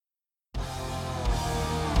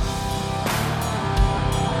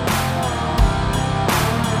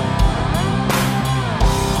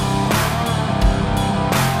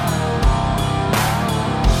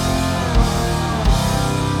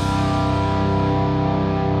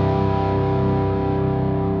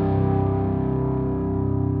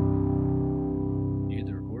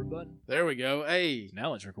There we go. Hey,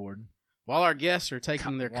 Now it's recording. while our guests are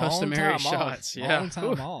taking their Long customary time shots. Off. Yeah. Long time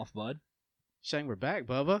Whew. off, bud. Shane, we're back,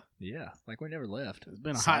 Bubba. Yeah, like we never left. It's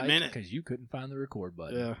been a hot minute. Because you couldn't find the record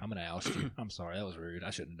button. Yeah. I'm going to oust you. I'm sorry. That was rude. I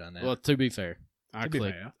shouldn't have done that. Well, to be fair, I To be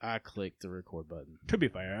fair. clicked the record button. to be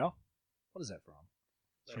fair, Al. What is that from?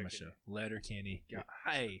 It's from a Letterkenny. show. Letterkenny. God,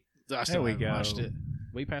 hey. I still we haven't go. watched it.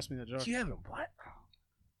 Will you pass me that jar? You haven't what?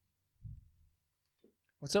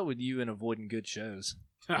 What's up with you and avoiding good shows?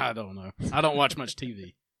 I don't know. I don't watch much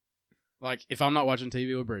TV. Like, if I'm not watching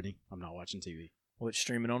TV with Brittany, I'm not watching TV. Well, it's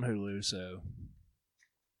streaming on Hulu, so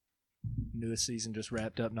newest season just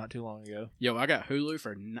wrapped up not too long ago. Yo, I got Hulu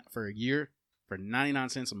for a year for 99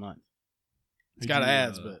 cents a month. It's Who'd got you,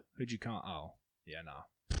 ads, but who'd you call? Oh, yeah,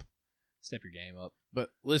 no. Step your game up.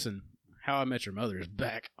 listen, How I Met Your Mother is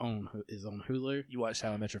on Hulu. You watched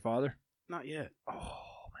How I Met Your Father? Not yet. Oh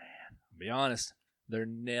man, I'll be honest, they're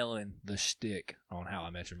nailing the shtick on How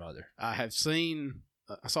I Met Your Mother. I have seen.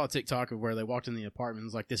 I saw a TikTok of where they walked in the apartment. It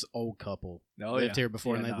was like this old couple Oh lived here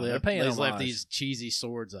before, and they're they paying left homage. these cheesy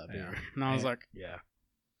swords up Yeah. here. And I was Yeah. like, yeah.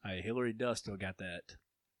 Hey, Hillary Duff still got that.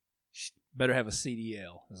 Better have a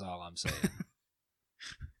CDL. Is all I'm saying.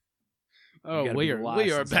 Oh, gotta we be are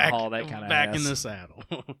licensed to back haul that kinda back in ass. the saddle.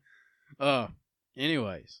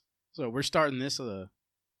 Anyways, so we're starting this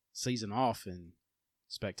season off in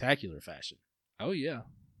spectacular fashion. Oh yeah,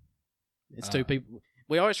 It's two people.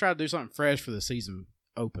 We always try to do something fresh for the season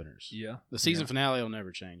openers. yeah. The season finale will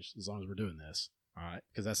never change as long as we're doing this, All right.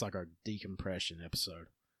 because that's like our decompression episode.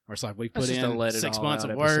 Or it's like we That's put just a in let it 6 all months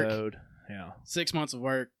out of work. episode. Yeah. 6 months of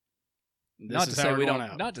work. This Not is to how say we're we going don't.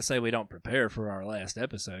 out. Not to say we don't prepare for our last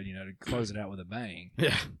episode. You know, to close it out with a bang.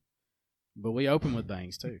 Yeah, but we open with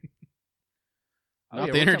bangs too. Oh, Not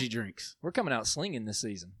yeah, the we're energy drinks. We're coming out slinging this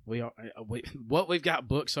season. What we've got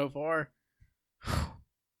booked so far.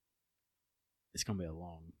 It's gonna be a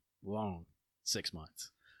long 6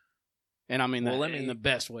 months, and I mean Well, that in the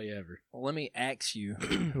best way ever. Well, let me ask you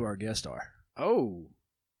who our guests are. Oh,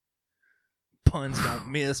 Puns don't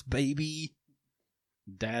miss, baby.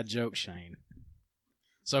 dad joke, Shane.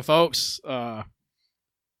 So, folks, we'll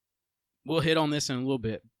hit on this in a little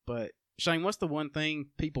bit, but Shane, what's the one thing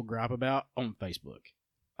people gripe about on Facebook?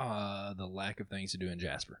 The lack of things to do in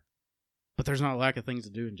Jasper. But there's not a lack of things to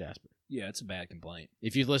do in Jasper. Yeah, it's a bad complaint.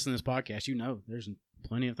 If you've listened to this podcast, you know there's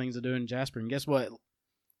plenty of things to do in Jasper. And guess what?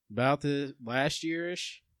 About the last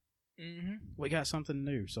year-ish, Mm-hmm. we got something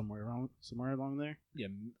new somewhere along there. Yeah,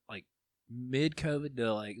 like mid-COVID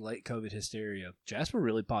to like late COVID hysteria. Jasper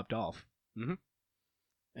really popped off,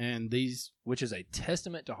 And these which is a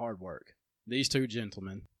testament to hard work. two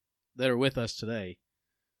gentlemen that are with us today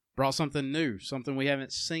brought something new, something we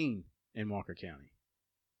haven't seen in Walker County.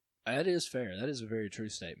 That is fair. That is a very true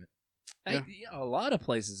statement. Yeah. Hey, a lot of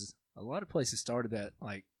places started that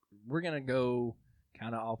like we're gonna go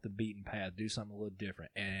kind of off the beaten path, do something a little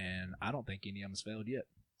different, and I don't think any of them's failed yet.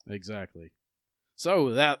 Exactly. So,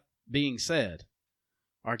 with that being said,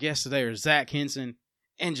 our guests today are Zach Henson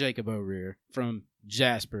and Jacob O'Rear from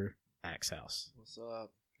Jasper Axe House. What's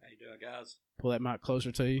up? How you doing, guys? Pull that mic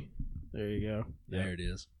closer to you. There you go. There it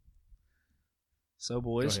is. So, Go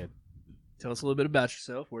boys, ahead. tell us a little bit about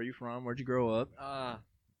yourself. Where you from? Where'd you grow up?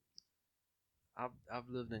 I've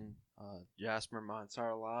lived in Jasper my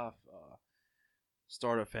entire life.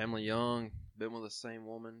 Started a family young. Been with the same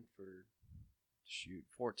woman for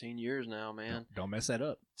 14 years now, man. Don't mess that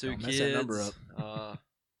up. Two Don't kids. mess that number up.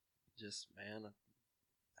 Just man,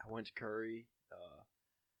 I went to Curry.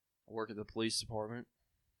 I work at the police department.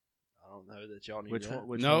 I don't know that y'all need Which that. one?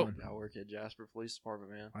 Which Nope. one? I work at Jasper Police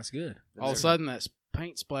Department, man. That's good. Been All of a there- sudden, that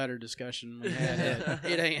paint splatter discussion we had,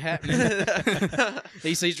 it ain't happening.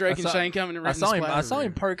 He sees Drake and Shane coming and I running saw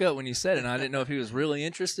him perk up when you said it, and I didn't know if he was really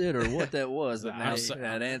interested or what that was. But now I'm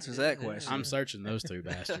that answers that question. I'm searching those two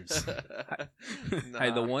bastards.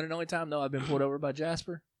 Hey, the one and only time though I've been pulled over by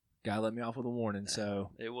Jasper, guy let me off with a warning. So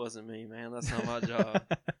It wasn't me, man. That's not my job.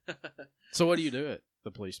 So, what do you do at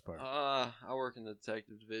the police department? I work in the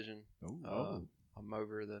detective division. I'm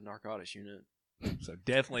over the narcotics unit. so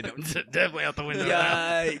definitely don't. Definitely out the window.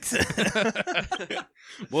 Yikes!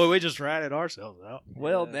 Boy, we just ratted ourselves out.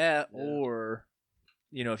 Well, Yeah, that yeah. or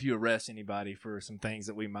if you arrest anybody for some things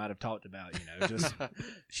that we might have talked about, just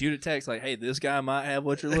shoot a text like, "Hey, this guy might have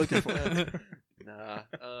what you're looking for." Nah.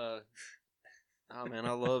 Oh man,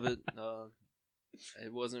 I love it.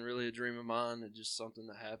 It wasn't really a dream of mine. It's just something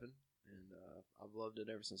that happened, and I've loved it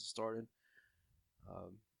ever since it started.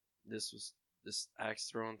 This axe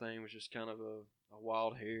throwing thing was just kind of a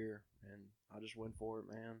wild hair, and I just went for it,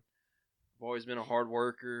 man. I've always been a hard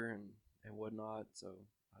worker and whatnot, so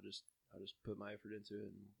I just put my effort into it,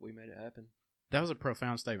 and we made it happen. That was a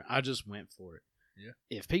profound statement. I just went for it. Yeah.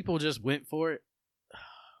 If people just went for it,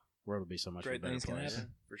 world would be so much Great of a better things can place.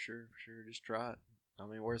 happen. For sure. Just try it. I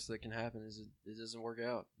mean, worst that can happen is it doesn't work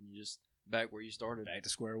out. You just back where you started. Back to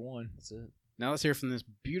square one. That's it. Now let's hear from this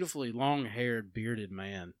beautifully long-haired, bearded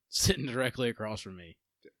man sitting directly across from me.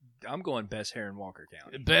 I'm going best hair in Walker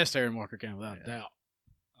County. The best hair in Walker County, without a Yeah. doubt.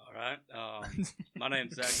 All right. My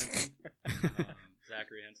name's Zach Henson.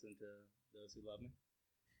 Zachary Henson to those who love me.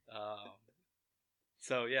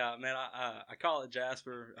 So yeah, man, I call it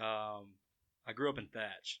Jasper. I grew up in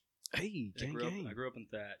Thatch. Hey, I gang, gang. grew up in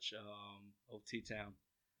Thatch, old T-Town.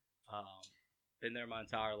 Been there my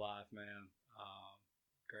entire life, man.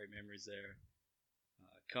 Great memories there.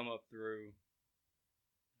 Come up through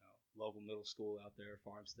local middle school out there,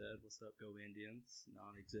 Farmstead. What's up, go Indians?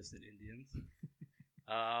 Non-existent Indians.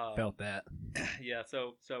 Felt that. Yeah,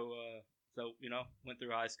 so went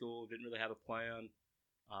through high school. Didn't really have a plan.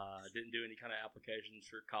 Didn't do any kind of applications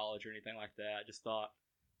for college or anything like that. Just thought,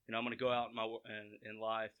 I'm going to go out in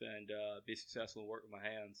life and be successful and work with my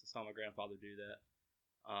hands. I saw my grandfather do that.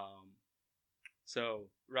 So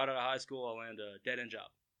right out of high school, I landed a dead-end job.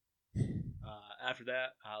 After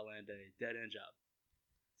that, I landed a dead-end job.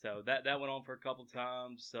 So that went on for a couple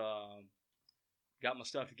times. Got my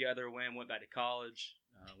stuff together, went back to college.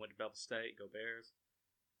 Went to Bevel State, go Bears.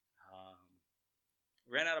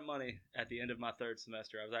 Ran out of money at the end of my third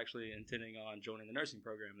semester. I was actually intending on joining the nursing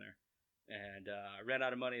program there. And I ran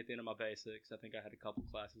out of money at the end of my basics. I think I had a couple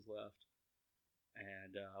classes left.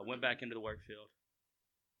 And went back into the work field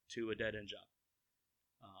to a dead-end job.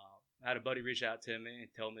 I had a buddy reach out to me and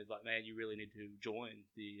tell me, like, man, you really need to join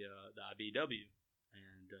the IBW.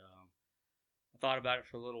 And I thought about it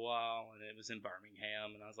for a little while, and it was in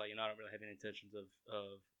Birmingham. And I was like, I don't really have any intentions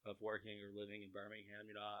of working or living in Birmingham.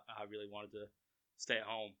 I really wanted to stay at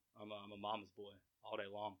home. I'm a mama's boy all day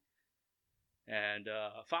long. And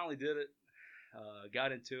I finally did it.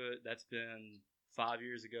 Got into it. That's been 5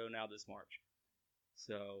 years ago now this March.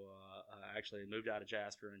 So I actually moved out of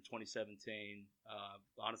Jasper in 2017,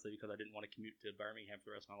 honestly, because I didn't want to commute to Birmingham for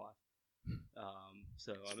the rest of my life.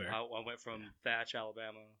 So I went from Thatch,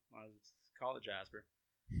 Alabama, I call it Jasper,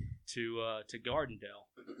 to Gardendale,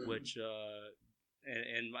 which,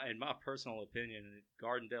 in my personal opinion,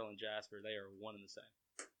 Gardendale and Jasper, they are one and the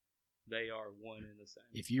same. They are one and the same.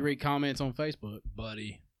 If you read comments on Facebook,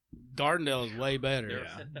 Buddy. Gardendale is way better.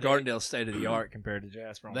 Yeah. Gardendale's state of the art compared to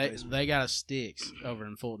Jasper on Facebook. They got a Sticks over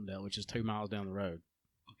in Fultondale, which is 2 miles down the road.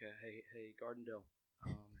 Okay, hey, Gardendale,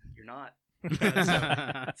 you're not.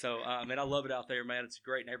 So I love it out there, man. It's a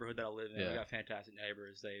great neighborhood that I live in. Yeah. We got fantastic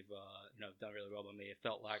neighbors. They've done really well by me. It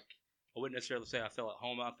felt like I wouldn't necessarily say I felt at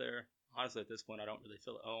home out there. Honestly, at this point, I don't really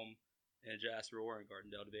feel at home in Jasper or in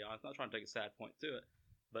Gardendale, to be honest. I'm not trying to take a sad point to it,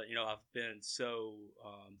 but I've been so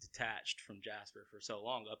detached from Jasper for so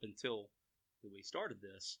long up until we started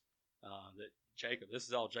this. That Jacob, this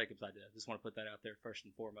is all Jacob's idea. I just want to put that out there first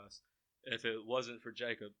and foremost. If it wasn't for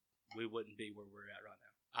Jacob, we wouldn't be where we're at right now.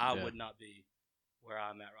 I would not be where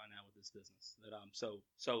I'm at right now with this business that I'm so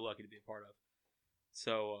lucky to be a part of.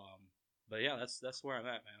 So, but yeah, that's where I'm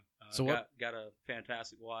at, man. So got a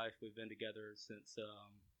fantastic wife. We've been together since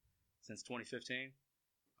 2015.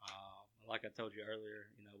 Like I told you earlier,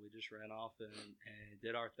 we just ran off and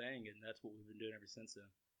did our thing, and that's what we've been doing ever since then.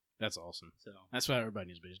 That's awesome. So that's what everybody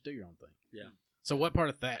needs to be. Just do your own thing. Yeah. So what part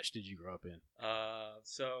of Thatch did you grow up in?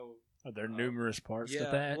 Are there numerous parts to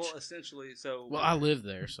yeah, Thatch? well, essentially, Well, I live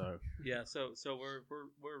there, so yeah, so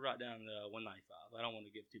we're right down 195. I don't want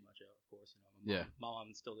to give too much out, of course. My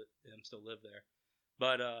mom still live there,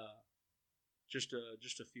 but just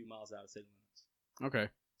a few miles out of city limits. okay.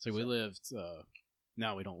 So we lived.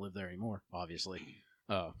 Now we don't live there anymore. Obviously,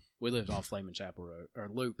 we lived off Flaming Chapel Road or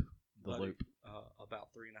Loop. Loop. About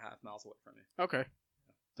 3.5 miles away from me. Okay.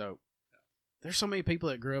 So there's so many people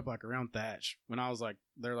that grew up like around Thatch. When I was like,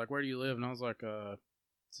 they're like, "Where do you live?" And I was like,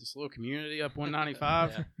 "It's this little community up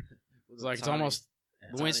 195." Yeah. It's like Tiny. it's almost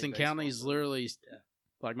Tiny Winston baseball County is field. literally Yeah.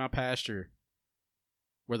 like my pasture.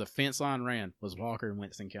 Where the fence line ran was Walker and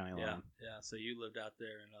Winston County line. Yeah. So you lived out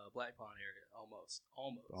there in Black Pond area, almost.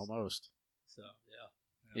 Almost. So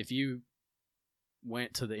yeah. If you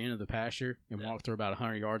went to the end of the pasture and walked through about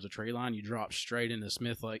 100 yards of tree line, you drop straight into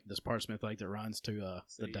Smith Lake, this part of Smith Lake that runs to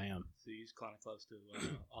the dam. So you're kind of close to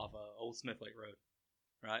off Old Smith Lake Road,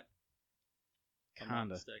 right? If I'm not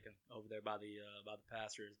Kinda. mistaken. Over there by the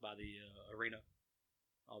pastures, by the arena,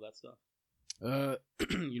 all that stuff.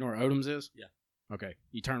 You know where Odom's is? Yeah. Okay.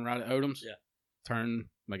 You turn right at Odom's. Yeah. Turn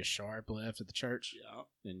make a sharp left at the church. Yeah.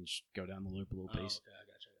 And just go down the loop a little piece. Okay, I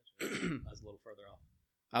got you. That's a little further off.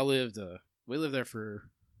 I lived. We lived there for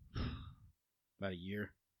about a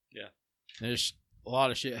year. Yeah. There's a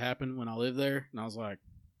lot of shit happened when I lived there, and I was like,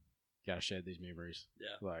 gotta shed these memories.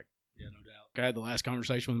 Yeah. Like, Yeah, no doubt. I had the last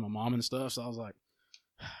conversation with my mom and stuff, so I was like,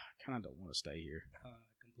 I kind of don't want to stay here.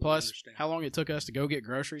 Completely Plus, understand. how long it took us to go get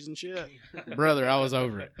groceries and shit, brother, I was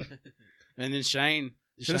over it. And then Shane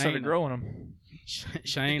Should have started growing them.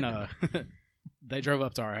 Shane, they drove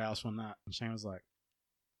up to our house one night, and Shane was like,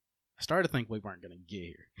 I started to think we weren't going to get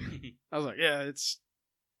here. I was like, yeah, it's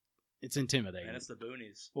intimidating. Man, it's the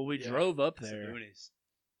boonies. Well, we Yeah. drove up It's the there, boonies.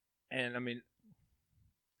 and I mean,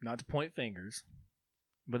 not to point fingers,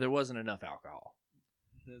 but there wasn't enough alcohol.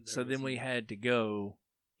 So then we had to go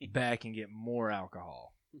back and get more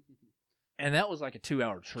alcohol. And that was like a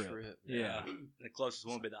 2-hour trip. Yeah. The closest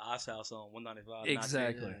one would be the Ice House on 195.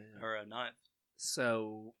 Exactly. 19th, or 9th.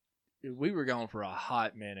 So we were gone for a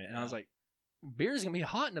hot minute, and I was like, beer's going to be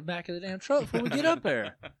hot in the back of the damn truck before we get up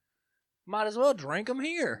there. Might as well drink them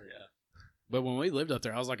here. Yeah. But when we lived up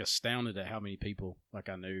there, I was like astounded at how many people like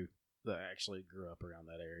I knew that actually grew up around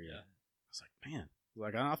that area. Yeah. I was like, man,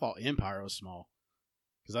 like I thought Empire was small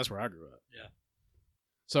because that's where I grew up. Yeah.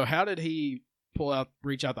 So how did he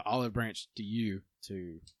reach out the olive branch to you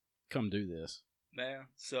to come do this? Man,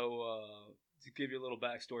 so to give you a little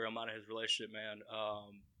backstory on mine and his relationship, man,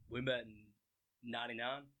 we met in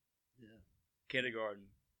 99. Yeah. Kindergarten,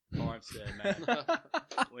 Farmstead, man.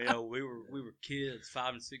 we were kids,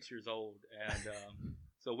 5 and 6 years old, and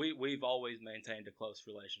so we've always maintained a close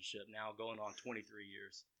relationship. Now going on 23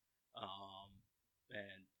 years,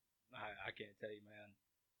 and I can't tell you, man.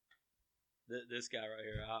 This guy right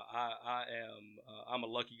here, I'm a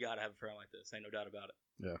lucky guy to have a friend like this. Ain't no doubt about it.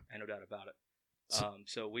 Yeah, ain't no doubt about it.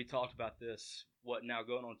 So we talked about this. What now?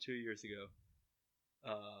 Going on 2 years ago,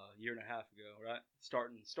 year and a half ago, right?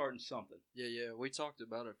 Starting something. Yeah. We talked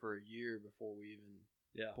about it for a year before we even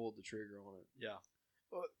pulled the trigger on it. Yeah.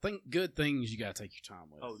 well, good things you gotta take your time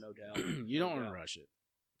with. Oh, no doubt. You don't No want to doubt. rush it.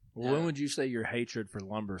 Well, when would you say your hatred for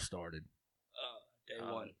lumber started? Day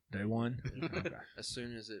one. Day one? Okay. As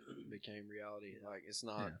soon as it became reality, like it's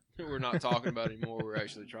not, we're not talking about it anymore. We're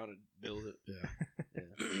actually trying to build it.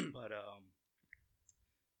 Yeah. But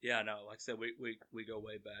yeah, no, like I said, we go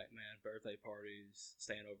way back, man. Birthday parties,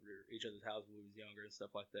 staying over at each other's house when we was younger and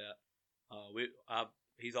stuff like that.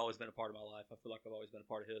 He's always been a part of my life. I feel like I've always been a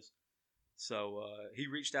part of his. So he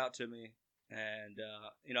reached out to me, and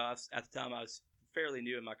at the time I was fairly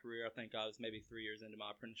new in my career. I think I was maybe 3 years into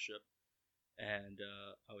my apprenticeship. And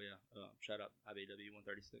shout out IBW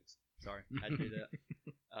 136. Sorry, I had to do that.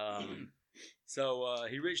 So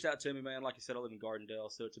he reached out to me, man. Like you said, I live in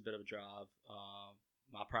Gardendale, so it's a bit of a drive.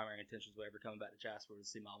 My primary intentions were ever coming back to Jasper to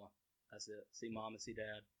see Mama. That's it. See Mom and see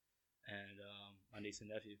Dad, and my niece and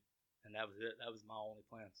nephew, and that was it. That was my only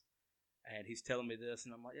plans. And he's telling me this,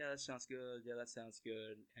 and I'm like, yeah, that sounds good. Yeah, that sounds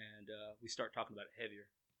good. And we start talking about it heavier.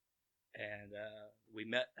 And we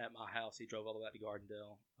met at my house. He drove all the way out to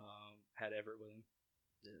Gardendale. Had Everett with him.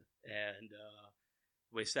 Yeah. And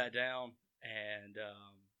we sat down, and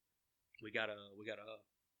I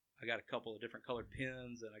got a couple of different colored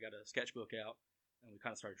pens, and I got a sketchbook out, and we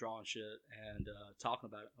kind of started drawing shit and talking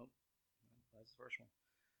about it. Oh, that's the first one.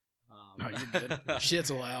 No, you're good.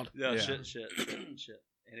 Shit's allowed. Yeah, Yeah. shit.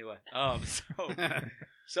 Anyway,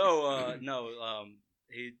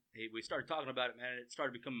 we started talking about it, man, and it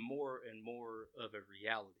started becoming more and more of a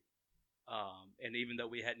reality. And even though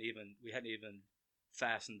we hadn't even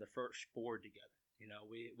fastened the first board together,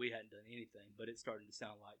 we hadn't done anything, but it started to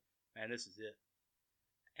sound like, man, this is it.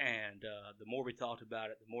 And the more we talked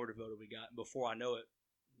about it, the more devoted we got. And before I know it,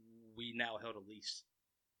 we now held a lease.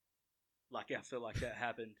 Like I feel like that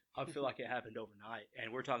happened. I feel like it happened overnight,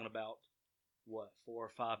 and we're talking about what 4 or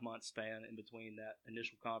 5 months span in between that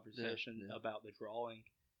initial conversation about the drawing,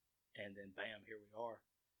 and then bam, here we are.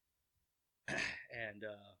 And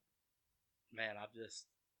man, I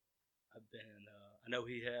know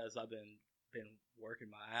he has. I've been working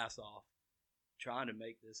my ass off trying to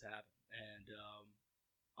make this happen, and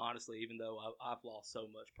honestly, even though I've lost so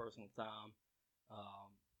much personal time,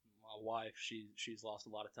 my wife, she's lost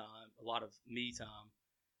a lot of time, a lot of me time,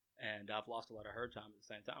 and I've lost a lot of her time at the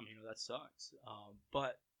same time. That sucks.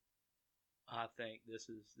 But I think this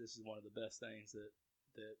is one of the best things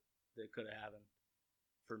that could have happened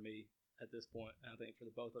for me at this point. And I think for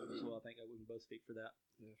the both of us as well. I think that we can both speak for that.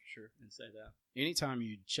 Yeah, for sure. And say that. Anytime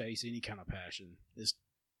you chase any kind of passion,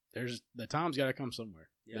 there's the time's got to come somewhere.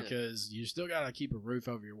 Yeah. Because you still got to keep a roof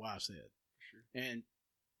over your wife's head. For sure. And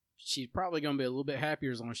she's probably going to be a little bit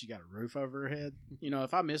happier as long as she got a roof over her head.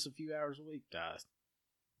 If I miss a few hours a week, guys,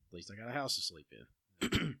 at least I got a house to sleep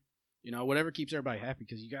in. Whatever keeps everybody happy,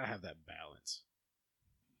 because you got to have that balance.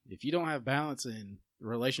 If you don't have balance in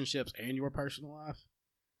relationships and your personal life,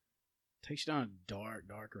 takes you down a dark,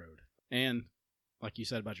 dark road. And like you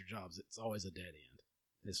said about your jobs, it's always a dead end.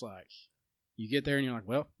 It's like you get there and you're like,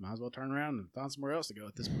 well, might as well turn around and find somewhere else to go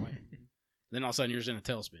at this point. Then all of a sudden you're just in a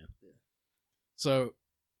tailspin. Yeah. So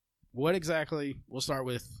what exactly, we'll start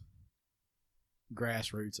with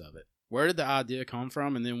grassroots of it. Where did the idea come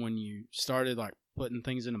from? And then when you started like putting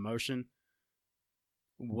things into motion,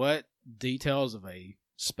 what details of a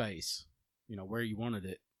space, you know, where you wanted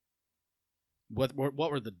it, what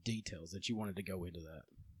were the details that you wanted to go into that?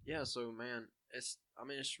 Yeah, so man, it's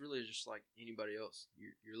really just like anybody else.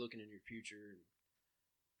 You're looking in your future. And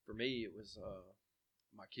for me, it was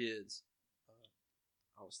my kids.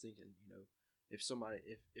 I was thinking, you know,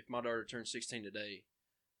 if my daughter turned 16 today,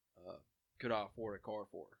 could I afford a car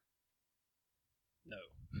for her? No,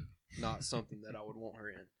 not something that I would want her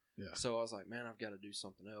in. Yeah. So I was like, man, I've got to do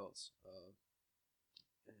something else.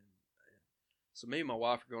 And so me and my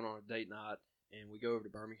wife are going on a date night, and we go over to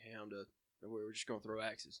Birmingham we were just going to throw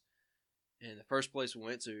axes. And the first place we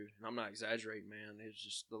went to, and I'm not exaggerating, man, it was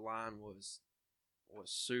just, the line was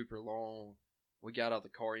super long. We got out of the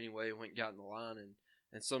car anyway and went and got in the line,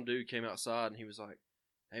 and some dude came outside and he was like,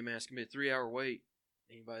 hey man, it's going to be a 3-hour wait.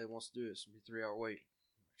 Anybody that wants to do it, it's going to be a 3-hour wait.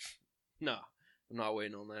 Nah, I'm not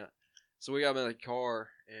waiting on that. So we got in the car,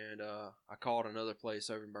 and I called another place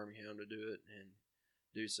over in Birmingham to do it, and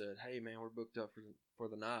dude said, hey man, we're booked up for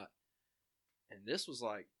the night. And this was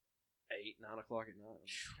like 8, 9 o'clock at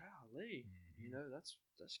night. Golly, you know, that's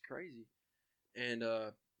crazy. And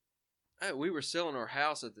we were selling our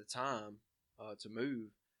house at the time to move,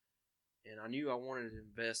 and I knew I wanted to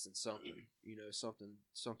invest in something, you know,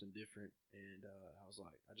 something different. And I was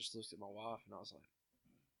like, I just looked at my wife, and I was like,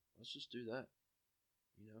 let's just do that.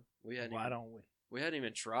 You know, Why don't we? We hadn't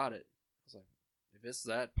even tried it. I was like, if it's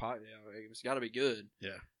that pot, yeah, it's got to be good.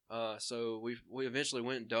 Yeah. So we eventually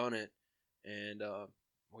went and done it, and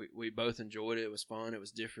we both enjoyed it. It was fun. It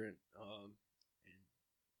was different. And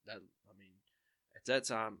that, I mean, at that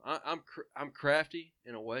time, I'm crafty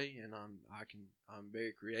in a way, and I'm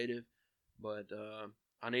very creative, but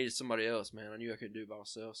I needed somebody else, man. I knew I couldn't do it by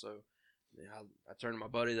myself, so I turned to my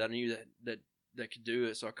buddy that I knew that could do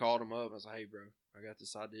it. So I called him up. I was like, hey, bro, I got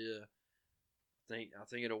this idea. I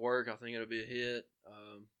think it'll work. I think it'll be a hit.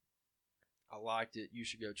 I liked it. You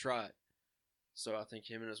should go try it. So I think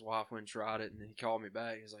him and his wife went and tried it, and then he called me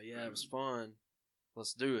back. He's like, yeah, it was fun.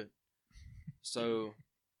 Let's do it. So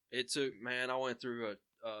it took, man, I went through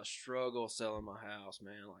a struggle selling my house,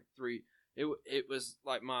 man. Like it was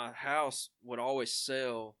like my house would always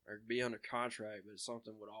sell or be under contract, but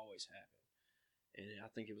something would always happen. And I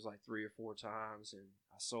think it was like 3 or 4 times, and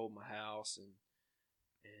I sold my house, and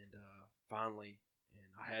finally, and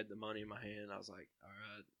I had the money in my hand. I was like, all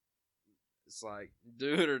right, it's like,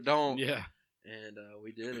 do it or don't. Yeah. And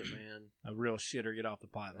we did it, man. A real shitter get off the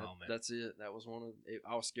pot moment. That's it. That was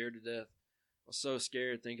I was scared to death. I was so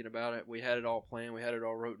scared thinking about it. We had it all planned. We had it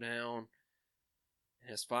all wrote down.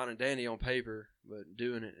 And it's fine and dandy on paper, but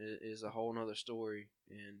doing it is a whole nother story.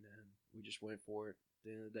 And we just went for it. At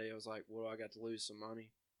the end of the day, I was like, what do I got to lose? Some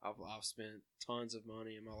money. I've spent tons of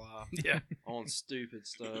money in my life on stupid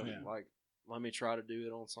stuff. Yeah. Like, let me try to do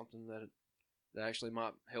it on something that actually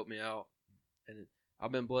might help me out. And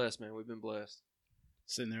I've been blessed, man. We've been blessed.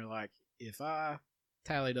 Sitting there like, if I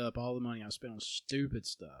tallied up all the money I spent on stupid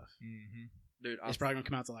stuff, Dude, it's probably going to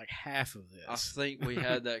come out to like half of this. I think we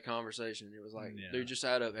had that conversation. It was like, Yeah. dude, just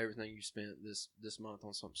add up everything you spent this month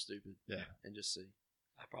on something stupid. Yeah. And just see.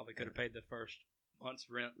 I probably could have paid the first month's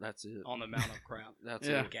rent That's it. on the amount of crap. That's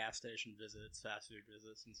Yeah. it. Gas station visits, fast food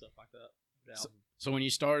visits, and stuff like that. Yeah. So when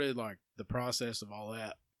you started like the process of all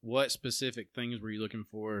that, what specific things were you looking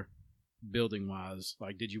for building wise?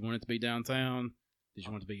 Like, did you want it to be downtown? Did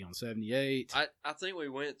you want it to be on 78? I think we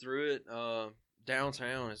went through it.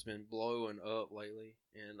 Downtown has been blowing up lately,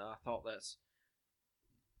 and I thought that's.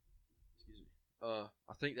 Excuse me.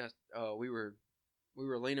 I think that we were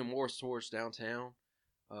leaning more towards downtown,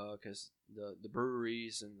 because the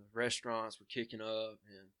breweries and the restaurants were kicking up,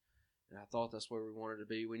 and I thought that's where we wanted to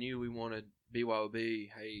be. We knew we wanted BYOB.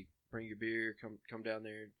 Hey, bring your beer, come down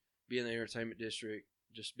there, be in the entertainment district,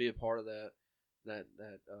 just be a part of that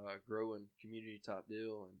growing community type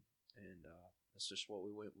deal, and that's just what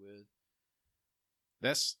we went with.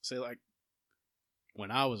 That's, say, like, when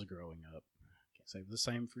I was growing up, I can't say the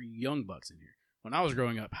same for you young bucks in here. When I was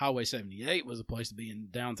growing up, Highway 78 was a place to be,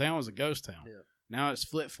 and downtown was a ghost town. Yeah. Now it's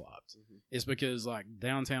flip-flopped. Mm-hmm. It's because, like,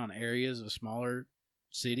 downtown areas of smaller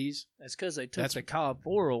cities, That's because they took That's- the Cobb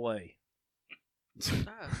 4 away.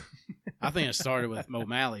 I think it started with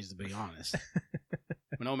O'Malley's, to be honest.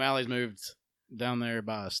 When O'Malley's moved down there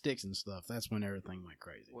by Sticks and stuff, that's when everything went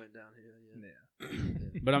crazy. Went downhill, yeah.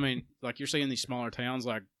 But I mean, like you're seeing these smaller towns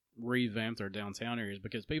like revamp their downtown areas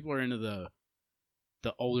because people are into the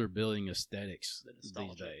older building aesthetics The these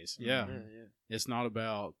nostalgia. days. Yeah. Yeah. It's not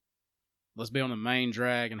about let's be on the main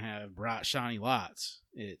drag and have bright shiny lights.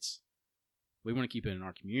 It's we want to keep it in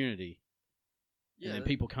our community. Yeah. And then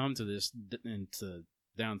people come to this into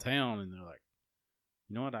downtown and they're like,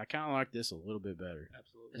 you know what? I kind of like this a little bit better.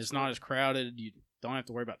 Absolutely. It's not as crowded. You don't have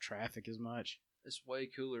to worry about traffic as much. It's way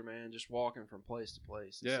cooler, man. Just walking from place to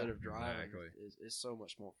place Yeah, instead of driving exactly. is so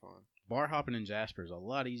much more fun. Bar hopping in Jasper is a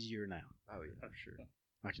lot easier now. Oh yeah, for sure.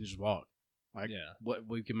 I can just walk. Like Yeah. what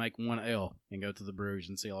we can make one L and go to the Bruges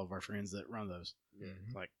and see all of our friends that run those. Yeah.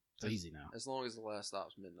 It's like it's easy now. As long as the last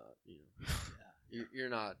stop's midnight, you know. You're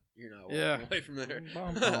not walking Yeah. away from there.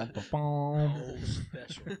 Oh,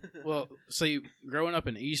 special. Well, see, growing up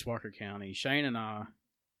in East Walker County, Shane and I,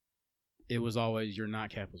 it was always your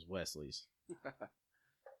nightcap was Wesley's.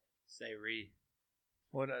 Say re.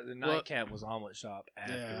 Well, the nightcap was omelet shop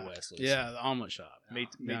after Wesley's. Yeah, the omelet shop. Meet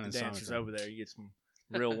Down the in dancers Somerville. over there. You get some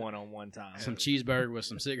real one-on-one time. Some cheeseburger with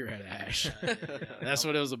some cigarette ash. That's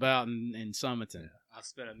what it was about in Summerton. I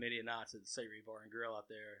spent a many nights at the Say Re Bar and Grill out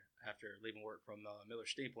there after leaving work from Miller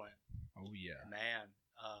Steam Plant. Oh yeah. Man,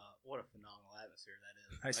 what a phenomenal atmosphere that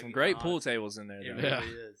is. Hey, Like, some being great honest, pool tables in there. It Though. Yeah.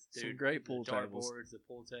 really is, dude. Some great pool the tables. dartboards, the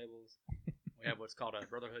pool tables. We have what's called a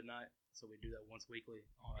Brotherhood Night, so we do that once weekly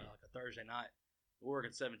on like a Thursday night. We work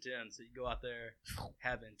at 7:10, so you go out there,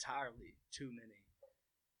 have entirely too many,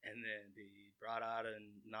 and then be bright-eyed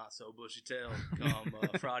and not so bushy-tailed come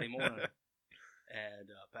Friday morning, and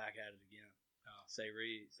back at it again. Say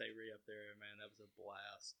re up there, man, that was a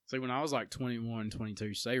blast. See, when I was like 21,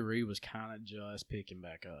 22, Sayre was kind of just picking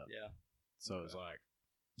back up. Yeah, So it's like,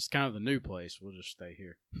 it's kind of the new place. We'll just stay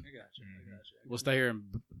here. I got you. I got you. We'll stay here and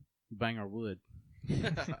bang our wood.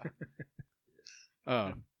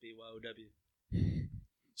 BYOW.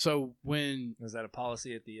 So when Is that a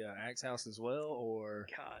policy at the Axe House as well, or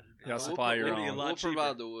God, Y'all we'll supply your it'll be a own. lot We'll cheaper.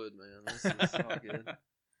 provide the wood, man. This is all good.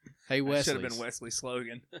 hey should Wesley, have been Wesley's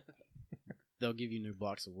slogan? they'll give you new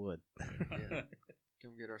blocks of wood. Yeah.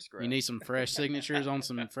 Come get our scrap. You need some fresh signatures on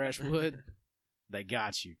some fresh wood. They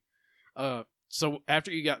got you. So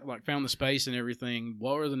after you got like found the space and everything,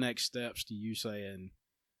 what were the next steps to you saying,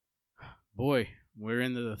 "Boy, we're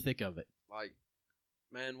into the thick of it"? Like,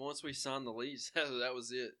 man, once we signed the lease, that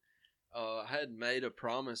was it. I had made a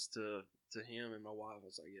promise to him and my wife. I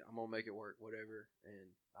was like, yeah, I'm gonna make it work, whatever. And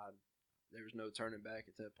there was no turning back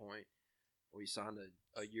at that point. We signed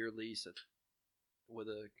a year lease with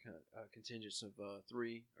a contingent of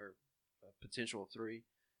 3 or a potential of 3,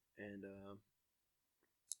 and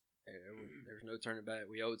there was no turning back.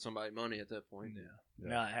 We owed somebody money at that point. Yeah.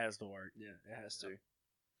 No, it has to work. Yeah, it has to.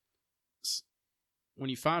 When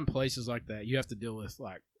you find places like that, you have to deal with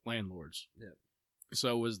like landlords. Yeah.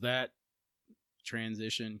 So was that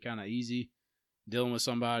transition kind of easy? Dealing with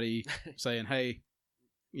somebody saying, "Hey,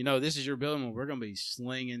 you know, this is your building. We're gonna be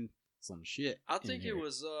slinging some shit." I in think it here."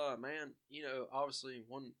 was, man, you know, obviously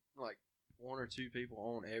one or two people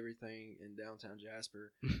own everything in downtown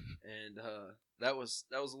Jasper, and that was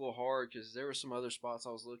a little hard because there were some other spots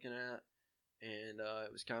I was looking at, and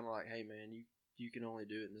it was kind of like, hey, man, you can only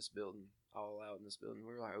do it in this building. I'll allow it in this building.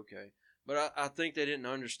 We were like, okay, but I think they didn't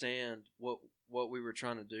understand what we were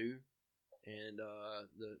trying to do, and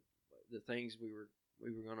the things we were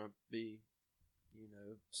gonna be, you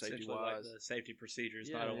know, safety Essentially, like wise. the safety procedures,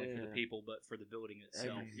 Yeah, not only for yeah. the people but for the building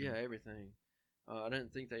itself. Everything. I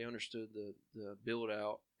didn't think they understood the build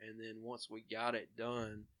out, and then once we got it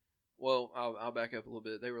done, well, I'll back up a little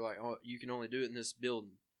bit. They were like, "Oh, you can only do it in this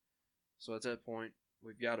building." So at that point,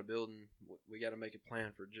 we've got a building. We got to make a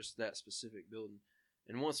plan for just that specific building.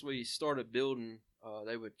 And once we started building,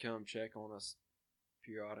 they would come check on us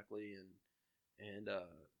periodically, and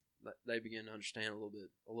they began to understand a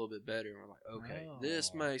little bit better. And we're like, okay,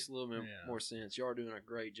 this Oh. makes a little bit Yeah. more sense. Y'all are doing a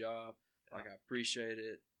great job. Like, I appreciate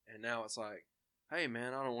it. And now it's like, hey,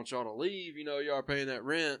 man, I don't want y'all to leave. You know, y'all are paying that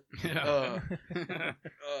rent.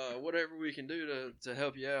 Whatever we can do to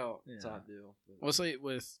help you out, Yeah. type deal. But, Well, see,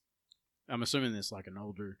 I'm assuming this like an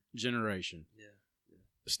older generation. yeah.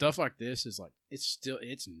 Stuff like this is like it's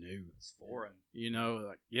new. It's foreign. You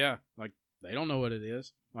know, like they don't know what it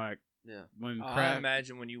is. Like Yeah. when I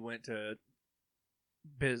imagine when you went to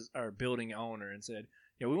building owner and said,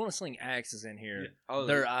 "Yeah, we want to sling axes in here." Yeah. Oh,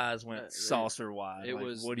 Their eyes went they- saucer wide. it Like,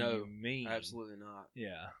 was what do no, you mean? absolutely not.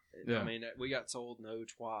 Yeah. Yeah. I mean, we got told no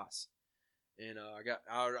twice, and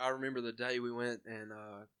I remember the day we went and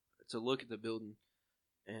to look at the building,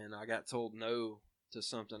 and I got told no to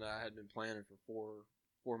something I had been planning for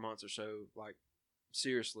 4 months or so. Like,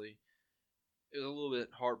 seriously, it was a little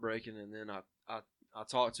bit heartbreaking, and then I I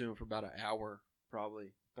talked to him for about an hour,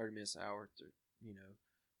 probably 30 minutes, an hour, to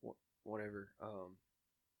whatever.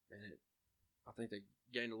 And I think they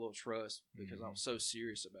gained a little trust because I was so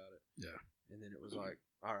serious about it. Yeah. And then it was like,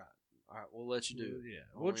 all right, we'll let you do it. Yeah,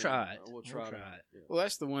 we'll try it. We'll try it. Yeah. Well,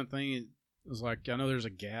 that's the one thing. It was like, I know there's a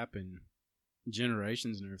gap in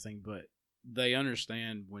generations and everything, but they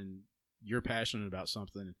understand when you're passionate about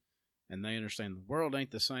something, and they understand the world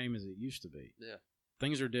ain't the same as it used to be. Yeah.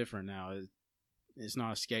 Things are different now. It's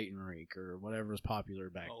not a skating rink or whatever was popular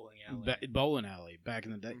back. Bowling alley back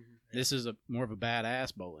in the day. Mhm. This is more of a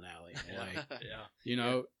badass bowling alley. Like, Yeah. you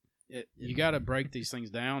know, you got to break these things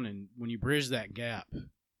down, and when you bridge that gap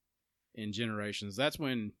in generations, that's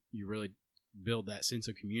when you really build that sense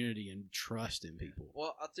of community and trust in people.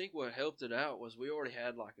 Well, I think what helped it out was we already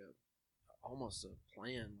had like almost a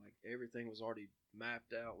plan. Like everything was already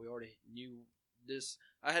mapped out. We already knew this.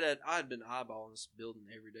 I had been eyeballing this building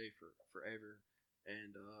every day for forever,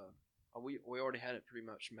 and we already had it pretty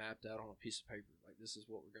much mapped out on a piece of paper. Like, this is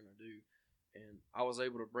what we're gonna do, and I was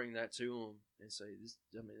able to bring that to them and say, this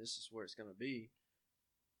is where it's gonna be.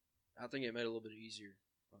 I think it made it a little bit easier.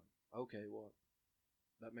 Like, okay, well,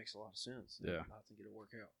 that makes a lot of sense. Yeah. I think it'll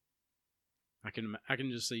work out. I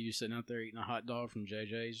can just see you sitting out there eating a hot dog from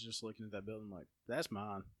JJ's, just looking at that building like, that's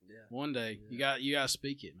mine. Yeah, One day Yeah. you got to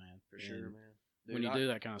speak it, man. for sure, And man. when you do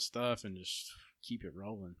that kind of stuff and just keep it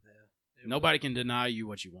rolling, Yeah. nobody can deny you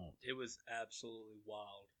what you want. It was absolutely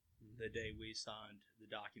wild the day we signed the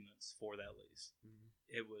documents for that lease. Mhm.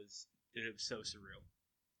 It was so surreal.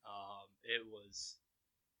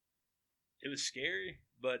 It was scary,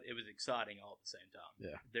 but it was exciting all at the same time.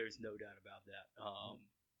 Yeah. There's no doubt about that.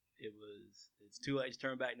 It's too late to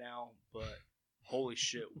turn back now, but holy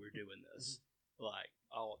shit, we're doing this like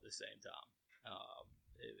all at the same time.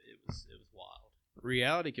 It was wild.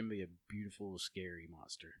 Reality can be a beautiful, scary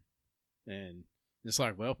monster. And it's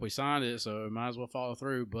like, well, we signed it, so we might as well follow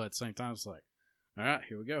through. But at the same time, it's like, all right,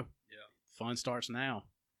 here we go. Yeah. Fun starts now.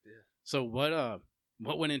 Yeah. So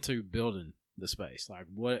what went into building the space? Like,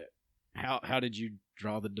 how did you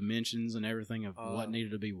draw the dimensions and everything of what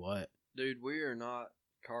needed to be what? Dude, we are not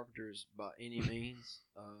carpenters by any means.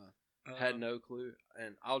 Had no clue.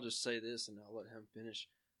 And I'll just say this, and I'll let him finish.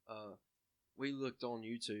 We looked on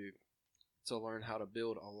YouTube to learn how to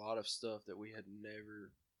build a lot of stuff that we had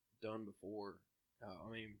never done before.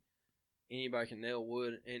 I mean, anybody can nail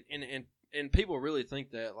wood, and people really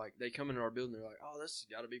think that. Like, they come into our building, they're like, "Oh, this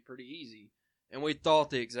has got to be pretty easy," and we thought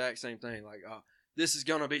the exact same thing. Like, "Oh, this is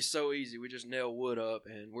gonna be so easy. We just nail wood up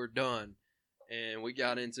and we're done." And we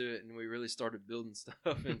got into it, and we really started building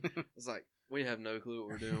stuff, and it's like, we have no clue what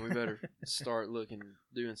we're doing. We better start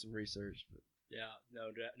doing some research. But Yeah,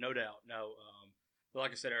 no doubt. No, but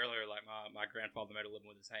like I said earlier, like my grandfather made a living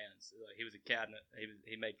with his hands. He was a cabinet.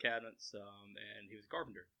 He made cabinets, and he was a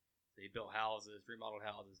carpenter. So he built houses, remodeled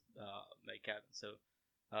houses, made cabinets. So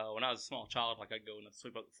when I was a small child, like, I'd go and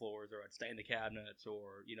sweep up the floors, or I'd stain the cabinets,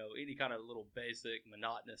 or any kind of little basic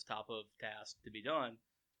monotonous type of task to be done.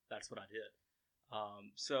 That's what I did.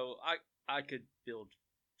 So I could build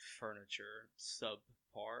furniture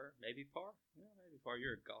subpar, maybe par. Yeah, maybe par.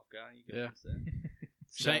 You're a golf guy. You Yeah.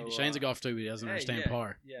 So, Shane's a golf too, but he doesn't understand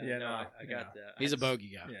par. Yeah, Yeah, no, no, I got that. He's a bogey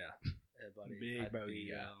guy. Yeah. Buddy, Big I'd bogey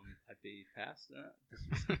be, guy. I'd be past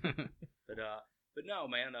that. But no,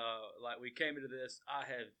 man. Like, we came into this, I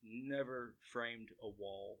have never framed a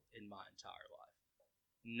wall in my entire life.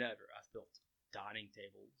 Never. I've built dining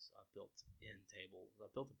tables. I've built end tables. I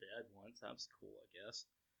built a bed once. That was cool, I guess.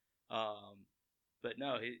 But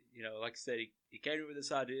no, he, like I said, he came with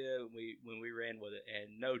this idea when we ran with it,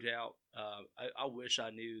 and no doubt, I wish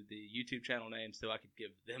I knew the YouTube channel name so I could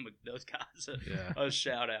give those guys a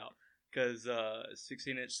shout out, because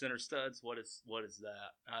 16-inch center studs, what is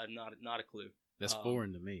that? Not a clue. That's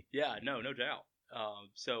foreign to me. Yeah, no doubt.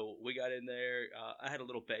 So we got in there. I had a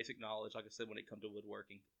little basic knowledge, like I said, when it comes to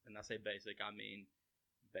woodworking, and I say basic, I mean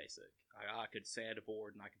basic. I could sand a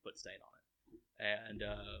board and I could put stain on it. And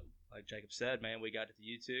like Jacob said, man, we got to the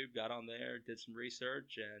YouTube, got on there, did some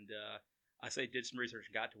research, and I say did some research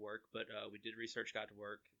and got to work, but we did research, got to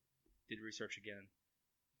work, did research again,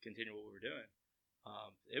 continued what we were doing.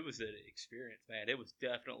 It was an experience, man. It was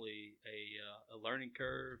definitely a learning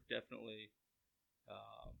curve, definitely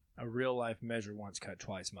A real life measure once, cut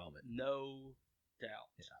twice moment. no doubt.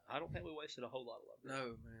 I don't think we wasted a whole lot of love. no,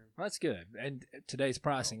 man. Well, that's good. And today's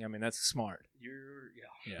pricing, I mean, that's smart.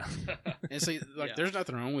 Yeah. And see, like, Yeah. there's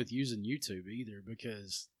nothing wrong with using YouTube either,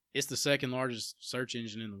 because it's the second largest search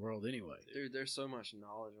engine in the world anyway, Dude, there's so much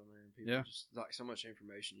knowledge on there, and people Yeah. just like so much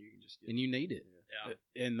information you can just get. and you need it. Yeah.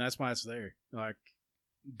 And that's why it's there. Like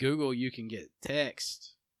Google, you can get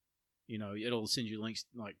text, You know, it'll send you links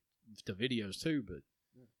like to videos too, but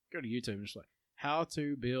go to YouTube and it's like how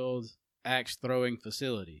to build axe throwing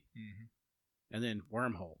facility, and then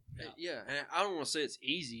wormhole. Yeah, and I don't want to say it's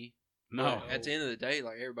easy. No, But at the end of the day,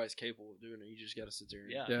 like everybody's capable of doing it. You just got to sit there.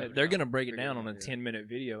 And Yeah. They're going to break it figure down it on a out, 10-minute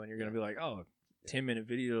video, and you're going to be like, oh, 10-minute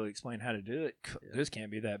video to explain how to do it. This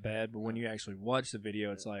can't be that bad. But when you actually watch the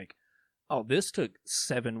video, it's like, oh, this took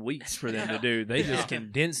 7 weeks for them to do. They just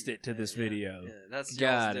condensed it to this video. Yeah, that's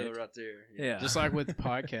Got y'all's it. deal right there. Yeah. just like with the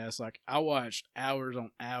podcast, like I watched hours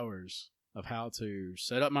on hours of how to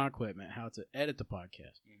set up my equipment, how to edit the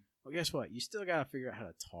podcast. Well, guess what? You still got to figure out how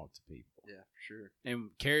to talk to people Yeah, for sure.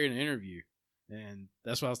 and carry an interview. And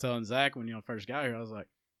that's what I was telling Zach when first got here. I was like,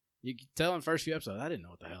 you could tell in the first few episodes, I didn't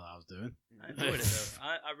know what the hell I was doing. I enjoyed it though.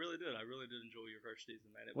 I really did. I really did enjoy your first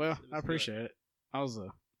season, man. Well, it I was appreciate it. I was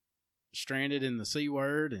stranded in the C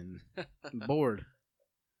word and bored.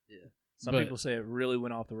 Some But- people say it really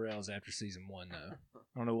went off the rails after season 1, though.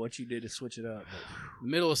 I don't know what you did to switch it up. But The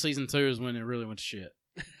middle of season 2 is when it really went to shit.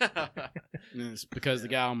 And it's because the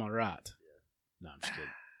guy on my right. No, I'm just kidding.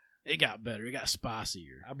 It got better. It got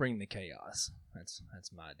spicier. I bring the chaos. That's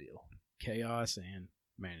my deal. Chaos and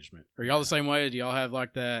management. Are y'all the same way? Do y'all have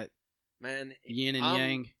like that Man, yin and I'm-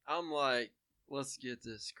 yang? I'm like, let's get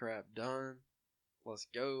this crap done. Let's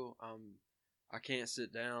go. I can't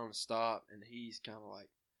sit down and stop. And he's kind of like,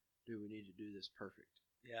 dude, we need to do this perfect.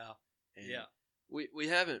 Yeah. And Yeah. We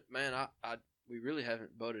haven't, man. We really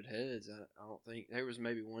haven't butted heads. I don't think there was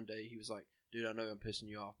maybe one day he was like, dude, I know I'm pissing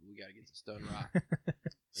you off, but we got to get this done right.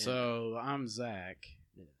 So I'm Zach,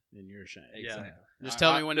 Yeah. and you're Shane. Yeah. Just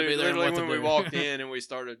tell me when to be there and Literally what to when we do. walked in and we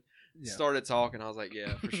started Yeah. talking, I was like,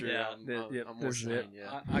 yeah, for sure. Yeah. I'm more this is it. Shane,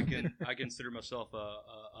 yeah. I consider myself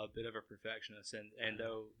a bit of a perfectionist, and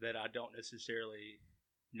know that I don't necessarily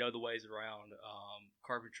know the ways around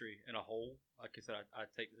carpentry in a whole. Like I said, I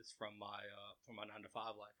take this from my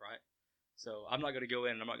 9-to-5 life, right? So I'm not going to go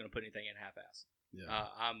in and I'm not going to put anything in half-ass. Yeah.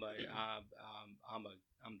 I'm the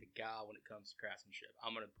guy when it comes to craftsmanship.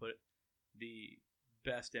 I'm going to put the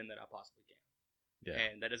best in that I possibly can. Yeah.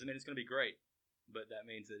 And that doesn't mean it's going to be great, but that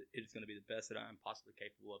means that it's going to be the best that I'm possibly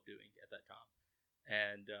capable of doing at that time.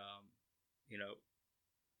 And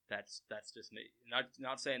that's just me.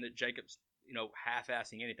 Not saying that Jacob's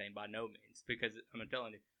half-assing anything, by no means, because I'm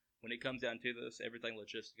telling you, when it comes down to this, everything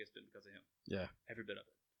logistic has been because of him. Yeah. Every bit of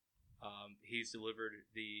it. He's delivered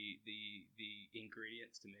the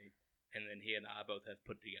ingredients to me, and then he and I both have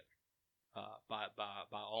put together. By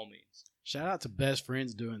all means. Shout out to best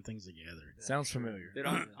friends doing things together. Sounds familiar. Dude,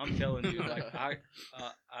 I'm telling you, like I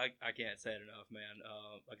can't say it enough, man.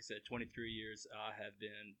 Like I said, 23 years I have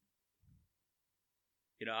been.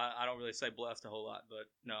 I don't really say blessed a whole lot, but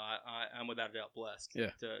no, I'm without a doubt blessed. Yeah.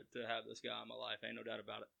 To have this guy in my life, ain't no doubt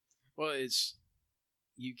about it. Well,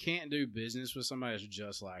 you can't do business with somebody that's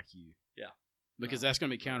just like you. Yeah. Because that's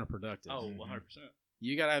going to be counterproductive. Oh, 100%.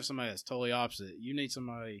 You got to have somebody that's totally opposite. You need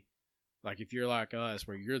somebody, like if you're like us,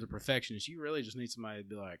 where you're the perfectionist, you really just need somebody to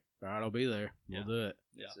be like, all right, I'll be there. We'll do it.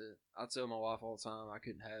 Yeah. That's it. I tell my wife all the time, I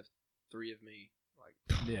couldn't have 3 of me.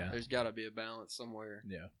 Like, Yeah. there's got to be a balance somewhere.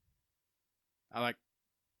 Yeah. I like,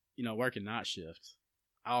 working night shifts.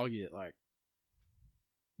 I'll get like,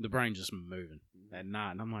 the brain just moving at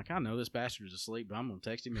night. And I'm like, I know this bastard's asleep, but I'm going to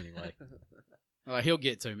text him anyway. Like, he'll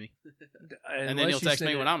get to me. And then he'll text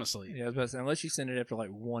me when I'm asleep. Yeah, I was about to say, unless you send it after like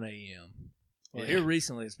 1 a.m. Well, Yeah. here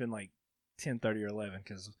recently it's been like 10:30 or 11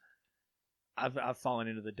 because I've fallen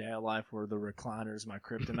into the dad life where the recliner is my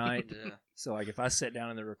kryptonite. Yeah. So like if I sit down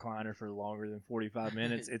in the recliner for longer than 45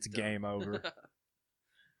 minutes, it's game over.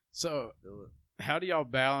 So, Do it. how do y'all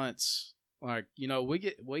balance? Like,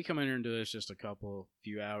 we come in here and do this just a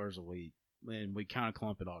few hours a week, and we kind of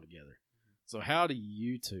clump it all together. So, how do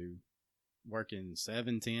you two work in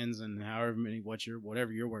 7, 10s, and however many,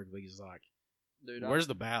 whatever your work week is like? Dude, Where's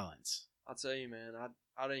the balance? I'll tell you, man,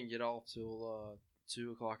 I didn't get off till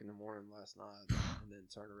 2 o'clock in the morning last night, and then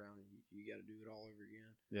turn around and you got to do it all over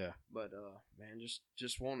again. Yeah. But man,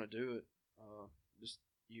 just want to do it.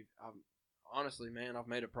 Honestly, man, I've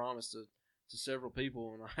made a promise to several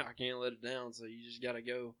people, and I can't let it down. So you just got to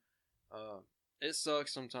go. It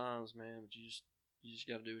sucks sometimes, man, but you just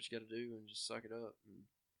got to do what you got to do and just suck it up. And,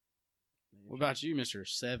 man, What about you, Mr.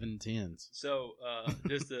 7 10s? So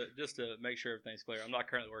just to make sure everything's clear, I'm not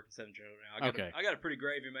currently working 7 right now. I got a pretty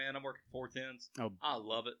gravy, man. I'm working 4 10s. Oh, I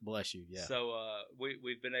love it. bless you. Yeah. So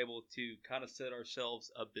we've been able to kind of set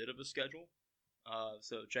ourselves a bit of a schedule.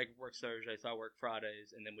 So Jacob works Thursdays, I work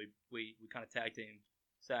Fridays, and then we kind of tag team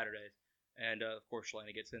Saturdays, and of course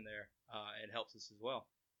Shalana gets in there and helps us as well.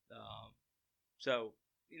 So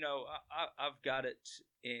I've got it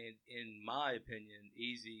in my opinion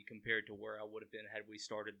easy compared to where I would have been had we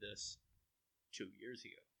started this 2 years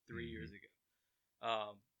ago, 3 years ago.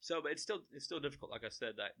 But it's still difficult. Like I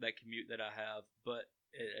said, that commute that I have, but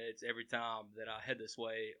it's every time that I head this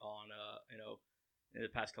way on in the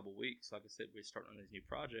past couple of weeks. Like I said, we're starting on these new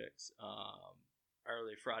projects.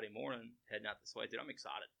 Early Friday morning, heading out this way, dude. I'm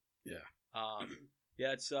excited. Yeah.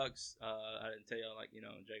 Yeah, it sucks. I didn't tell you,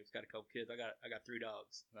 Jacob's got a couple kids. I got 3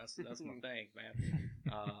 dogs. That's my thing, man.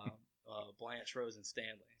 Blanche, Rose, and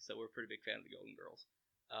Stanley. So we're a pretty big fan of the Golden Girls.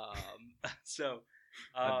 I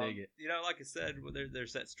dig it. Like I said,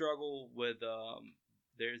 there's that struggle with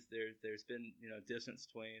there's been distance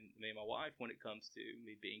between me and my wife when it comes to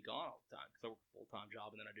me being gone all the time because I work a full-time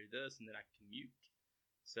job and then I do this and then I commute.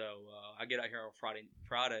 So I get out here on Friday,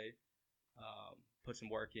 put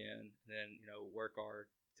some work in, and then work our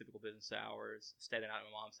typical business hours, stay the night at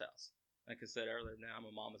my mom's house. Like I said earlier, now I'm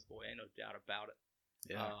a mama's boy, ain't no doubt about it.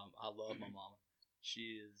 Yeah. I love my mama.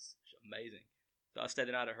 She's amazing. So I stayed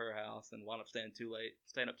the night at her house and wound up staying up too late,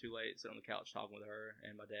 sitting on the couch talking with her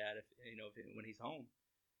and my dad when he's home,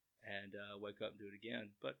 and wake up and do it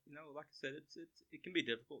again. But like I said, it can be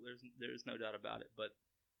difficult. There's no doubt about it. But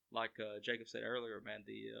like Jacob said earlier, man,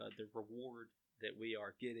 the reward that we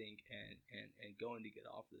are getting and going to get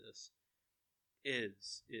off of this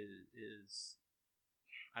is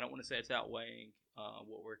I don't want to say it's outweighing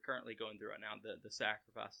what we're currently going through right now, the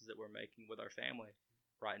sacrifices that we're making with our family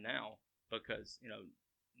right now, because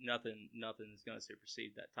nothing is going to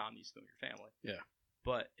supersede that time you spend with your family. Yeah.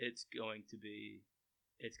 But it's going to be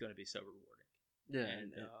so rewarding. Yeah,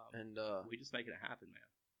 and we just making it happen, man.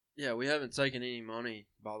 Yeah, we haven't taken any money,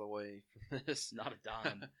 by the way, from this. Not a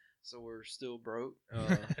dime. So we're still broke.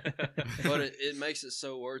 But it makes it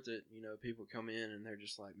so worth it. People come in and they're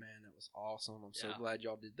just like, man, that was awesome. I'm so glad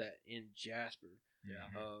y'all did that in Jasper. Yeah.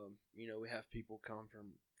 We have people come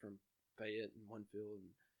from Fayette and Winfield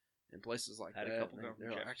and places like Had that. a couple come from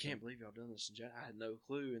They're like, I Jefferson. can't believe y'all done this in Jasper. I had no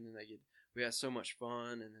clue. And then we had so much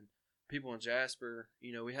fun. And then people in Jasper,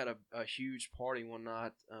 we had a huge party one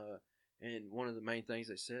night. And one of the main things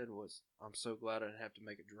they said was, I'm so glad I didn't have to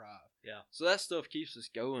make a drive. Yeah. So that stuff keeps us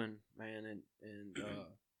going, man. And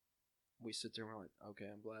we sit there and we're like, okay,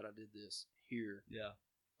 I'm glad I did this here. Yeah.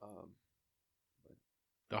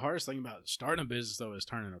 The hardest thing about starting a business, though, is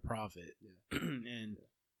turning a profit. Yeah. And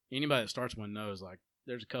anybody that starts one knows, like,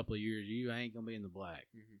 there's a couple of years you ain't going to be in the black.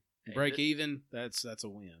 Mm-hmm. Hey, Break even, that's a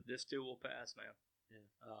win. This too will pass, man. Yeah.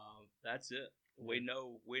 That's it. We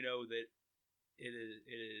know that it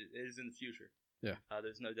is in the future. Yeah.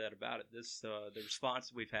 There's no doubt about it. The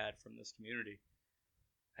response we've had from this community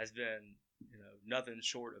has been, nothing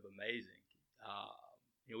short of amazing.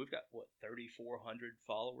 We've got 3,400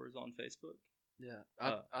 followers on Facebook. Yeah.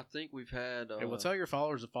 I think we've had. Hey, well, tell your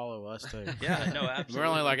followers to follow us, too. Yeah, no, absolutely. We're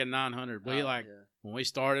only like at 900. We yeah. when we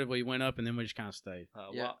started, we went up and then we just kind of stayed.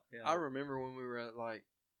 Yeah. I remember when we were at like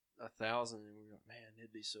 1,000 and we were like, man,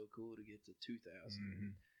 it'd be so cool to get to 2,000.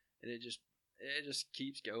 Mm-hmm. And it just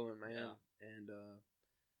keeps going, man. Yeah. And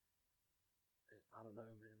I don't know,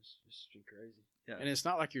 man. It's just been crazy. Yeah. And it's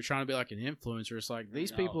not like you're trying to be like an influencer. It's like these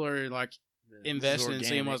No. people are like Yeah. investing and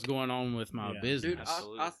seeing organic. what's going on with my Yeah. business. Dude,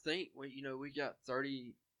 Absolutely. I think we got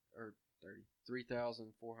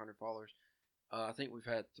 3,400 followers. I think we've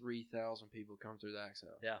had 3,000 people come through the Axe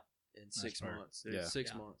House. Yeah. In 6 fair. months. Yeah.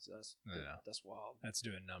 6 Yeah. months. That's wild. That's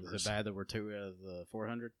doing Is numbers. it bad that we're 2 out of the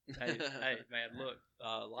 400? hey, man, look,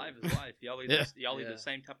 life is life. Y'all lead, Yeah. the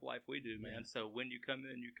same type of life we do, man. So when you come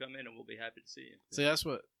in, and we'll be happy to see you. See, that's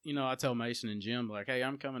what, I tell Mason and Jim, like, hey,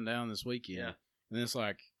 I'm coming down this weekend. Yeah. And it's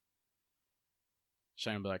like,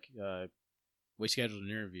 Shane will be like, we scheduled an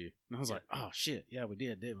interview. And I was like, oh, shit. Yeah, we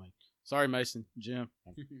did, didn't we? Sorry, Mason, Jim.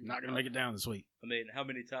 I'm not going to make it down this week. I mean, how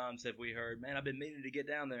many times have we heard, man, I've been meaning to get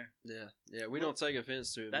down there. Yeah. We don't take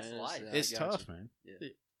offense to it. That's man. life. I It's got tough, you. man. Yeah.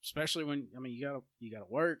 Especially when, you gotta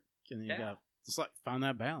work and then you Yeah. gotta just like find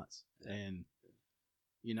that balance. Yeah. And,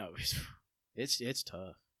 it's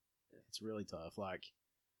tough. It's really tough. Like,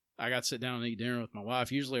 I got to sit down and eat dinner with my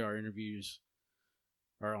wife. Usually our interviews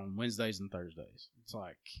are on Wednesdays and Thursdays. It's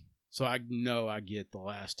like, so I know I get the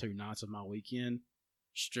last 2 nights of my weekend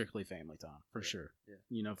strictly family time for sure.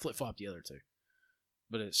 Yeah. Flip flop the other 2.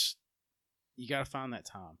 But you got to find that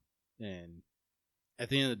time. And at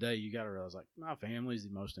the end of the day, you got to realize, like, my family's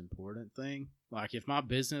the most important thing. Like, if my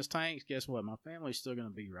business tanks, guess what? My family's still going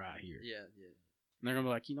to be right here. Yeah. And they're going to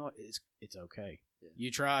be like, you know what? It's okay. Yeah.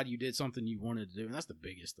 You tried. You did something you wanted to do. And that's the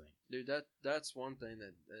biggest thing. Dude, that's one thing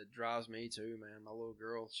that drives me too, man. My little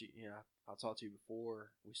girl, she, I talked to you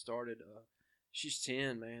before we started. She's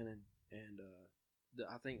 10, man, and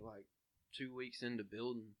I think like 2 weeks into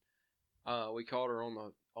building. We called her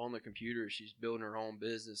on the computer. She's building her own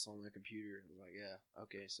business on the computer. I was like, yeah,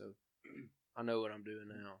 okay, so I know what I'm doing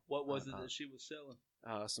now. What was it that she was selling?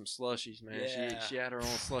 Some slushies, man. Yeah. She had her own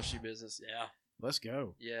slushy business. Yeah. Let's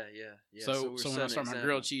go. Yeah. So we're when I setting start my an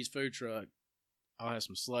grilled example. cheese food truck, I'll have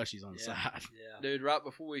some slushies on the Yeah. side. Yeah. Dude, right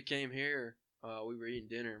before we came here, we were eating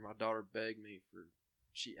dinner. My daughter begged me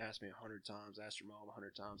she asked me 100 times, asked her mom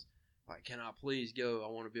 100 times, like, can I please go? I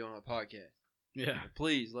want to be on a podcast. Yeah.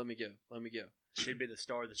 Please, let me go. Let me go. She'd be the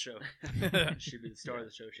star of the show. She'd be the star of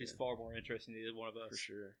the show. She's Yeah. far more interesting than either one of us. For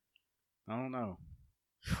sure. I don't know.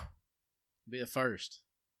 Be a first.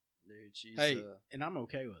 Dude, she's... Hey, and I'm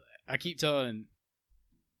okay with that. I keep telling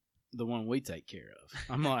the one we take care of.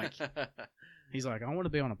 I'm like, he's like, I want to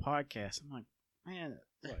be on a podcast. I'm like, man,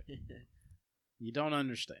 like, you don't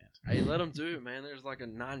understand. hey, let them do it, man. There's like a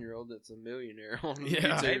 9-year-old that's a millionaire on Yeah.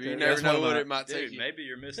 YouTube. Maybe. You That's never one know of what my- it might take Dude, you. maybe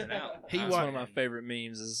you're missing out. He That's wa- one of my favorite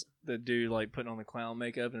memes is the dude like putting on the clown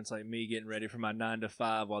makeup, and it's like me getting ready for my 9 to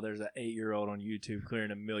 5 while there's an 8-year-old on YouTube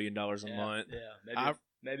clearing $1 million a month. Yeah.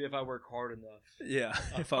 Maybe if I work hard enough. Yeah,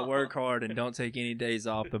 if I work hard and don't take any days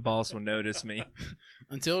off, the boss will notice me.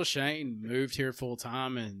 Until Shane moved here full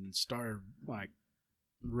time and started like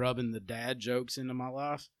rubbing the dad jokes into my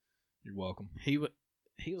life, You're welcome. he was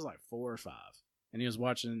like 4 or 5, and he was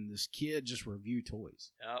watching this kid just review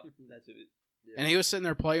toys, Yep. That's it. and he was sitting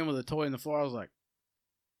there playing with a toy on the floor. I was like,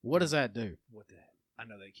 "What does that do?" What the heck? I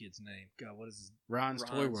know that kid's name. God, what is his? Ryan's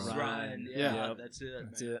Toy Ryan's- World. Ryan. Yeah. Yeah. Yep. That's it.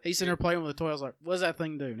 That's man. it. He's sitting there playing with a toy. I was like, "What does that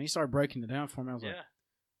thing do?" And he started breaking it down for me. I was like, Yeah.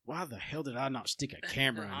 "Why the hell did I not stick a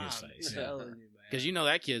camera in his I'm face?" telling you, man. Because you know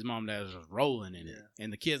that kid's mom and dad was just rolling in it, Yeah.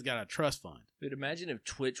 and the kid's got a trust fund. Dude, imagine if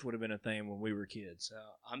Twitch would have been a thing when we were kids. So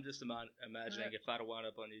I'm just imagining if I'd have wound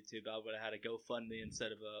up on YouTube, I would have had a GoFundMe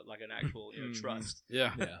instead of like an actual Mhm. trust.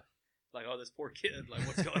 Yeah. Yeah. Like, oh, this poor kid. Like,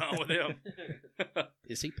 what's going on with him?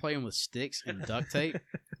 Is he playing with sticks and duct tape?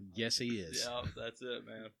 Yes, he is. Yeah, that's it,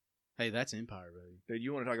 man. Hey, that's Empire, baby. Dude,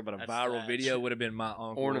 you want to talk about a That's viral that video? shit. Would have been my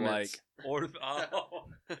uncle. Ornaments. Or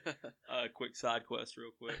quick side quest,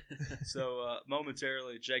 real quick. So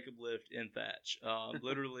momentarily, Jacob lived in Thatch,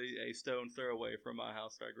 literally a stone throw away from my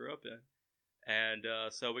house that I grew up in. And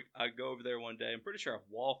so I go over there one day. I'm pretty sure I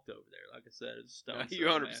walked over there. Like I said, it's a stone. You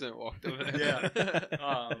throw, 100% walked over there.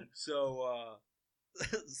 Yeah.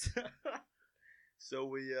 So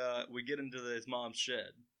we get into his mom's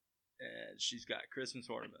shed, and she's got Christmas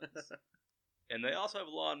ornaments, and they also have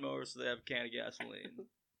a lawnmower, so they have a can of gasoline.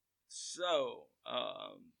 So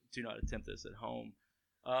do not attempt this at home.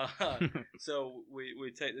 So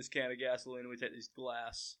we take this can of gasoline, and we take these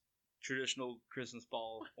glass traditional Christmas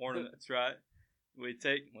ball ornaments, right? We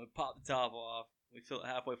pop the top off, we fill it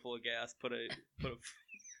halfway full of gas, put a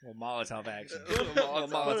Well, Molotov action.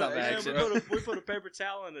 Molotov action. we put a paper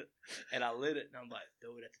towel in it, and I lit it, and I'm like,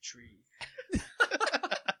 throw it at the tree.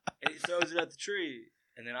 And he throws it at the tree,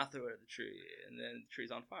 and then I throw it at the tree, and then the tree's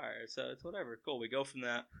on fire. So it's whatever. Cool. We go from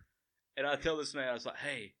that, and I tell this man, I was like,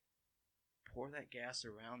 hey, pour that gas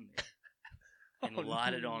around me and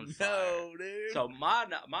light it on fire. No, dude. So my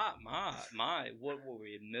what were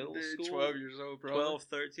we in middle Dude, school? 12 years old, bro. 12,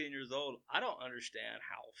 13 years old. I don't understand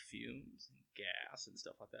how fumes and gas and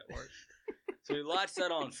stuff like that work. So he lights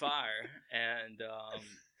that on fire, and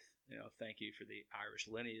thank you for the Irish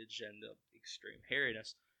lineage and the extreme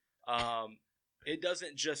hairiness. It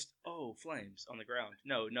doesn't just flames on the ground.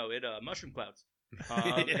 No, it mushroom clouds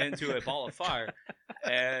into a ball of fire,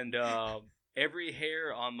 and every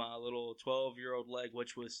hair on my little 12-year-old leg,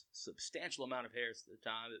 which was a substantial amount of hairs at the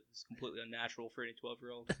time, it was completely unnatural for any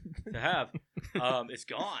 12-year-old to have. It's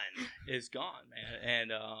gone. It's gone,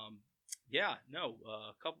 man. And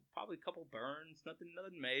probably a couple burns, nothing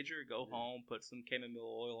major. Go home, put some chamomile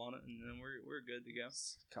oil on it, and then we're good to go.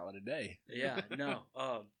 Call it a day. Yeah, no,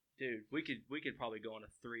 dude, we could probably go on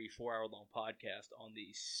a 3-4 hour long podcast on the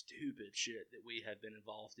stupid shit that we have been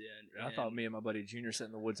involved in. I thought me and my buddy Junior set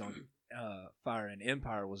in the woods on fire, and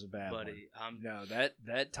Empire was a bad one. buddy, No,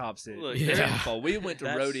 that tops it. Look, yeah. Tenfold. We went to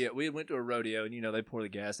That's- rodeo. We went to a rodeo, and they pour the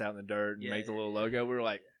gas out in the dirt and Yeah, make the yeah, little yeah. logo. We were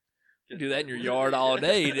like, you do that in your yard all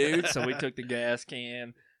day, dude. So we took the gas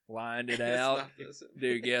can, lined it out.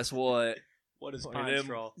 Dude, guess what? What is Look pine at them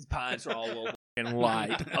straw? Pine straw will fucking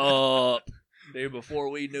light up. Dude, before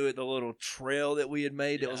we knew it, the little trail that we had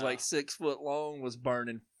made that was Yeah. like 6 foot long was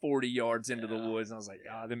burning 40 yards into the Yeah. woods. And I was like,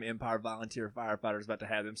 them Empire volunteer firefighters about to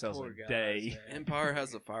have themselves Poor a guys, day. man. Empire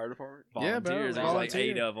has a fire department. Yeah, bro, Volunteers. There's like volunteer.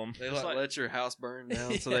 8 of them. They Just like- let your house burn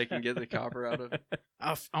down so they can get the copper out of it.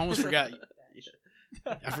 I almost forgot.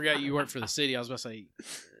 I forgot you work for the city. I was about to say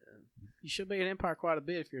you should be in Empire quite a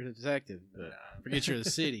bit if you're a detective, but forget you're the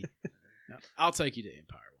city. No, I'll take you to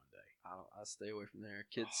Empire one day. I stay away from there.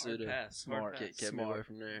 Kids Hard should have pass, hard pass. kept me away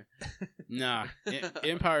from there. Nah,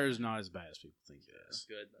 Empire is not as bad as people think it That's is.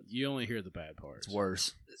 good. You only hear the bad parts. It's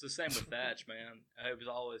worse. It's the same with Thatch, man. I was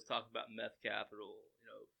always talking about meth capital,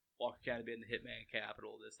 Walker County being the hitman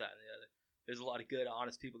capital, this, that, and the other. There's a lot of good,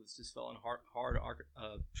 honest people that's just fell in hard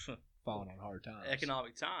Falling on hard times.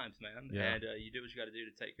 economic times, man. Yeah. And you do what you got to do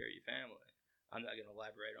to take care of your family. I'm not going to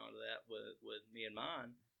elaborate on that with me and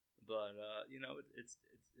mine, but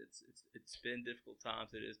it's been difficult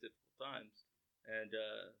times. It is difficult times, and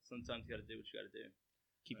sometimes you got to do what you got to do.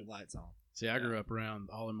 Keep the lights on. See, I grew up around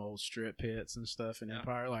all them old strip pits and stuff in Yeah.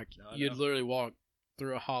 Empire. Like, No, I you'd know. literally walk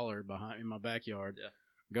through a holler in my backyard, Yeah.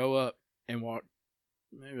 go up and walk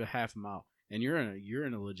maybe a half a mile, and you're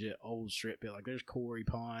in a legit old strip pit. Like, there's quarry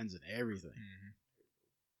ponds and everything.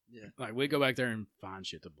 Yeah. Like, we go back there and find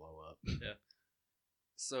shit to blow up.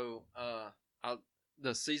 So,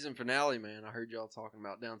 the season finale, man. I heard y'all talking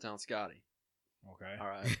about Downtown Scotty. Okay. All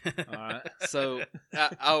right. All right. So,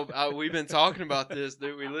 we've been talking about this,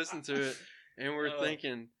 dude. We listened to it, and we're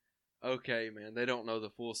thinking, okay, man, they don't know the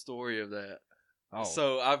full story of that. Oh.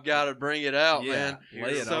 So I've got to bring it out, Yeah, man.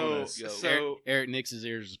 lay it so, on us. So, Eric Nix's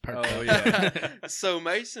ears is perfect. Oh, yeah. so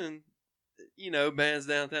Mason, bans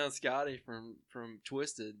Downtown Scotty from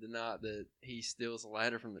Twisted the night that he steals a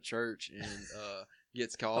ladder from the church and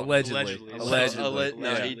gets caught. Allegedly.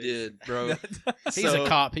 No, he did, bro. He's a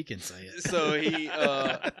cop. He can say it. So he,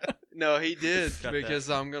 no, he did, Got because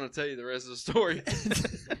I'm gonna tell you the rest of the story.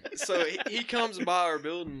 So he comes by our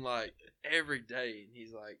building like every day, and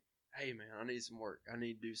he's like, "Hey, man, I need some work. I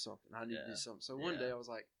need to do something. I need to do something." So one Yeah. day I was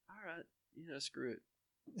like, "All right, screw it.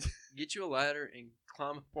 Get you a ladder and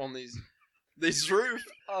climb up on these roof."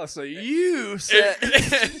 Oh, so you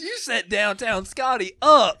set Downtown Scotty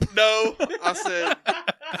up. No, I said,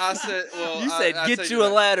 well, You said I get take you it a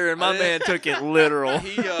back. ladder, and my I man didn't- took it literal.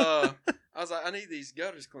 I was like, I need these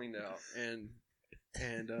gutters cleaned out, and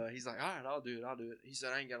he's like, all right, I'll do it. He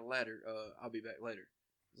said, I ain't got a ladder. I'll be back later.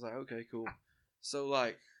 I was like, okay, cool. So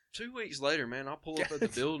like 2 weeks later, man, I pull up at the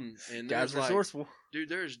building, and Guys there's like, resourceful. dude,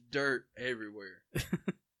 there's dirt everywhere,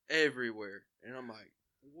 everywhere, and I'm like,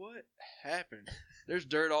 what happened? There's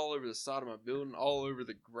dirt all over the side of my building, all over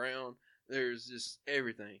the ground. There's just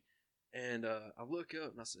everything, and I look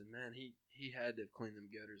up and I said, man, he had to have cleaned them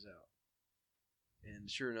gutters out. And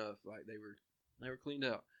sure enough, like they were cleaned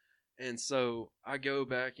out. And so I go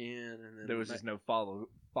back in, and then There was just no follow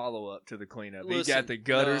up to the cleanup. He Listen, got the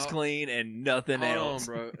gutters no. clean and nothing hold else.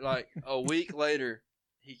 on, bro. Like a week later,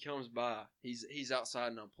 he comes by. He's outside,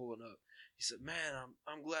 and I'm pulling up. He said, "Man,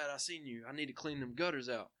 I'm glad I seen you. I need to clean them gutters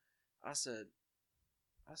out." I said,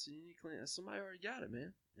 you need to clean it. Somebody already got it,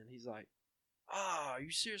 man. And he's like, "Ah, are you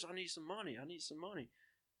serious? I need some money.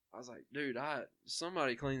 I was like, dude,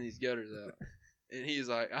 somebody clean these gutters out. And he's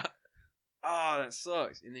like, that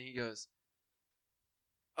sucks. And then he goes,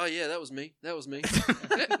 oh yeah, that was me.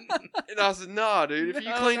 And I said, nah, dude, if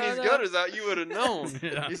you clean these gutters out, you would have known.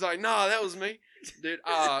 Yeah. He's like, nah, that was me. Dude,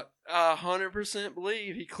 I 100%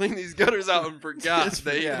 believe he cleaned these gutters out and forgot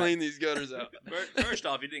that he cleaned these gutters out. First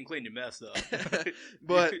off, you didn't clean your mess up.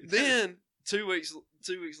 But then 2 weeks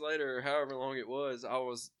later, or however long it was, I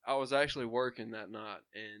was actually working that night,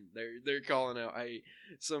 and they're calling out, hey,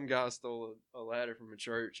 some guy stole a ladder from a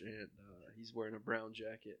church, and he's wearing a brown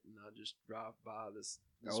jacket, and I just drive by this.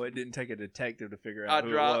 Oh, it didn't take a detective to figure out I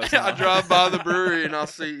who drive it was. I drive by the brewery, and I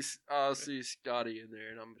see Scotty in there,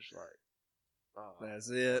 and I'm just like, oh, That's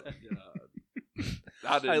it. God.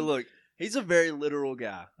 I didn't. Hey, look, he's a very literal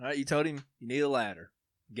guy. All right, you told him you need a ladder.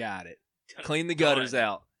 Got it. Clean the gutters Done.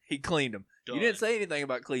 out. He cleaned them. Done. You didn't say anything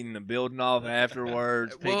about cleaning the building off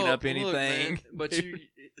afterwards, picking Well, up look, anything. man, but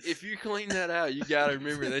if you clean that out, you got to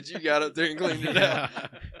remember that you got up there and cleaned it out.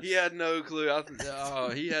 He had no clue.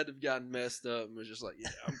 He had to have gotten messed up and was just like, yeah,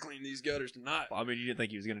 I'm cleaning these gutters tonight. I mean, you didn't think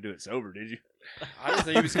he was going to do it sober, did you? I didn't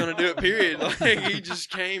think he was going to do it, period. Like, he just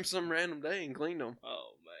came some random day and cleaned them.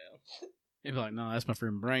 Oh man. He'd be like, no, that's my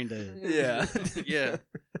friend Brain Dead. Yeah. Yeah.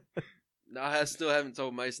 No, I still haven't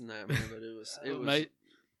told Mason that, man, but it was. Mate,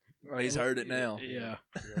 Well, he's heard it now. yeah.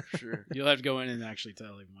 Yeah, for sure. You'll have to go in and actually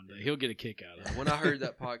tell him one day. He'll get a kick out of it. When I heard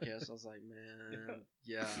that podcast, I was like, man,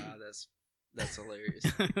 yeah, that's hilarious.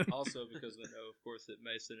 Also, because I know, of course, that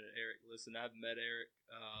Mason and Eric listen. I've met Eric,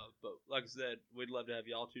 but like I said, we'd love to have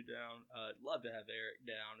y'all two down. Love to have Eric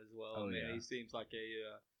down as well. Oh, Man, yeah. he seems like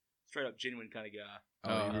a straight up genuine kind of guy.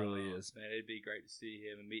 Oh, he really is. Man, it'd be great to see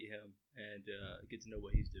him and meet him and get to know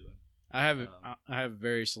what he's doing. I have a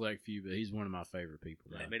very select few, but he's one of my favorite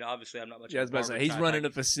people. I mean, obviously, I'm not much. Yeah, I was about to say, he's running a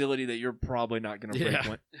facility that you're probably not going to Yeah.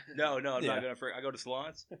 frequent. No, I'm Yeah. not gonna. I go to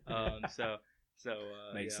salons. So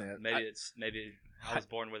Makes sense. Maybe it's I was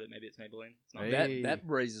born with it. Maybe it's Maybelline. It's not. Hey. That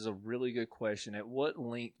raises a really good question. At what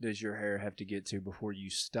length does your hair have to get to before you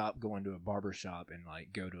stop going to a barber shop and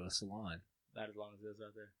like go to a salon? About as long as it is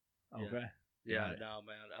out there. Yeah. Okay. Yeah, Right. no,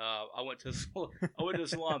 man. I went to a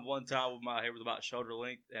salon one time with my hair was about shoulder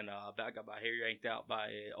length, and I got my hair yanked out by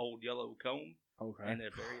an old yellow comb Okay. and a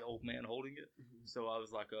very old man holding it. So I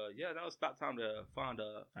was like, yeah, now it's about time to find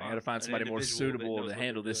I got to find an somebody more individual that suitable knows to what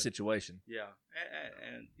handle they're this doing. situation. Yeah,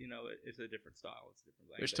 and you know, it's a different style. It's a different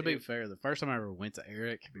thing. Which, But to be it- fair, the first time I ever went to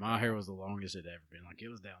Eric, my hair was the longest it ever been. Like, it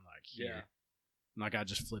was down like here. Yeah. Like, I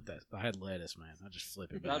just flipped that. I had lettuce, man. I just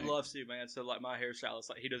flip it But back. I'd love to, man. So like my hairstylist,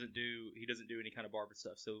 like he doesn't do any kind of barber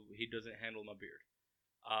stuff, so he doesn't handle my beard.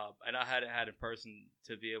 And I hadn't had a person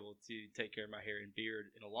to be able to take care of my hair and beard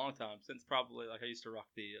in a long time, since probably like I used to rock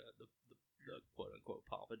the quote unquote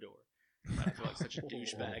pompadour. I feel like such a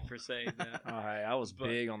douchebag for saying that. All right, I was But-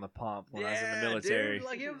 big on the pomp when I was in the military. Dude,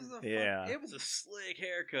 like it was a Yeah. it was a slick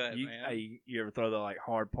haircut, You, man. hey, you ever throw the like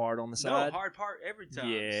hard part on the No, side? hard part every time.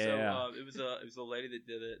 Yeah. So it was a lady that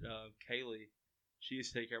did it, Kaylee. She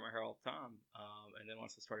used to take care of my hair all the time. And then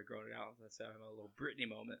once I started growing it out, that's how I had a little Britney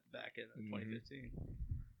moment back in 2015.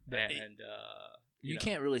 But And you know,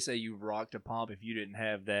 can't really say you rocked a pomp if you didn't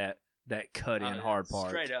have that cut in I- hard part.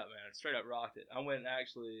 Straight up, man. Straight up rocked it. I went and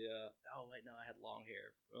actually. Oh wait, no, I had longer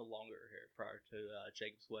hair prior to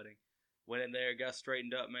Jacob's wedding. Went in there, got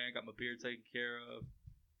straightened up, man. Got my beard taken care of,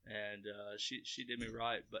 and she did me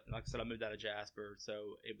right. But like I said, I moved out of Jasper,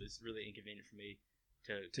 so it was really inconvenient for me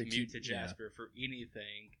to commute to yeah. Jasper for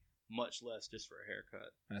anything, much less just for a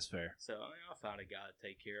haircut. That's fair. So I found a guy to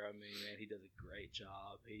take care of me, man. He does a great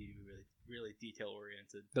job. He really detail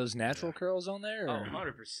oriented. Those natural curls on there? Oh, or-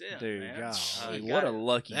 100%, Dude, man. golly, I what got a it.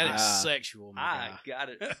 lucky That guy. is sexual, my I guy. got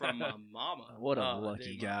it from my mama. What a Oh,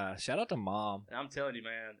 lucky dude, guy. Shout out to mom. And I'm telling you,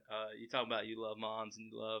 man, you talking about you love moms and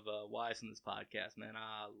you love wives in this podcast, man.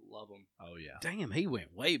 I love them. Oh, yeah. Damn, he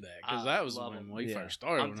went way back because I that was love when him. we Yeah. first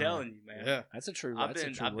started. I'm telling you, man. Yeah. That's a true I've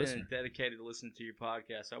listener. been dedicated to listening to your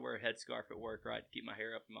podcast. I wear a headscarf at work, right, to keep my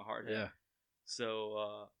hair up in my hard hat. Yeah. So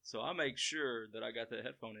I make sure that I got that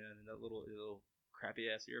headphone in and that little crappy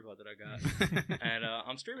ass earbud that I got. And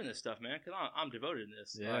I'm streaming this stuff, man, because I'm devoted to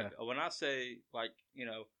this. Yeah. Like, when I say, like, you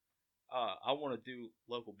know, I want to do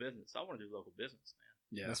local business, I want to do local business,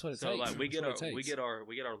 man. Yeah. That's what it So takes. like we That's get what our it we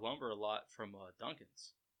takes. get our lumber a lot from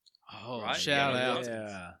Duncan's. Oh, Right? shout Yeah, out.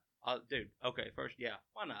 Yeah. Dude, okay, first, yeah,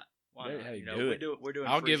 why not? Why There- not? hey, You know, do it. we're doing.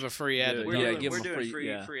 I'll free, give a free ad. Do to it. We're Yeah, Duncan. doing, give we're them doing free- free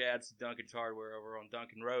yeah. free ads to Duncan's Hardware over on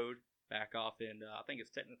Duncan Road, back off in I think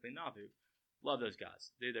it's technically Nauvoo. Love those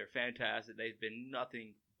guys, dude. They're fantastic. They've been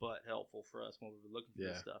nothing but helpful for us when we were looking for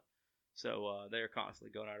this Yeah. stuff. So they're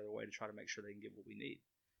constantly going out of their way to try to make sure they can get what we need.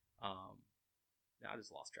 I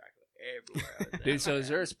just lost track of it everywhere. I was at. Dude, so is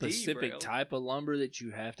there a I specific derailed. type of lumber that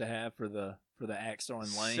you have to have for the axe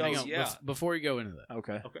throwing lane? So- Hang on, yeah. before you go into that,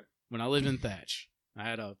 Okay. when I lived in Thatch, I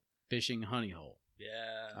had a fishing honey hole.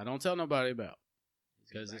 Yeah, I don't tell nobody about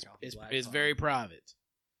He's gonna because back off the it's black it's line. very private.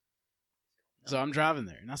 So I'm driving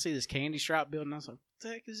there and I see this candy stripe building. I was like, "What the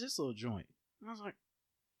heck is this little joint?" And I was like,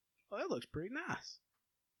 "Oh, that looks pretty nice."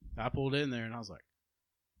 I pulled in there and I was like,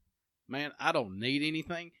 "Man, I don't need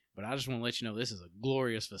anything, but I just want to let you know this is a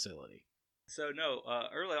glorious facility." So no,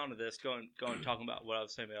 early on to this, going talking about what I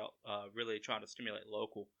was saying about really trying to stimulate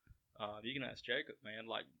local. You can ask Jacob, man.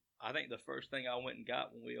 Like I think the first thing I went and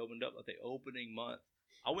got when we opened up, like the opening month,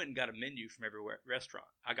 I went and got a menu from every restaurant.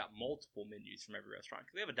 I got multiple menus from every restaurant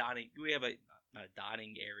because we have not a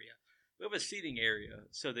dining area. We have a seating area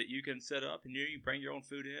so that you can set up and you can bring your own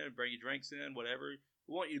food in, bring your drinks in, whatever.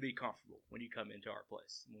 We want you to be comfortable when you come into our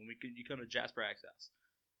place. When you come to Jasper Access.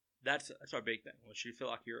 That's our big thing. We want you to feel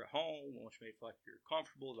like you're at home. We want you to feel like you're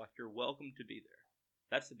comfortable, like you're welcome to be there.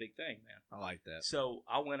 That's the big thing, man. I like that. So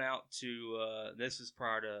I went out to this is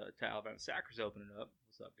prior to Alabama Stackers opening up.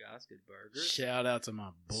 What's up, guys? Good burgers. Shout out to my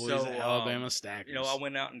boys So, at Alabama Stackers. You know, I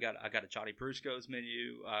went out and got a Johnny Brusco's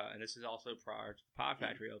menu, and this is also prior to the Pie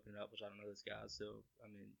Factory opening up, which I don't know this guy, so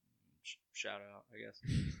I mean, shout out, I guess.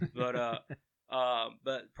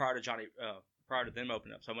 But prior to them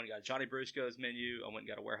opening up, so I went and got Johnny Brusco's menu. I went and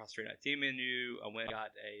got a Warehouse 319 menu. I went and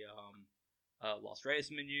got a Los Reyes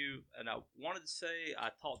menu, and I wanted to say I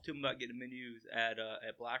talked to them about getting menus at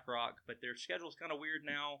Black Rock, but their schedule's kind of weird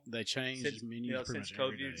now. They changed Since, menus pretty since much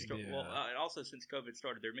every COVID day. started, Yeah. well, and also since COVID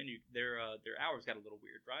started, their menu, their hours got a little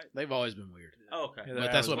weird, right? They've always been weird, Oh, okay. Yeah,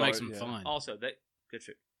 but that's what hours makes are- them yeah. fun. Also, good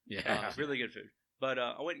food. Yeah, Really good food. But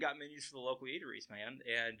I went and got menus for the local eateries, man.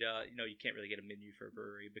 And you can't really get a menu for a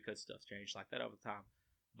brewery because stuff's changed like that over time.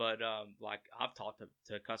 But like I've talked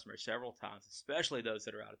to customers several times, especially those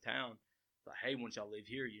that are out of town, Like, hey, once y'all leave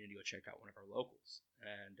here, you need to go check out one of our locals.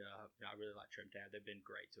 And I really like Trinidad. They've been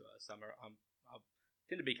great to us. I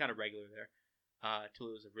tend to be kind of regular there.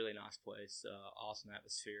 Tallulah is a really nice place, awesome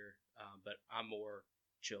atmosphere, but I'm more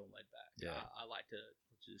chill and laid back. Yeah. I like to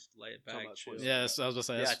just lay it Talking back, about chill. Twisted. Yes, I was gonna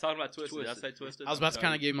say. Yeah, that's- talking about Twisted. Did I Twisted. say Twisted? I was about to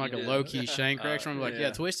kind of give him like a Yeah. low key Shane correction. I'm like, yeah.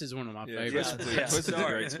 yeah, Twist is one of my Yeah, favorites. Twisted's a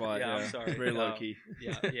sorry. great spot. Yeah, Yeah, I'm sorry. Very low key.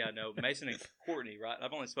 Yeah, no. Mason and Courtney, right?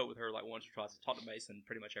 I've only spoke with her like once or twice. I talked to Mason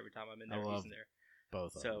pretty much every time I'm in I there. love He's in there.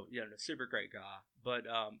 Both of them. So yeah, no, super great guy. But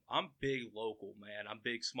I'm big local, man. I'm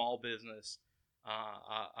big small business.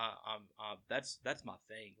 That's my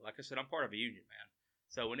thing. Like I said, I'm part of a union, man.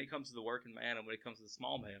 So when it comes to the working man and when it comes to the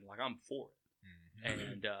small man, like I'm for it.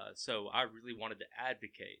 And so I really wanted to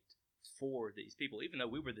advocate for these people, even though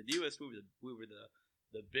we were the newest, we were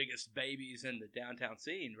the biggest babies in the downtown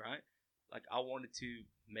scene, right? Like I wanted to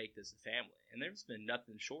make this a family, and there's been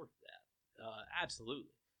nothing short of that.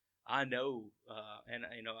 Absolutely, I know, and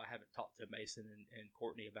you know I haven't talked to Mason and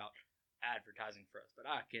Courtney about advertising for us, but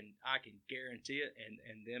I can guarantee it,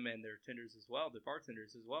 and them and their tenders as well, the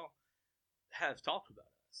bartenders as well, have talked about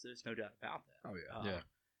us. There's no doubt about that. Oh yeah.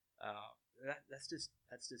 That's just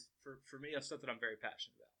for me. That's something I'm very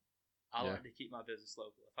passionate about. I like to keep my business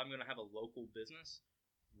local. If I'm going to have a local business,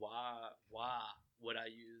 why would I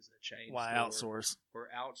use a chain? Why store outsource? or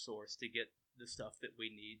outsource to get the stuff that we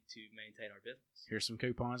need to maintain our business? Here's some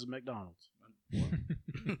coupons at McDonald's.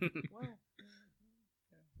 Well,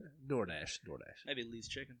 DoorDash. maybe Lee's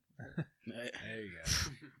Chicken. There you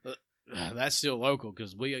go. That's still local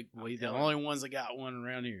because we the telling only ones that got one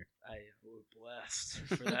around here. Hey, we're blessed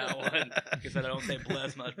for that one. Because I don't say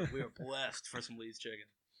blessed much, but we are blessed for some Lee's Chicken.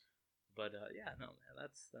 But yeah, no, man,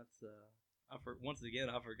 that's once again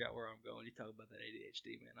I forgot where I'm going. You talk about that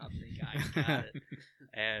ADHD, man. I think I got it.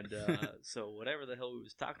 And so whatever the hell we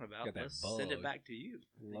was talking about, Got that let's send it bug. back to you.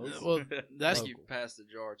 Well, that's Thank you. Pass the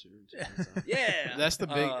jar to him. Yeah, That's the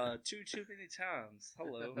big- too many times.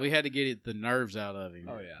 Hello. we had to get the nerves out of him.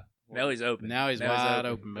 Oh yeah. Now he's open. Now he's wide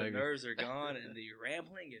open, The baby. nerves are gone and the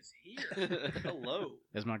rambling is here. Hello.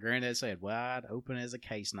 As my granddad said, wide open as a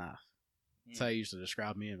case knife. That's how he used to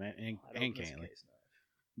describe me and Wide open as a Cantley. case knife.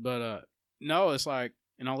 But no, it's like,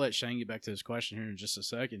 and I'll let Shane get back to his question here in just a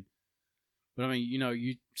second. But I mean, you know,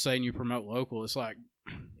 you saying you promote local, it's like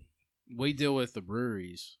we deal with the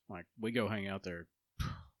breweries. Like we go hang out there,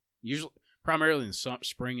 usually primarily in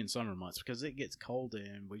spring and summer months because it gets cold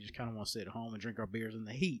and we just kind of want to sit at home and drink our beers in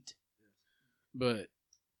the heat. But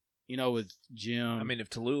you know, with Jim, I mean, if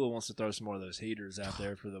Tallulah wants to throw some more of those heaters out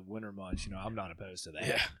there for the winter months, you know, I'm not opposed to that.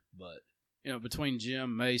 Yeah. But you know, between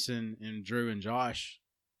Jim, Mason, and Drew and Josh,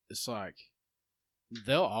 it's like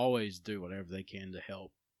they'll always do whatever they can to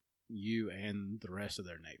help you and the rest of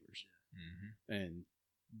their neighbors. And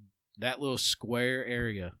that little square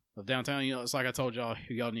area of downtown, you know, it's like I told y'all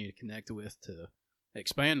who y'all need to connect with to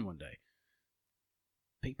expand one day.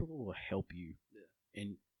 People will help you,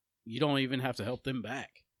 and you don't even have to help them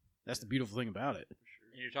back. That's the beautiful thing about it.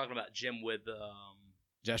 And you're talking about Jim with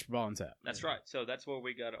Jasper Ball and Tap. That's right. So that's where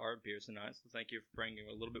we got our beers tonight. So thank you for bringing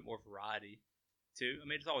a little bit more variety too. I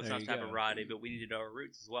mean, it's always There nice you to have go. a variety, but we need to know our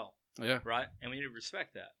roots as well, Yeah. right? And we need to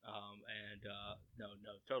respect that.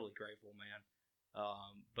 No, totally grateful, man.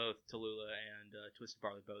 Both Tallulah and Twisted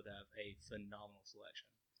Barley both have a phenomenal selection.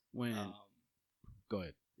 When go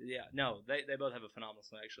ahead. Yeah, no, they both have a phenomenal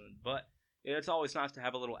selection, but it's always nice to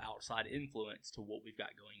have a little outside influence to what we've got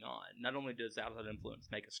going on. Not only does outside influence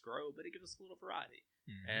make us grow, but it gives us a little variety,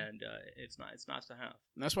 and it's nice to have.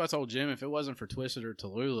 And that's why I told Jim if it wasn't for Twisted or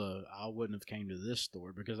Tallulah, I wouldn't have came to this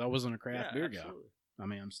store because I wasn't a craft beer absolutely. guy. I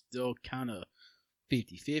mean, I'm still kind of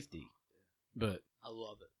 50-50, but I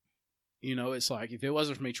love it. you know, it's like if it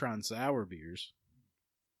wasn't for me trying sour beers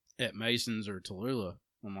at Mason's or Tallulah,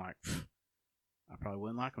 I'm like, I probably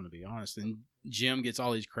wouldn't like them, to be honest. And Jim gets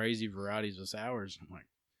all these crazy varieties of sours. I'm like,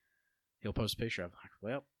 he'll post a picture. I'm like,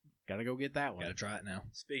 well, gotta go get that one. gotta try it now.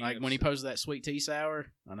 Speaking Like of when he posted that sweet tea sour,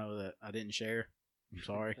 I know that I didn't share. I'm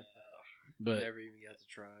sorry, but Never even got to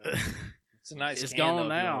try it. It's a nice. It's can, gone though, if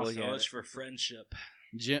you now, wanna look so at much it. for friendship.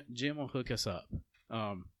 Jim will hook us up.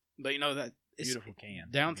 But you know that it's Beautiful can.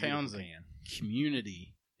 downtown's Beautiful a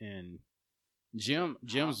community, and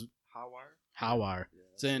Jim's High-wire? Highwire.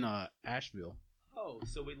 It's in Asheville. Oh,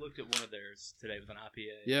 so we looked at one of theirs today with an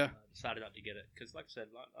IPA. Yeah. Decided not to get it because, like I said,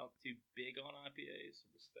 not too big on IPAs.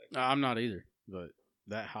 Respect. I'm not either, but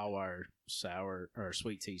that Highwire sour or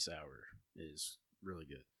sweet tea sour is really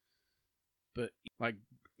good. But like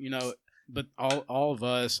you know, but all of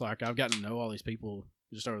us, like I've gotten to know all these people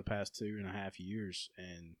just over the past 2.5 years,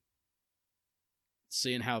 and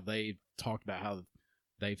seeing how they've talked about how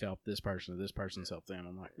they've helped this person or this person's helped them.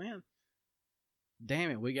 I'm like, man,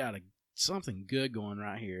 damn it, we got something good going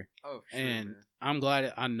right here. Oh, for sure, And man. I'm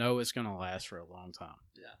glad. I know it's going to last for a long time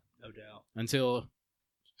No doubt. until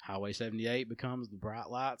Highway 78 becomes the bright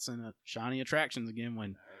lights and shiny attractions again.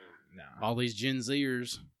 When No. all these Gen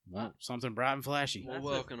Zers want something bright and flashy. We'll That's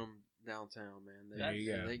welcome them downtown, man. There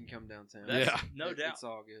you go. They can come downtown. Yeah. No doubt. It's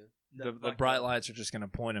all good. The bright lights are just going to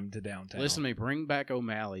point them to downtown. Listen to me, bring back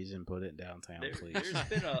O'Malley's and put it downtown, please. There's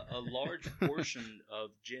been a large portion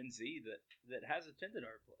of Gen Z that has attended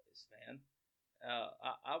our place, man.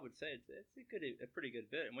 I would say it's a pretty good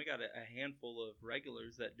bit, and we got a handful of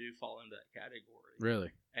regulars that do fall into that category.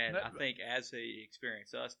 Really? And I think as they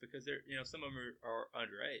experience us, because they're some of them are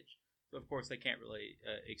underage, so of course they can't really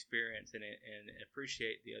experience and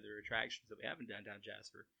appreciate the other attractions that we have in downtown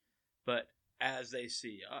Jasper. But as they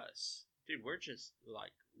see us, dude, we're just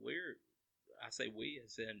like I say we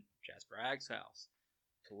as in Jasper Ag's House,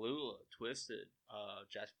 Tallulah, Twisted,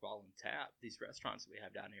 Jasper Ball and Tap. These restaurants that we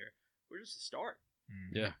have down here, we're just a start.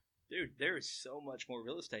 Yeah. Dude, there is so much more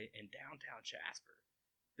real estate in downtown Jasper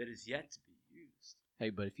that is yet to be used. Hey,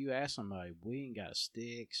 but if you ask somebody, we ain't got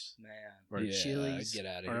sticks Man. or Yeah, Chili's get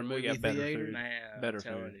outta or a here. We movie got better theater. food. Man, Better I'm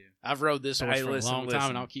telling food. you. I've rode this horse Hey, for a listen, long time, listen.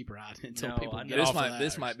 and I'll keep riding until No, people I get know. off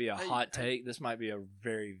This of might be a Hey, hot take. This might be a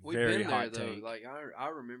very We've very been there hot though. take. Like I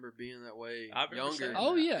remember being that way I remember younger. saying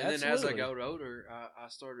Oh, that. yeah, and then as I absolutely. got older, I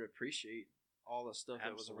started to appreciate all the stuff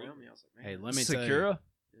that was around Absolutely. me. I was like, man, Hey, let me tell you. Secura,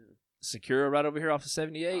 Yeah. Secura, right over here off of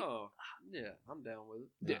 78. Oh, yeah, I'm down with it.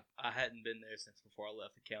 Yeah. I hadn't been there since before I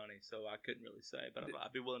left the county, so I couldn't really say, but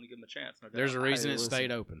I'd be willing to give them a chance. No doubt. There's a reason Hey, it listen.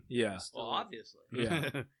 stayed open. Yeah, Still, Well, obviously.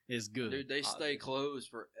 Yeah. It's good. dude, they stay Obviously. closed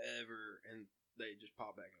forever, and they just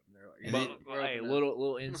pop back up. And they're like, And "Hey, then- we're hey, open now."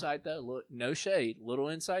 little insight though. Look, no shade. Little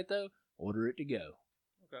insight though. Order it to go.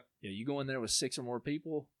 Okay. Yeah, you go in there with 6 or more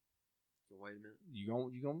people. So wait a minute. You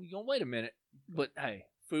gonna wait a minute. But hey,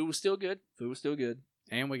 food was still good. Food was still good.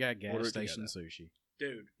 And we got gas Order it station sushi.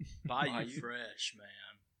 Dude, Bayou Bayou. Fresh, man.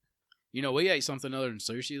 You know, we ate something other than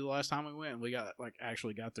sushi the last time we went, and we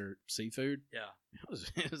actually got their seafood. Yeah.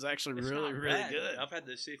 It was actually It's really, not really bad. good. I've had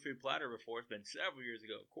the seafood platter before. It's been several years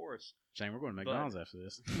ago, of course. Shane, we're going to But- McDonald's after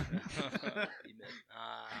this.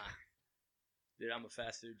 Dude, I'm a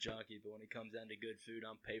fast food junkie, but when it comes down to good food,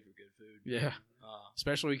 I'm paid for good food. Yeah. Uh,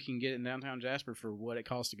 Especially we can get it in downtown Jasper for what it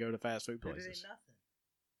costs to go to fast food dude, it places. ain't nothing.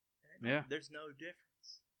 Yeah. There's no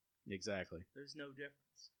difference. Exactly. There's no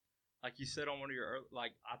difference. Like you said on one of your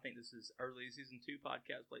I think this is early season 2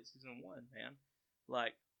 podcast, late season 1, man.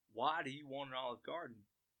 Like, why do you want an Olive Garden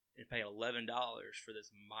and pay $11 for this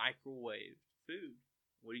microwave food?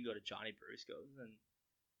 Well, you can go to Johnny Brusco's and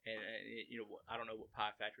you know, I don't know what pie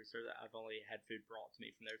factory serves that. I've only had food brought to me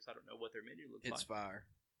from there, so I don't know what their menu looks It's like. fire.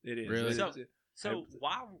 It is. Really? So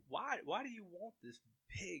why do you want this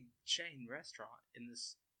big chain restaurant in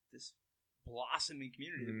this blossoming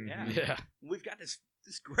community that we have? Yeah. We've got this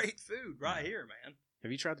great food right here, man.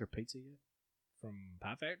 Have you tried their pizza yet? From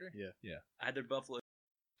Pie Factory. I had their buffalo.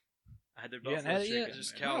 You haven't buffalo had it chicken. yet? It's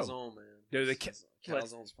just man. calzone, man. Dude, the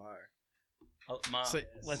calzone's fire. Oh, my- So,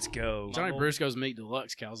 Let's go. Johnny whole- Brusco's Meat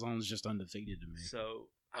Deluxe calzone's just undefeated to me. So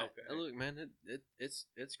okay. Look, man,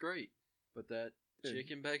 it's great, but that Dude.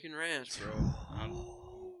 chicken bacon ranch, bro.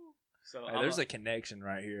 So Hey, there's a connection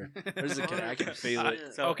right here. There's a I can feel I-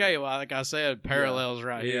 it. So- Okay, well, like I said, parallels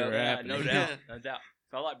right Yeah. here. are yeah, happening. no doubt, no doubt.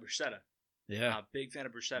 So I like bruschetta. Yeah. I'm a big fan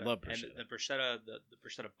of bruschetta. Love And bruschetta. the bruschetta, the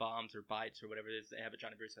bruschetta bombs or bites or whatever it is they have at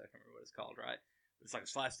Johnny Brusco. I can't remember what it's called, right? It's like a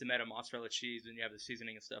sliced tomato, mozzarella cheese, and you have the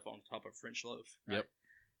seasoning and stuff on top of French loaf. Right? Yep.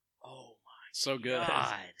 Oh my So good.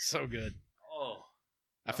 God. So good. Oh.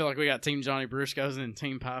 I feel like we got Team Johnny Brusco's and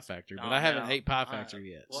Team Pie Factory, but Oh, I haven't no. ate Pie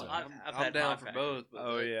Factory yet. Well, so. I've I'm had down Pie for Factory. both. But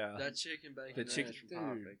Oh, that, yeah. that chicken bacon The chicken- ranch from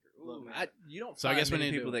Pie dude. Factory. Look, Ooh, man. You don't So I find guess we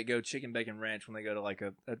many need to people do that go chicken bacon ranch when they go to like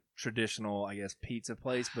a traditional, I guess, pizza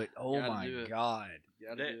place. But oh Gotta my do it. god, you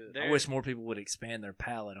gotta They- do it. they- I wish more people would expand their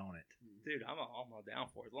palate on it. Dude, I'm all down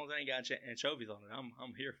for it. As long as I ain't got anchovies on it,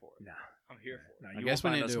 I'm here for it. No, I'm here for it. no, I you guess we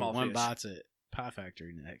won't need find to no do small one fish. bites at Pie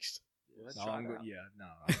Factory next. Let's No, try I'm it good. out. Yeah,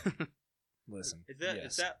 no. Listen, Is that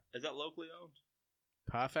yes. is that locally owned?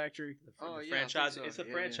 Pie Factory? Oh, The yeah, I think franchise. so. It's a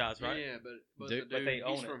Yeah, franchise, yeah. right? Yeah, but Dude, the but dude, they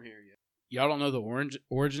own he's it. from here. Yeah. Y'all don't know the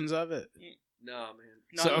origins of it? No, man.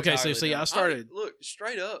 No, So I okay, so entirely see, don't. I started. Look,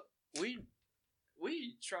 straight up, we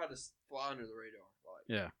tried to fly under the radar. Like,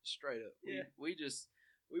 Yeah. straight up. Yeah.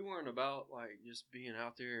 We weren't about like just being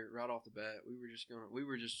out there right off the bat. We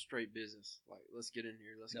were just straight business. Like, let's get in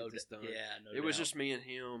here, let's No get this d- done. Yeah, no. It was doubt. just me and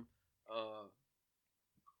him.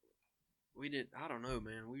 We didn't. I don't know,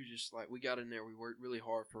 man. We just like we got in there. We worked really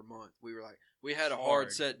hard for a month. We were like, we had a hard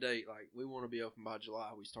Hard. set date. Like, we want to be open by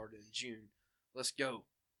July. We started in June. Let's go.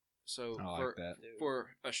 So I like for that. for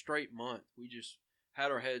a straight month, we just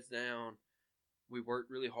had our heads down. We worked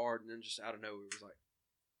really hard, and then just out of nowhere, it was like,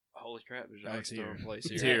 holy crap, there's Oh, an it's axe throwing here. place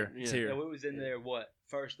It's here. here. It's here. Yeah, we was in there,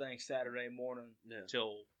 first thing Saturday morning Yeah.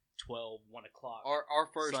 till 12, 1 o'clock. Our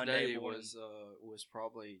first Sunday day morning. was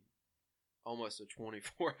probably almost a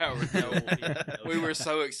 24-hour No, goal. yeah, no We were doubt.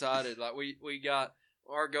 so excited. Like we got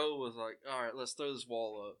our goal was like, all right, let's throw this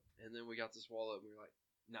wall up, and then we got this wall up, and we were like,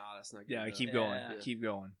 nah, that's not good. Yeah, enough. keep Yeah. going. Yeah. Keep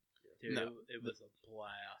going. Dude, No. it was a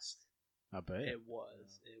blast. I bet. It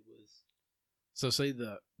was. It was. So see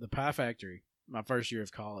the pie factory. My first year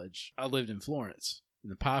of college, I lived in Florence,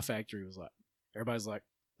 and the pie factory was like everybody's like,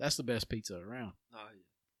 that's the best pizza around. Oh,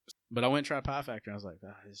 yeah. But I went and tried pie factory. And I was like,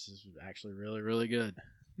 this is actually really really good.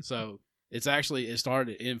 So it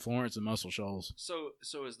started in Florence and Muscle Shoals. So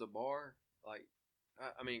is the bar like?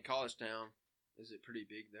 I mean, college town. Is it pretty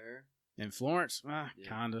big there? In Florence, Yeah.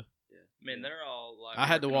 kinda. I mean, they're all like. I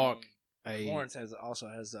had to working walk on- a Florence also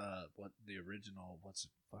has what the original what's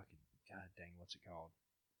it fucking god dang what's it called?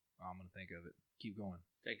 I'm gonna think of it. Keep going.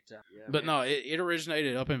 Take your time. Yeah, But man. no, it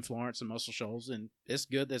originated up in Florence and Muscle Shoals, and it's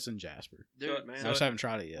good that's in Jasper. dude, So- man. I just haven't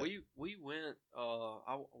tried it yet. We went.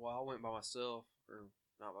 I went by myself, or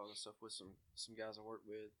not by myself, with some guys I work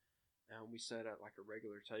with, and we sat at like a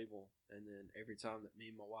regular table. And then every time that me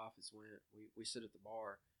and my wife has went, we sit at the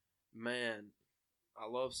bar. Man, I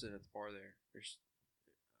love sitting at the bar there.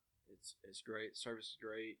 It's great. Service is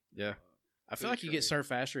great. Yeah. I feel like you get served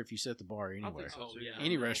faster if you sit at the bar anywhere. so, Oh, too. yeah.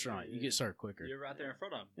 Any restaurant, you get served quicker. You're right there in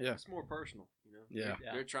front of them. Yeah. It's more personal, you know. Yeah.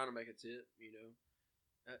 They're trying to make a tip, you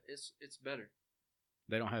know. It's better.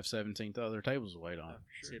 They don't have 17 other tables to wait on.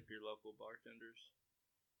 For sure. Tip your local bartenders.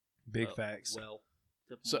 Big Well- facts. Well,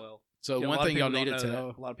 tip them So- well. So Yeah, a one lot of thing y'all people need to don't know tell.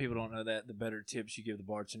 that. A lot of people don't know that the better tips you give the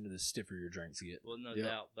bartender, the stiffer your drinks get. Well, no Yep.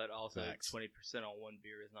 doubt, but also Facts. 20% on one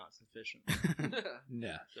beer is not sufficient.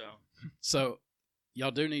 Yeah. So So y'all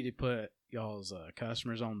do need to put y'all's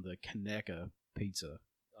customers on the Kaneka pizza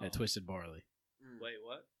at Twisted Barley. wait,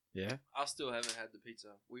 what? Yeah, I still haven't had the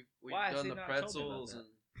pizza. We've Why has done he the not told me about pretzels that?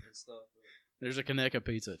 and stuff. there's a Kaneka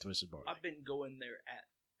pizza at Twisted Barley. I've been going there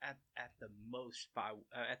at the most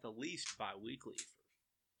at the least bi-weekly for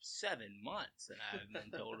 7 months, and I haven't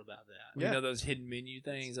been told about that. You Yeah. know those hidden menu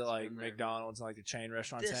things that like in there. McDonald's and like the chain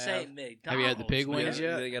restaurants This have? ain't McDonald's. Have you had the pig man. wings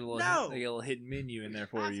yet? They got a little No. they got a little hidden menu in there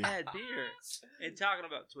for I've you. had beer. And talking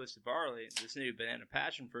about Twisted Barley, this new banana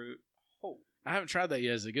passion fruit. Oh, I haven't tried that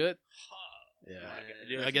yet. Is it good? Yeah,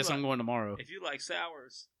 Dude, if I you guess I'm like- going tomorrow. If you like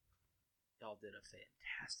sours, y'all did a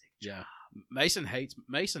fantastic job. Yeah, Mason hates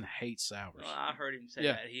sours. Well, I heard him say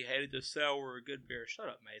Yeah. that he hated the sour good beer. Shut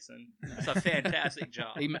up, Mason. It's a fantastic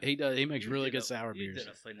job. He does. He makes You really did good a- sour you beers.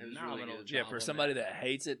 did a really phenomenal good. job. Yeah, for on somebody that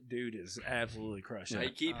hates it, dude is absolutely crushing Hey,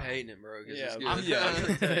 it. keep hating it, bro. 'Cause yeah, it's good. I'm- yeah, I'm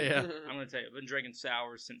gonna tell you. Yeah. I'm gonna tell you, I've been drinking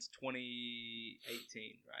sours since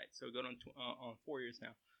 2018, right? So going on 4 years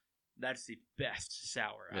now. That's the best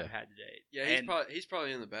sour Yeah. I've had to date. Yeah, he's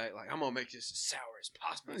probably in the back. Like, I'm gonna make this as sour as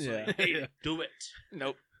possible. So Yeah. you Do it.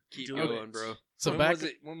 Nope. keep Do going, it. bro. So when back.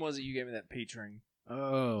 was it you gave me that peach ring?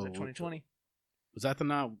 Oh, Was it 2020? was that the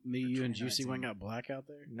night me, Or you, and Juicy 2019? went got black out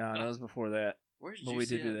there? No, that was before that. Where's But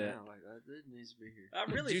Juicy we did at do that. now? Like, that needs to be here. I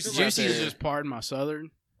really Juicy- feel like Juicy is there. just pardon my southern,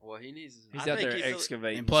 Well, he needs. He's I out think there he's a-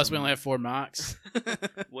 excavating. and plus we some- only have 4 mics.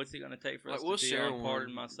 what's he gonna take for Like, us we'll to be share on Pardon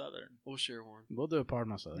one. My Southern? We'll share one. We'll do a pardon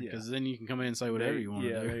my southern Yeah. because then you can come in and say whatever you want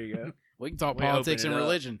Yeah, to do. there you go. We can talk We politics open and it up.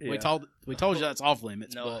 religion. Yeah. We told you that's off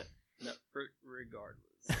limits. No, but no. Regardless,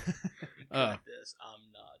 Uh. like this,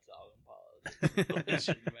 I'm not talking politics.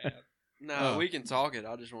 Religion, man. No, Oh. we can talk it.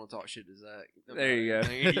 I just want to talk shit to Zach. There you go.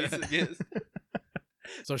 Everything he gets.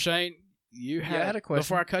 so Shane, you I had, had a question.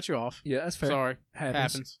 before I cut you off. Yeah, that's fair. Sorry,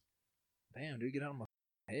 Happens. happens. Damn, dude, get out of my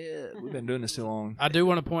head. We've been doing this too long. I do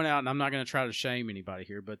want to point out, and I'm not going to try to shame anybody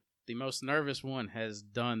here, but the most nervous one has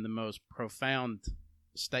done the most profound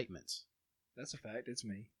statements. That's a fact. It's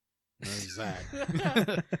me. Exactly.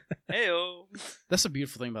 Heyo. That's the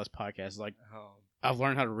beautiful thing about this podcast. Like I've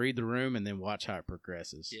learned how to read the room and then watch how it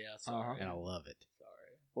progresses. Yeah, sorry. And I love it. Sorry.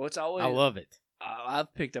 Well, it's always. I love it.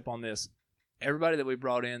 I've picked up on this. Everybody that we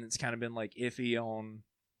brought in that's kind of been like iffy on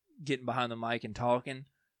getting behind the mic and talking,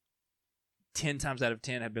 10 times out of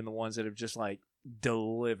 10 have been the ones that have just like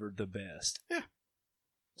delivered the best.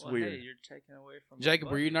 It's Well, weird. hey, you're taking away from my Jacob,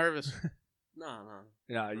 were you buddy. nervous? No.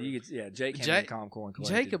 No, you could, yeah, Jake came Ja- in calm, cool, and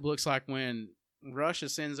collected. Jacob looks like when Russia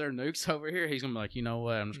sends their nukes over here, he's gonna be like, you know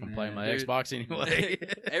what? I'm just gonna play Nah, my dude. Xbox anyway.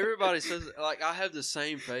 Everybody says, like, I have the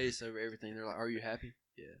same face over everything. They're like, "Are you happy?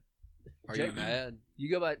 Yeah. Are you Jake- mad? You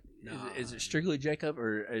go by, Nah. is it strictly Jacob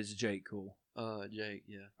or is Jake cool? Jake.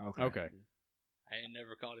 Yeah. Okay. Okay. I ain't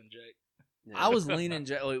never called him Jake. Yeah. I was leaning,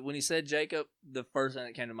 like, when he said Jacob, the first thing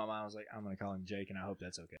that came to my mind was like, I'm going to call him Jake and I hope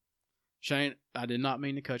that's okay. Shane, I did not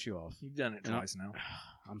mean to cut you off. You've done it No. twice now.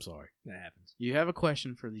 I'm sorry. That happens. You have a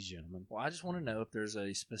question for these gentlemen. Well, I just want to know if there's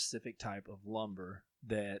a specific type of lumber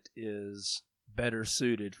that is better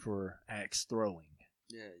suited for axe throwing.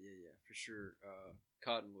 Yeah, for sure.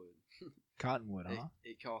 Cottonwood. Cottonwood, huh?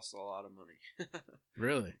 It costs a lot of money.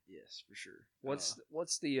 Really? Yes, for sure.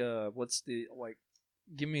 What's the like?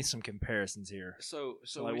 Give me some comparisons here. So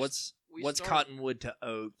Like, we- what's we what's started- cottonwood to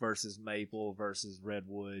oak versus maple versus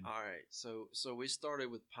redwood? All right, so we started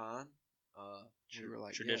with pine. We were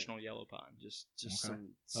like Traditional yellow pine. just Okay.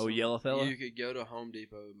 some Yellow fella? You could go to Home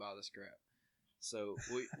Depot and buy the scrap. So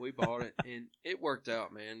we bought it and it worked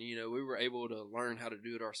out, man. You know, we were able to learn how to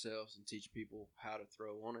do it ourselves and teach people how to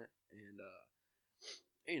throw on it. And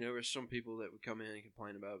you know, there's some people that would come in and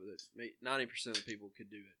complain about it, but 90% of the people could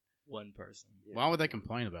do it. One person. Yeah. Why would they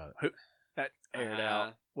complain about it? That aired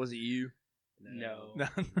out. Was it you? No. No.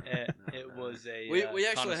 It was a. We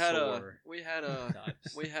actually had a connoisseur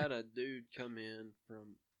types. we had a dude come in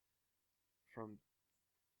from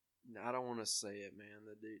I don't want to say it, man.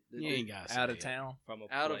 The You dude ain't got to Out say of it. town. from a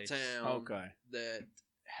out of place. town Okay. that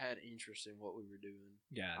had interest in what we were doing.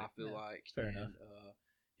 Got it. I feel Yeah. like Fair and, enough.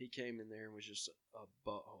 He came in there and was just a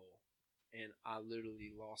butthole, and I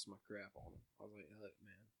literally lost my crap on him. I was like, "Look,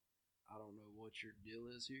 man, I don't know what your deal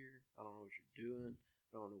is here. I don't know what you're doing.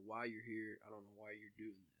 I don't know why you're here. I don't know why you're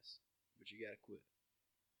doing this. But you gotta quit,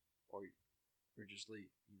 or just leave.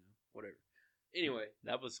 You know, whatever." Anyway,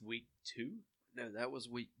 That was week 2. no, that was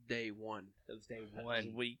day one. That was day That was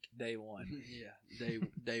 1. week day one. Yeah,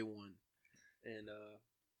 day one. And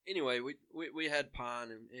anyway, we had pine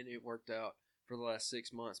and it worked out for the last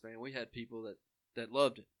 6 months, man. We had people that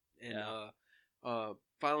loved it. And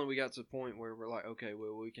finally we got to the point where we're like, okay,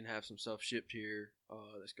 well, we can have some stuff shipped here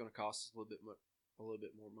that's going to cost us a little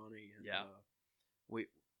bit more money. And Yeah. we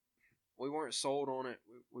weren't sold on it.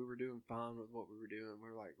 We were doing fine with what we were doing. We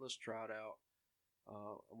were like, let's try it out.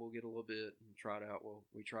 We'll get a little bit and try it out. Well,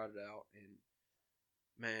 we tried it out, and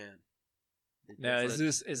man. Now, is the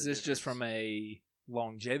this just difference. from a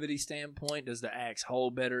longevity standpoint? Does the axe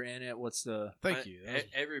hold better in it? What's the? Thank you. That was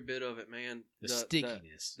Every bit of it, man. the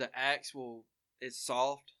stickiness. The axe it's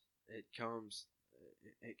soft. It comes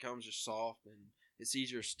just soft, and it's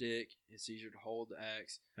easier to stick. It's easier to hold the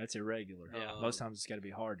axe. That's irregular. Yeah. Most times it's got to be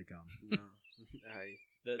hard to come. No, hey,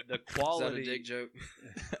 The is that a quality. dick joke?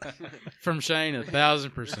 From Shane,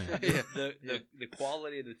 1,000%. Yeah. The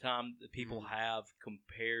quality of the time that people have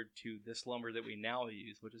compared to this lumber that we now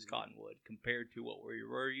use, which is cottonwood, compared to what we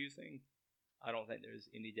were using, I don't think there's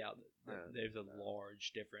any doubt that No, there's a no.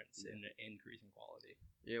 large difference in the increase in quality.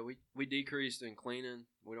 Yeah, we decreased in cleaning.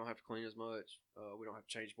 We don't have to clean as much. We don't have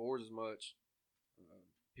to change boards as much.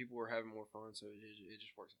 People were having more fun, so it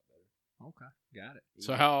just works out better. Okay, got it.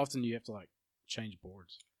 So how often do you have to change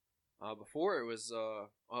boards? Before it was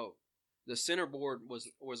the center board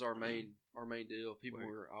was our main deal. People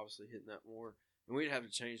were obviously hitting that more, and we'd have to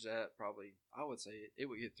change that probably. I would say it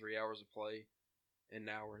would get 3 hours of play, and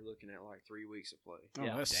now we're looking at like 3 weeks of play. Oh,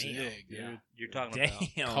 Yeah, that's damn. sick, dude. Yeah, you're talking about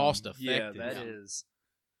Damn, Cost Yeah, effective. that Yeah. is.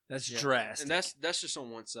 That's Yeah. drastic. And that's just on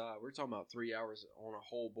one side. We're talking about 3 hours on a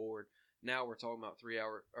whole board. Now we're talking about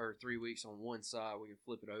 3 weeks on one side. We can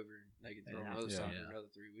flip it over and they can throw on the other Yeah. side Yeah. for another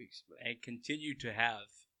 3 weeks. But and continue to have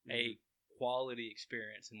a quality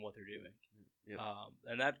experience in what they're doing. Yep.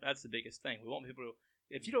 And that's the biggest thing. We want people to,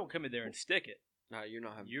 if you don't come in there and stick it, no, you're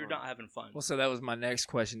not having you're fun. not having fun. Well, so that was my next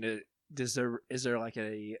question. Is there like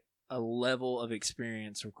a level of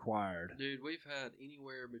experience required? Dude, we've had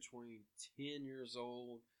anywhere between 10 years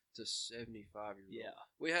old to 75 years Yeah. old.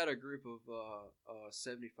 We had a group of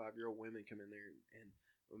 75-year-old women come in there,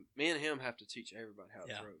 and me and him have to teach everybody how to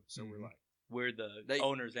Yeah. throw. So we're Mhm. like, We're the They-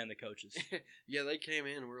 owners and the coaches. yeah, they came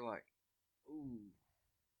in and we're like, ooh,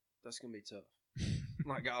 that's gonna be tough.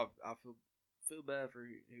 Like I feel bad for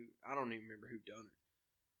who. I don't even remember who done it.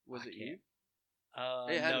 Was I it you?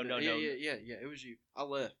 can't. It had No, to no, be. no. Yeah. It was you. I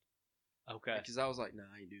left Okay. because I was like, nah,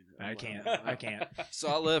 I ain't doing that. I I'm can't. like, I can't. So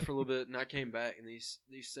I left for a little bit, and I came back, and these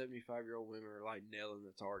 75-year-old women are like nailing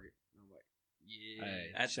the target. And I'm like, yeah.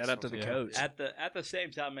 Hey, That's shout out to the Yeah. coach. At the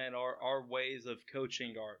same time, man, our ways of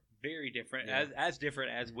coaching are very different, Yeah. as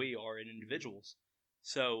different as we are in individuals.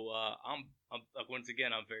 So I'm once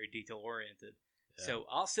again I'm very detail oriented. Yeah. So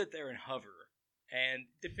I'll sit there and hover, and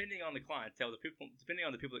depending on the clientele, depending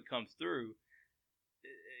on the people that comes through,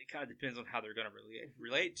 it kind of depends on how they're going to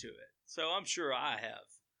relate to it. So I'm sure I have,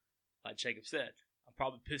 like Jacob said, I'm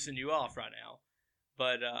probably pissing you off right now,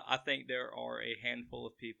 but I think there are a handful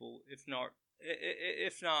of people, if not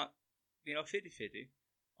 50-50,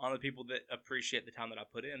 on the people that appreciate the time that I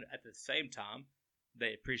put in. At the same time,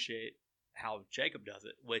 they appreciate how Jacob does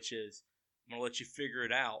it, which is I'm gonna let you figure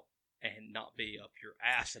it out and not be up your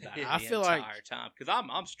ass about it I the feel entire like- time. Because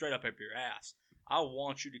I'm straight up your ass. I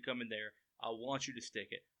want you to come in there. I want you to stick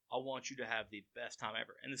it. I want you to have the best time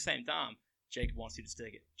ever. And at the same time, Jacob wants you to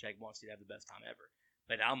stick it. Jacob wants you to have the best time ever.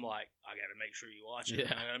 But I'm like, I got to make sure you watch it. Yeah.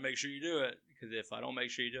 I got to make sure you do it. Because if I don't make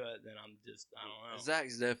sure you do it, then I'm just, I don't know.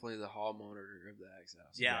 Zach's definitely the hall monitor of the Axe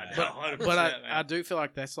House. Yeah, Yeah. no, But 100%, but man. I do feel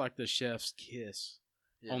like that's like the chef's kiss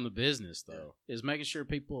Yeah. on the business, though, is making sure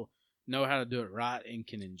people know how to do it right and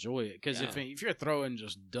can enjoy it. Because Yeah. if you're throwing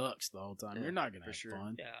just ducks the whole time, Yeah, you're not gonna for have sure.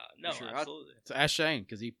 fun. Yeah, no, sure. absolutely. So ask Shane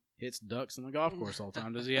because he hits ducks on the golf course all the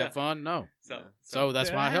time. Does he have fun? No. So, So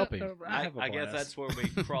that's why I help him. I have a I guess blast. that's where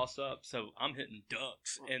we cross up. So I'm hitting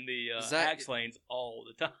ducks in the Zach- axe lanes all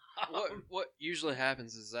the time. What usually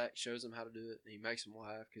happens is Zach shows him how to do it, and he makes him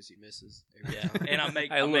laugh because he misses every Yeah, time. and I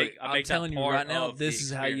make. Hey, I look, make I'm that telling you part right now, of this the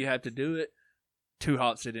is how you have to do it. 2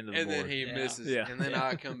 hots it into the and board. then he Yeah. misses. Yeah. And then Yeah.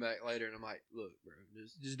 I come back later, and I'm like, "Look, bro,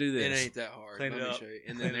 Just do it this. ain't that hard. Clean Let it me up. show you."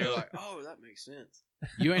 And then Clean it they're up. like, "Oh, that makes sense."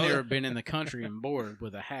 You ain't ever been in the country and bored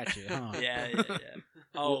with a hatchet, huh? Yeah.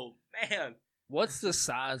 Oh man. What's the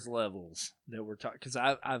size levels that we're talking? Because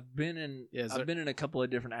I've been in Yeah, is I've there- been in a couple of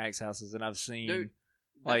different axe houses, and I've seen Dude,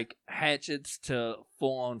 like hatchets to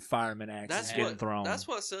full on fireman axes that's getting what thrown. that's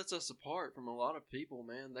what sets us apart from a lot of people,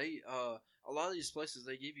 man. They a lot of these places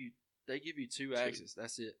they give you 2 axes.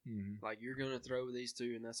 That's it. Mhm. Like you're gonna throw these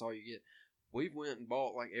 2, and that's all you get. We've went and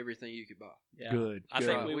bought like everything you could buy. Yeah. Good. I good.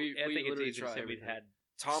 think We- we. I we think it's literally easy to try say we've everything. had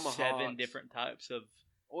Tomahawks, 7 different types of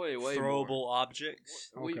way throwable more.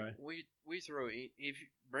 objects. Okay. We throw if you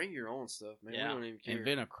bring your own stuff, man. Yeah. We don't even care.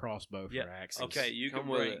 Invent a crossbow for Yeah. axes. Okay, you Come can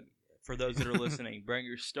with bring. it. For those that are listening, bring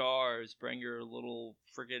your stars. Bring your little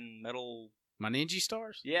freaking metal. My ninja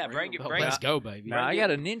stars? Yeah, Bring bring it. them. Bring Let's it. go, baby. Now I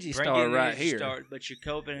got a ninja star right here. Star, but your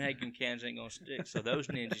Copenhagen cans ain't gonna stick, so those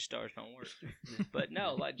ninja stars don't work. But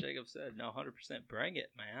no, like Jacob said, no, 100%. Bring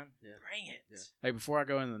it, man. Yeah. Bring it. Yeah. Hey, before I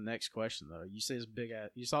go into the next question though, you see this big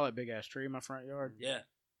ass. You saw that big ass tree in my front yard. Yeah.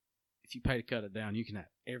 If you pay to cut it down, you can have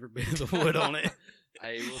every bit of the wood on it.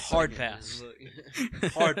 Hey, we'll Hard second pass. this.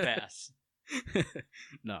 Look. Hard pass.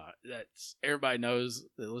 No, that's everybody knows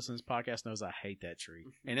that listens to this podcast knows I hate that tree,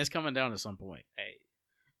 and it's coming down at some point. Hey,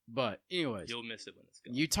 But anyways, you'll miss it when it's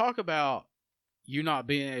gone. you talk about you not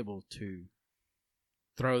being able to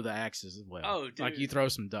throw the axes as well. Oh, dude. like you throw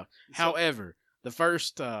some duck. So- However, the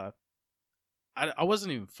first I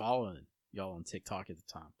wasn't even following y'all on TikTok at the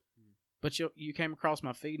time, but you came across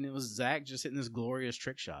my feed and it was Zach just hitting this glorious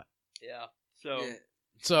trick shot. Yeah. So Yeah.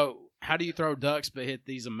 So how do you throw ducks but hit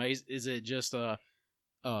these amazing? Is it just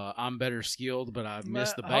I'm better skilled, but I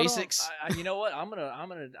missed the Hold on. basics? You know what? I'm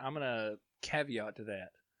gonna caveat to that.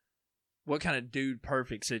 What kind of dude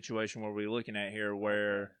perfect situation were we looking at here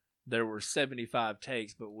where there were 75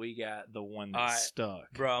 takes, but we got the one that All right.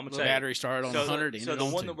 stuck? bro, I'm gonna The tell you. battery started on 100. So the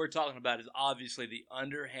one that we're talking about is obviously the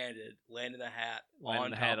underhanded landing the hat Landing on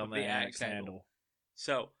the top hat of on the the axe handle.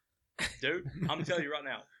 So, dude, I'm gonna tell you right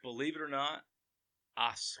now. Believe it or not,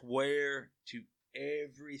 I swear to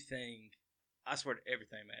everything. I swear to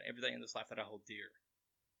everything, man. Everything in this life that I hold dear.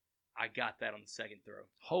 I got that on the second throw.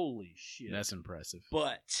 Holy shit! That's impressive.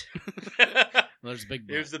 But There's a big.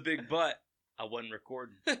 here's the big but. I wasn't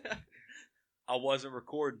recording. I wasn't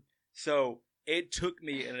recording. So it took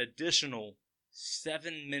me an additional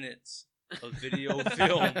 7 minutes of video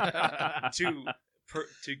film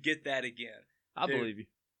to get that again. I Dude. believe you.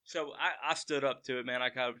 So I stood up to it, man. I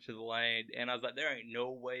got up to the lane, and I was like, there ain't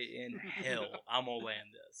no way in hell I'm going to land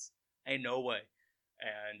this. Ain't no way.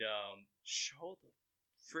 And show the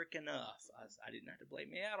freaking enough. I didn't have to blame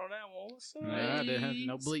me out on that one. What's up? Nah, I didn't have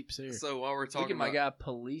no bleeps here. So while we're Look talking at my about guy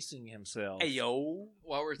policing himself. Hey, yo.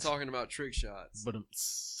 while we're talking about trick shots, But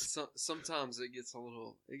sometimes it gets a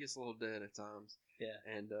little dead at times. Yeah.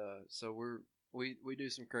 And so we do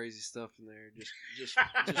some crazy stuff in there, just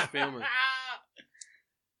filming.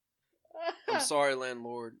 I'm sorry,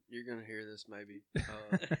 landlord, you're gonna hear this maybe.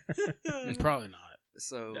 probably not.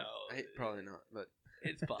 So No. probably not, but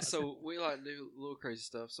It's possible. so we like to do little crazy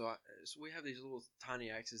stuff. So we have these little tiny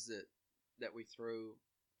axes that we throw,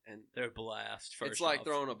 and They're blast first it's like off.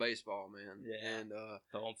 throwing a baseball, man. Yeah. And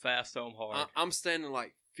Throw them fast, throw them hard. I'm standing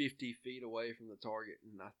like 50 feet away from the target,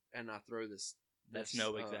 and I throw this. That's this,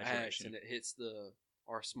 no axe, exaggeration. and it hits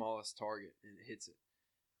our smallest target, and it hits it.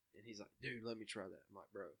 And he's like, "Dude, let me try that." I'm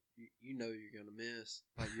like, "Bro, you know you're gonna miss.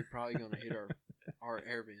 Like you're probably gonna hit our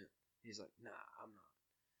air vent." He's like, "Nah, I'm not."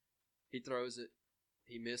 He throws it.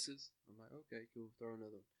 He misses. I'm like, "Okay, cool. Throw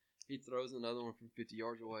another one." He throws another one from 50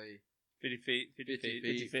 yards away. 50 feet. 50 feet.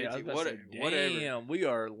 50 feet. I was about to say, Whatever. damn, we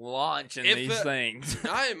are launching If these it- things.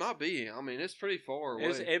 It might be. I mean, it's pretty far away.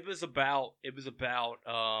 It was about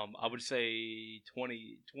I would say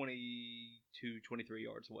 20 to 23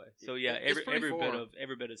 yards away. So yeah, It's pretty every far.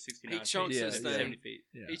 bit of 69 He feet, chunks this 70 thing. feet.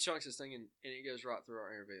 Yeah. He chunks his thing and it goes right through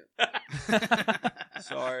our air vent.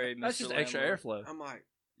 Sorry, That's Mr. just extra Landlord. airflow. I'm like,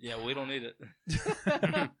 Yeah, we don't need it.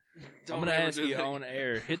 I'm don't gonna ever ask do you that. on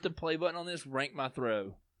air. Hit the play button on this. Rank my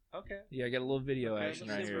throw. Okay. Yeah, I got a little video Okay, action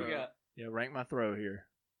let's right see what we here. got. Yeah, rank my throw here.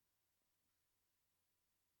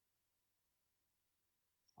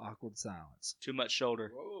 Awkward silence. Too much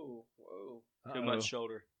shoulder. Whoa. Too Uh-oh. much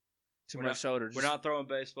shoulder. Too We're much not- shoulder. We're not throwing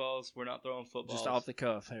baseballs. We're not throwing footballs. just off the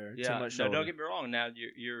cuff here. Yeah, Too much no, shoulder. don't get me wrong. Now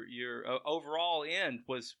your overall end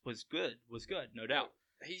was good, no doubt.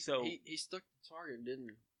 He So- he stuck the target and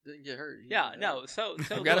didn't get hurt. He Yeah, didn't no. hurt. So I've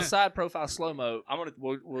got a look, side profile slow mo. I'm gonna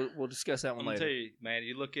We'll discuss that I'm one gonna later. tell you, man.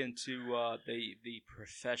 You look into the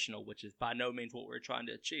professional, which is by no means what we're trying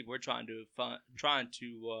to achieve. We're trying to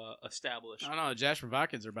establish. I know Jasper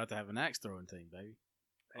Vikings are about to have an axe throwing team, baby.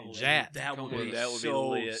 Oh, And Jat. that would be That would be so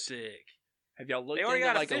lit. sick. Have y'all looked They already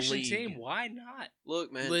into got like a fishing league? team. Why not?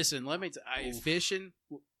 Look, man. Listen, let me. Fishing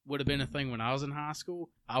would have been a thing when I was in high school.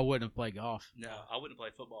 I wouldn't have played golf. No, I wouldn't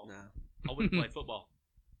play football. Nah. I wouldn't play football.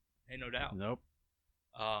 Ain't no doubt. Nope.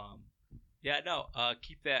 Yeah, no.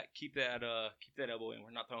 Keep that elbow in.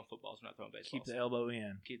 We're not throwing footballs. We're not throwing baseballs. Keep the elbow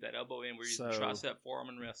in. Keep that elbow in. We're using So- tricep, forearm,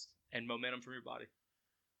 and wrist, and momentum from your body.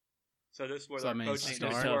 So this is where So our that means coaching.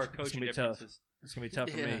 start. This is where our It's gonna coaching be tough. differences. It's gonna be tough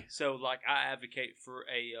for Yeah. me. So, like, I advocate for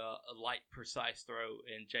a light, precise throw,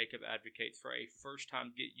 and Jacob advocates for a first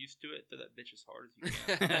time get used to it. Throw that bitch as hard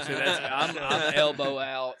as you can. So I'm elbow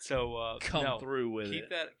out. So Come no, through with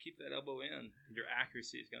keep it. keep that elbow in. Your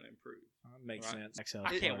accuracy is going to improve. That makes Right. sense. Excel I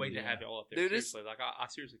can't play, wait to yeah. have y'all up there. Dude, it's- seriously, like I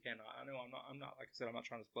seriously can. I know I'm not like I said. I'm not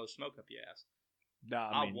trying to blow smoke up your ass. Nah,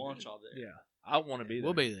 I want y'all there. Yeah, I want to be there.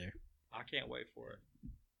 We'll be there. I can't wait for it.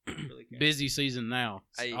 I really can't. Busy season now,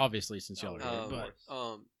 Hey, obviously, since y'all are here. of But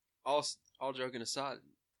course. all joking aside,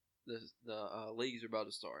 the leagues are about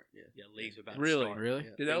to start. Yeah. Yeah, leagues are about Really? to start. really, Yeah.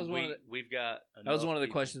 Dude, that was And one of the, we've got that was one of the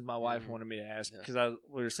enough questions my wife Mhm. wanted me to ask Yeah. because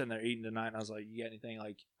we were sitting there eating tonight, and I was like, "You got anything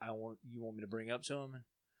like you want me to bring up to him?" And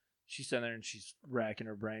she's sitting there and she's racking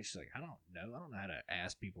her brain. She's like, "I don't know. I don't know how to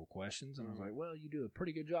ask people questions." And I was like, "Well, you do a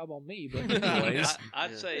pretty good job on me, but people. anyways."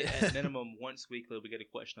 I'd Yeah. say at minimum once weekly we get a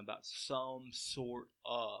question about some sort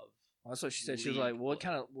of. That's what she said. She was League like, "What play.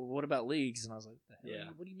 kind of? What about leagues?" And I was like, "The hell Yeah.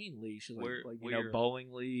 What do you mean leagues?" She's We're- like we're-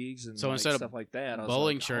 bowling leagues and So like, instead of stuff like that. I was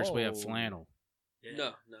bowling like, shirts, we have "Oh." flannel. Yeah.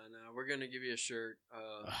 No. We're gonna give you a shirt,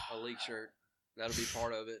 a league shirt. That'll be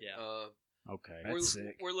part of it. Yeah. Okay, That's we're,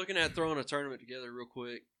 sick. we're looking at throwing a tournament together real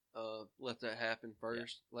quick. Let that happen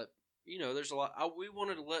first. There's a lot. We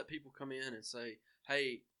wanted to let people come in and say,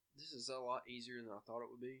 "Hey, this is a lot easier than I thought it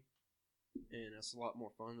would be, and it's a lot more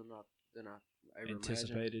fun than I ever imagined."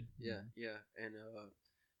 Anticipated. Yeah, and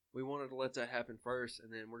we wanted to let that happen first,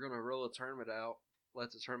 and then we're gonna roll a tournament out.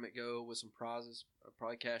 Let the tournament go with some prizes,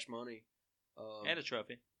 probably cash money, And a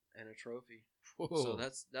trophy. and a trophy. Whoa. So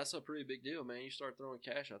that's a pretty big deal, man. You start throwing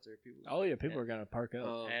cash out there, people. Oh yeah, people Yeah. are gonna perk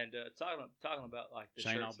up. And talking about like the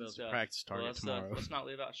Shane, shirts I'll and build a stuff. practice target let's, tomorrow. let's not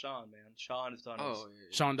leave out Sean, man. Sean has done oh, us. yeah.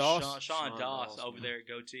 Sean Doss. Sean Doss Doss, over man. there at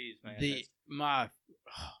Goatees, man. The my,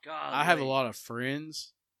 God, I have a lot of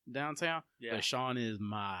friends downtown, Yeah. but Sean is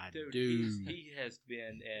my dude. He has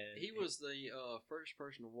been. He was the first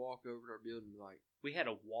person to walk over to our building like, We had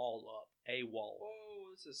a wall up, a wall.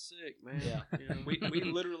 "Whoa, this is sick, man." Yeah. You know? We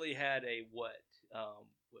literally had a what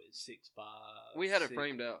 6'5". we had it 6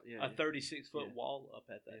 framed out. Yeah, a 36-foot Yeah. wall up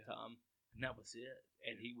at that Yeah. time, and that was it.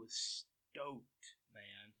 And he was stoked,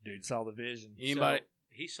 man. Dude saw the vision. Anybody? So,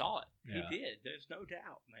 he saw it. Yeah. He did. There's no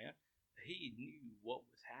doubt, man. He knew what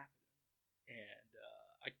was happening,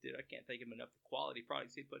 and I can't thank him enough. The quality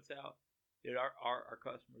products he puts out, dude. Our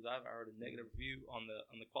customers. I've heard a negative review on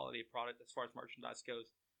the quality of product as far as merchandise goes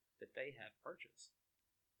that they have purchased.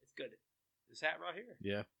 It's good. This hat right here,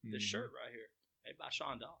 Yeah, this Mhm. shirt right here, made by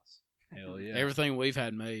Sean Doss. Hell yeah. everything we've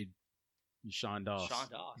had made, is Sean Doss. Sean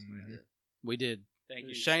Doss, man. Mhm. We did. Thank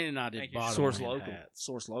you. Shane and I did Thank you. bottom Source line local. hats.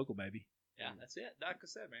 Source local, baby. Yeah, that's it. Like I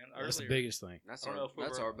said, man. That's the earlier. biggest thing. that's I don't know if we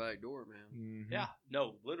that's were- our back door, man. Mhm. Yeah,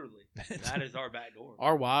 no, literally, that is our back door.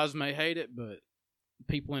 Our wives may hate it, but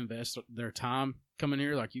people invest their time coming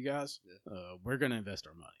here, like you guys. Yeah. We're gonna invest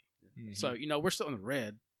our money. Mhm. So we're still in the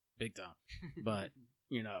red, big time. But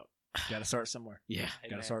gotta start somewhere. yeah, Hey,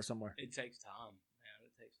 Gotta man, start somewhere. It takes time, man.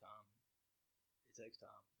 It takes time. It takes time.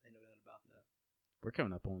 Ain't no doubt about that. we're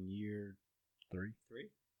coming up on year 3. 3.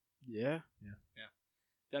 yeah.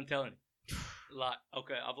 I'm telling you, Like,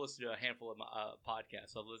 okay, I've listened to a handful of my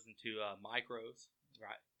podcasts. I've listened to Micros,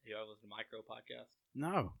 right? You ever listen to Micro podcast?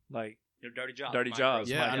 No. Like Dirty Jobs. Dirty Jobs.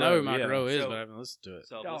 Yeah, Mike I know who Rowe, Mike yeah. Rowe is, So- but I haven't listened to it.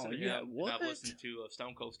 So I've Oh, listened to yeah, him, and what? I've listened to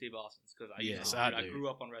Stone Cold Steve Austin's because Yes, I I do. grew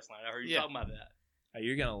up on wrestling. I heard you Yeah. talking about that. Hey,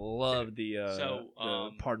 you're gonna love the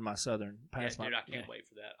So, Pardon My Southern. Yeah, Pass my dude, I can't yeah. wait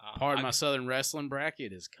for that. Part of my Southern wrestling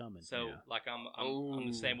bracket is coming. So, Yeah. like, I'm Ooh.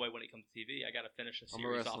 the same way when it comes to TV. I got to finish a I'm a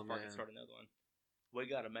series off wrestling before I can man. start another one. We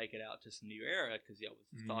got to make it out to some new era because y'all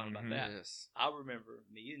was talking about Mhm. that. Yes. I remember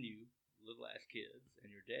me and you, little ass kids,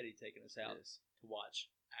 and your daddy taking us out Yes. to watch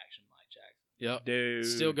Action Mike Jackson. Yep. dude.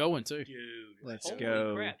 Still going too. Dude, Let's holy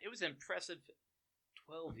go. crap! It was impressive.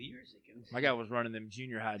 12 years ago. My guy was running them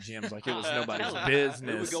junior high gyms like it was I'm nobody's telling you.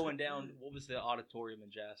 business. We were going down. What was the auditorium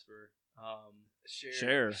in Jasper?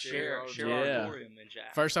 Share. Share Yeah. auditorium in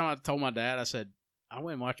Jasper. First time I told my dad, I said, I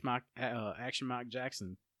went and watched Action Mike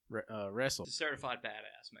Jackson wrestle. He's a certified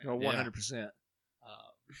badass, man. Oh, 100%.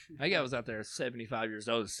 That guy was out there 75 years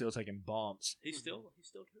old, still taking bumps. He's still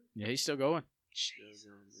doing. Yeah, he's still going. Jesus.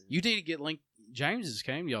 You need to get Link. James just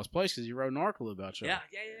came to y'all's place because he wrote an article about you. Yeah.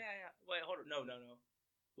 Wait, hold on. No.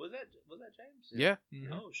 Was that James? Yeah,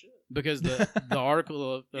 Mhm. Oh shit. because the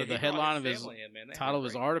article of Yeah, he the brought headline of his family in, man. They had title a of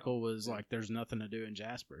his great article time. was like, "There's nothing to do in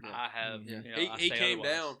Jasper." I have. Yeah. You know, I he say came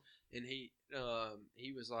otherwise. down and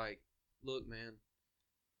he was like, "Look, man."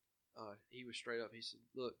 He was straight up. He said,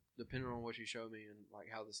 "Look, depending on what you show me and like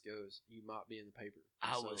how this goes, you might be in the paper."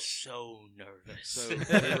 I So- was so nervous. So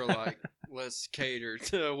we were like, "Let's cater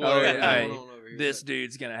to what's Oh, yeah, going hey, on over here." This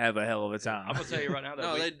dude's going to have a hell of a time. I'm gonna tell you right now that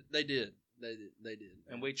no, we, they did,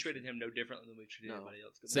 and we treated him no differently than we treated No. anybody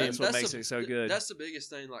else. See, That's what That's makes the- it so good. That's the biggest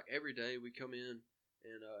thing. Like every day we come in,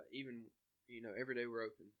 and even every day we're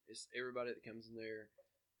open. It's everybody that comes in there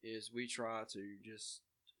is we try to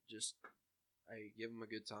just hey, give them a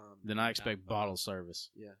good time. Then I expect bottle service.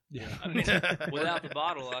 Yeah. yeah. I mean, without the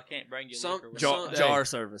bottle, I can't bring you Some- liquor. Jar, Some- jar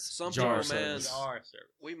service. Some Jar people, man, service. Jar service.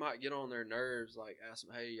 we might get on their nerves. Like ask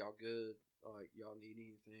them, hey, y'all good? Like y'all need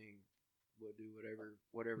anything? We'll do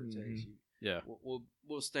whatever it takes. Yeah.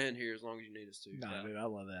 We'll stand here as long as you need us to. Nah, dude, I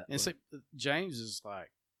love that. And see, James is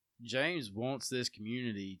like, James wants this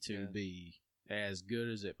community to Yeah. be as good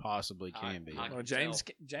as it possibly can be. I- Well,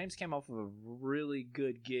 James came off of a really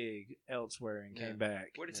good gig elsewhere and Yeah. came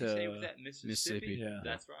back. Where did to, he say was that? Mississippi. Mississippi. Yeah.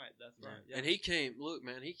 That's right. That's right. Yeah. And he came. Look,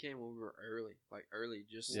 man, he came over early, like early,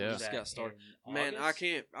 just Yeah. just got started. In Man, I August?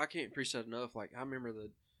 can't appreciate that enough. Like I remember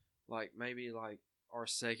maybe our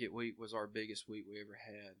second week was our biggest week we ever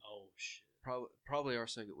had. Oh shit. Probably our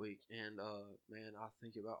second week, and man, I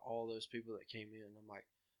think about all those people that came in. I'm like,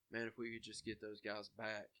 man, if we could just get those guys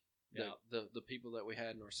back, Yeah. the people that we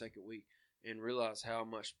had in our second week, and realize how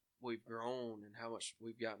much we've grown and how much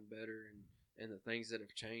we've gotten better, and the things that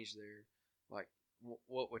have changed there, like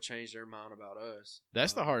what would change their mind about us.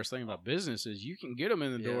 That's the hardest thing about business is you can get them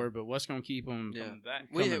in the Yeah. door, but what's going to keep them? Yeah. Coming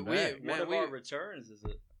back. Coming back. One man, of our returns is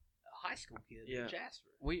a high school kid Yeah. in Jasper.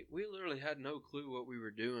 we literally had no clue what we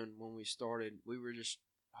were doing when we started. We were just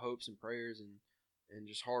hopes and prayers and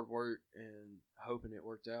just hard work and hoping it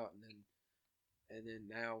worked out. And then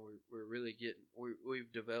now we're really getting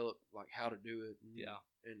we've developed like how to do it. And, Yeah.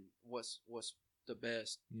 And what's the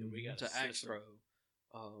best We got to a act system.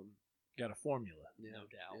 pro. got a formula. Yeah, No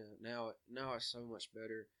doubt. Yeah, now it's so much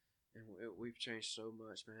better, and we've changed so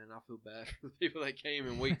much, man. I feel bad for the people that came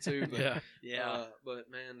in week 2. But, Yeah. Yeah. but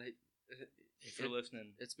man, If you're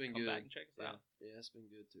listening, it's been come good. back and check us Yeah, out. yeah, it's been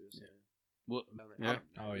good to us. Yeah. Man. Well, Down there.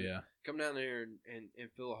 yeah. Oh yeah. Come down there and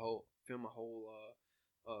film a whole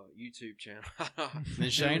YouTube channel. Then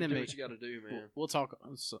Shane do and me- what you got to do, man. We'll talk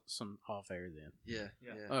some off air then. Yeah,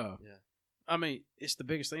 Yeah. yeah, Yeah. I mean, it's the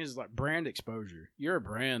biggest thing is like brand exposure. You're a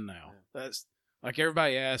brand now. Yeah. That's like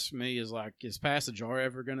everybody asks me is like, is Pass the Jar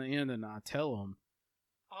ever going to end? And I tell them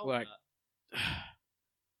Oh, like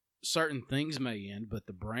certain things may end, but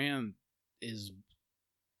the brand is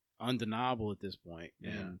undeniable at this point.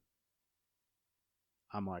 Yeah. And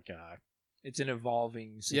I'm like, It's an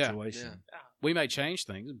evolving Yeah. situation. we may change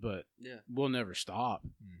things, but yeah. we'll never stop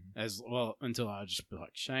Mhm. as well until I just be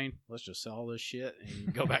like, Shane, let's just sell all this shit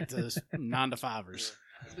and go back to this 9-to-5ers.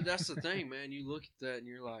 Yeah. But that's the thing, man. You look at that and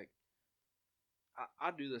you're like,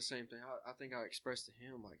 I do the same thing. I think I expressed to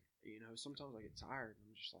him like, sometimes I get tired.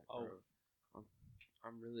 I'm just like, Oh. bro,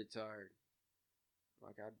 I'm really tired.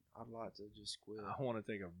 Like I'd like to just quit. I want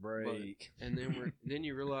to take a break. And then then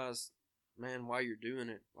you realize, man, while you're doing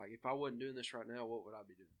it, like if I wasn't doing this right now, what would I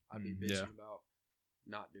be doing? I'd be Mhm. bitching Yeah. about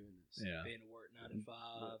not doing this. Yeah. being to work 9 to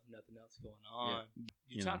 5, nothing else going on. You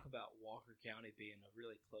You talk about Walker County being a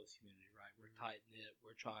really close community, right? We're tight knit.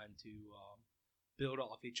 We're trying to build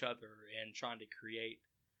off each other and trying to create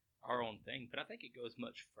our own thing. But I think it goes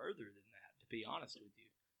much further than that, to be honest with you.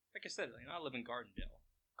 Like I said, I live in Gardendale.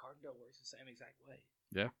 Gardendale works the same exact way.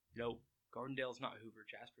 Yeah. Gardendale's not Hoover.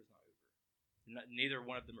 Jasper's not Hoover. Neither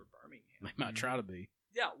one of them are Birmingham. They might try to be.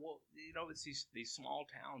 Yeah, well, it's these small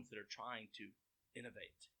towns that are trying to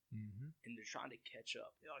innovate, and they're trying to catch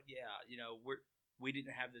up. We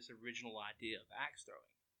didn't have this original idea of axe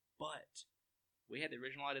throwing, but we had the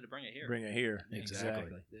original idea to bring it here. Bring it here.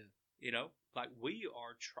 Exactly. Yeah. We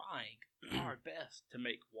are trying our best to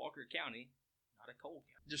make Walker County not a coal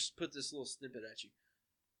county. Just put this little snippet at you.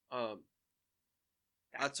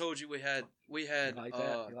 I told you we had You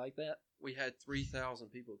like that? we had 3,000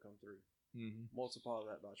 people come through. Mm-hmm. Multiply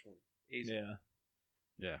that by 20 Easy.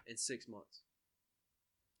 Yeah. in 6 months.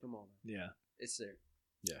 Come on, man. Yeah. It's there.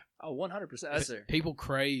 Oh, 100%. It's there. People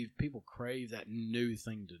crave that new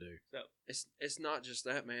thing to do. So It's not just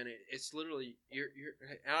that, man. It's literally you're.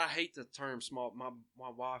 And I hate the term small. My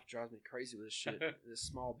wife drives me crazy with this shit. This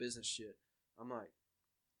small business shit. I'm like,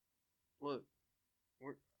 look,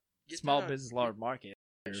 get Small that- business, large market.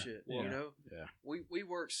 that shit. Yeah. You know, Yeah. we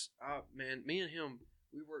work. Man, me and him,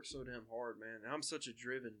 we work so damn hard, man. And I'm such a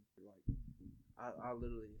driven. Like, I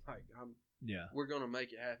literally like Yeah. We're gonna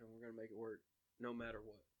make it happen. We're gonna make it work, no matter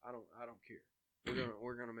what. I don't care.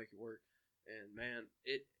 We're gonna make it work. And man,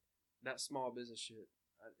 that small business shit,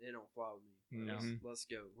 it don't fly with me. Let's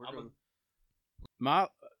go.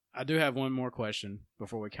 I do have one more question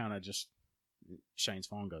before we kind of just Shane's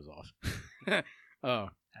phone goes off.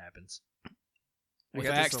 Happens. With I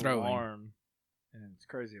got axe this throwing. alarm, and it's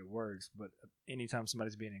crazy it works, but anytime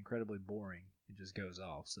somebody's being incredibly boring, it just goes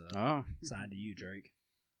off. So, Oh, sign to you, Drake.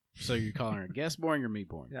 so you're calling her guest boring or me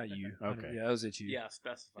boring? Not you. Okay. Yeah, that was it. You. yeah,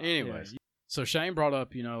 specify. Anyways, so Shane brought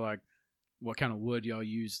up, like what kind of wood y'all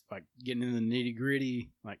use, like getting in the nitty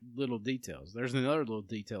gritty, like little details. There's another little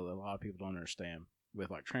detail that a lot of people don't understand with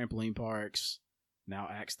like trampoline parks, now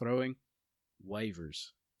axe throwing,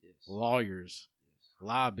 waivers, Yes. lawyers,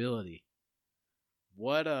 liability.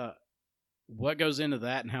 What goes into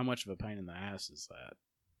that, and how much of a pain in the ass is that?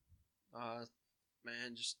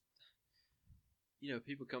 Man, just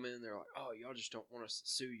people come in, they're like, "Oh, y'all just don't want us to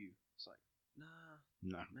sue you." It's like, nah,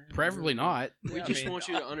 No, man, preferably not. We Yeah, I just mean, want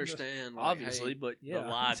you to understand, like, Obviously, hey, but The yeah.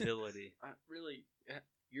 liability.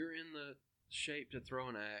 you're in the shape to throw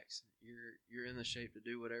an axe. You're in the shape to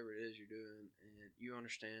do whatever it is you're doing, and you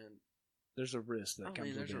understand. There's a risk that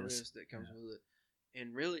comes there's with a this. risk that comes with it.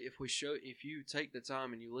 And really, if you take the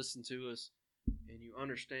time and you listen to us, and you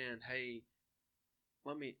understand, hey,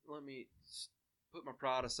 let me put my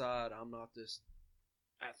pride aside. I'm not this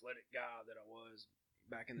athletic guy that I was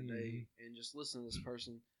back in the day, and just listen to this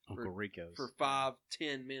person Uncle Rico's. for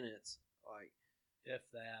 5-10 minutes, like, If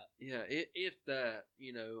that. yeah, if that,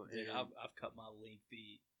 Dude, and I've cut my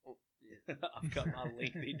lengthy. oh, yeah. I've cut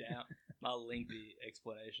my lengthy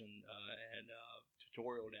explanation and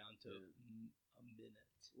tutorial down to a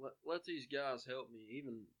minute. let these guys help me.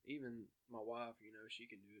 Even my wife, she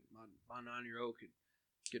can do it. My 9-year-old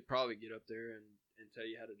could probably get up there and tell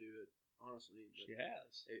you how to do it. Honestly, but She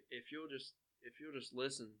has. if you'll just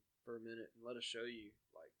listen for a minute and let us show you,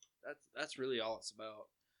 like, that's really all it's about.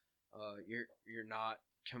 You're not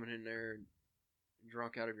coming in there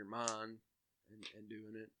drunk out of your mind and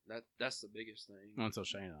doing it. That's the biggest thing. Not until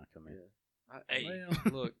Shane and I come in. Yeah. Hey.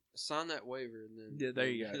 Well, Look, sign that waiver and then. Yeah, there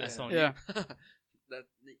you go. That's on Yeah. that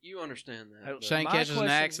you understand that. Hey, but- Shane My catches an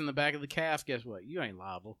axe question- in the back of the calf. Guess what? You ain't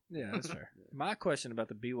liable. yeah, that's fair. Yeah. My question about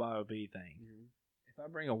the BYOB thing: Mhm. if I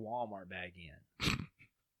bring a Walmart bag in,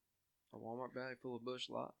 A Walmart bag full of Bush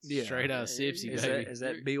Lights. Yeah. Straight out of Yeah, Sipsy, is baby. that, is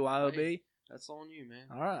that You're- BYOB? That's on you, man.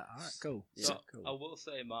 All right, cool. Yeah. So cool. I will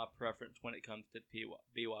say my preference when it comes to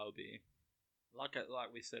BYOB,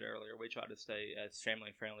 like we said earlier, we try to stay as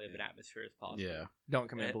family friendly of an atmosphere as possible. Yeah. Don't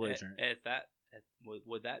come in belligerent.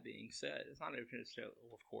 With that being said, it's not even necessarily.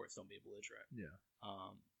 Well, of course, don't be belligerent.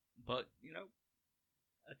 Yeah. But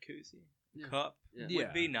a koozie, Yeah. cup Yeah.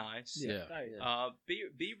 would be nice. Yeah. Yeah.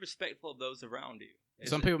 Be respectful of those around you.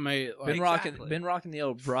 Some people may like, Been rocking the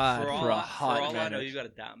old bride for a hot for all I know, minute. you got a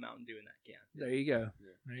Diet Mountain Dew in that can. There you go.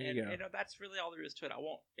 There And you go. that's really all there is to it. I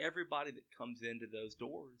want everybody that comes into those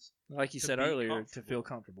doors, Like you to said be earlier, to comfortable. feel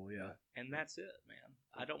comfortable. Yeah. and that's it, man.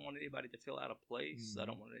 I don't want anybody to feel out of place. I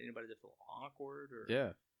don't want anybody to feel awkward or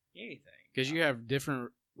yeah, anything. because you have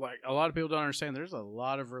different. Like a lot of people don't understand. There's a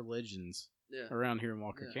lot of religions Yeah. around here in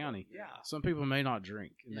Walker Yeah. County. Yeah. Some people may not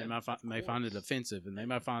drink, and Yeah, they might of may find it course. offensive, and they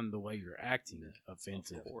might find the way you're acting Yeah.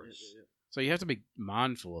 offensive. Of course. Yeah. So you have to be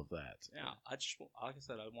mindful of that. Yeah, I just like I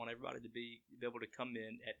said, I want everybody to be able to come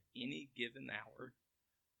in at any given hour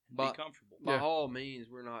and But- be comfortable. By Yeah. all means,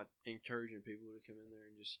 we're not encouraging people to come in there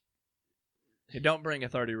and just You don't bring a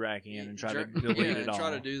 30 rack in and try to delete yeah, it and all.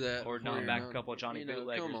 try to do that. Or before knock you're back done. a couple of Johnny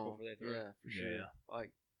bootleggers come on. before they throw. Yeah, for sure. Yeah.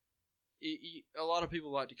 Like, a lot of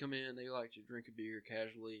people like to come in. They like to drink a beer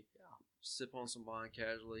casually, sip on some wine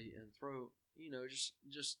casually, and throw.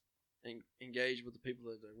 Just engage with the people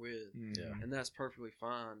that they're with, Mhm. and that's perfectly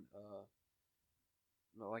fine.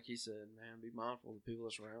 Like he said, man, be mindful of the people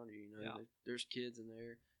that's around you. There's kids in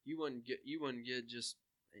there. You wouldn't get just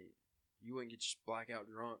blackout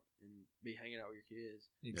drunk and be hanging out with your kids.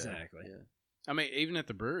 Exactly. Yeah, I mean, even at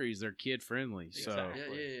the breweries, they're kid friendly. So,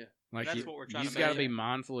 Exactly. yeah. like, That's what we're trying to you've got to make. be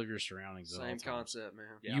mindful of your surroundings. at all Same times. concept, man.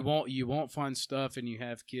 Yeah. You won't find stuff, and you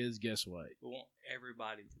have kids. Guess what? We want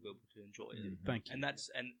everybody to be able to enjoy it. Thank you.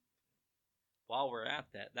 And while we're at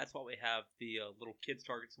that, that's why we have the little kids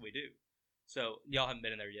targets we do. So y'all haven't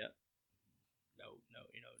been in there yet. No.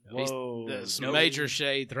 Whoa. There's some No. major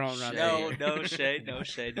shade thrown right Shade. there. No shade, no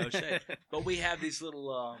shade, no shade. But we have these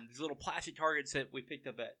little plastic targets that we picked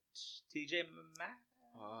up at TJ Maxx.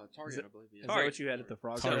 Target, I believe. Is Yeah. that what you had at the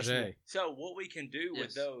Frog Target. Festival? So what we can do Yes.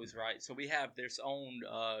 with those, right? So we have their own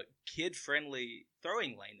kid-friendly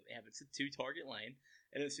throwing lane that we have. It's a 2-target lane,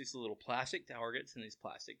 and it's these little plastic targets and these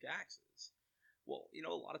plastic axes. Well, a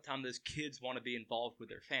lot of time those kids want to be involved with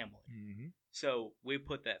their family. Mm-hmm. So we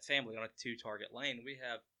put that family on a 2-target lane. We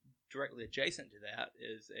have directly adjacent to that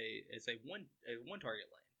is a one target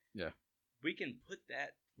lane. Yeah. We can put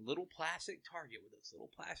that little plastic target with those little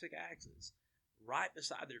plastic axes right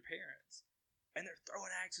beside their parents, and they're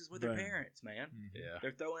throwing axes with their Right. parents, man. Yeah.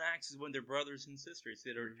 They're throwing axes with their brothers and sisters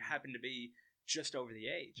that are happen to be just over the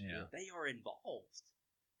age. Yeah. They are involved.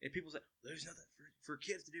 And people say there's nothing for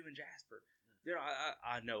kids to do in Jasper.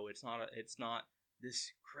 I know it's not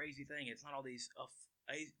this crazy thing. It's not all these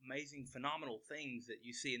amazing, phenomenal things that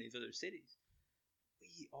you see in these other cities.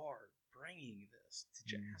 We are bringing this to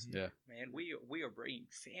Jasper. Yeah. Man, we are bringing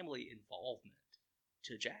family involvement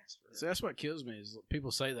to Jasper. So that's what kills me is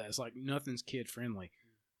people say that it's like nothing's kid friendly.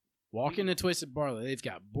 Walk into Twisted Barley, they've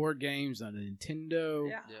got board games on Nintendo,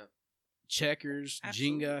 Yeah. Yeah. checkers,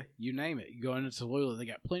 Absolutely. Jenga, you name it. You go into Tallulah, they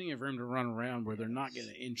got plenty of room to run around where they're not going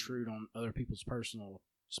to intrude on other people's personal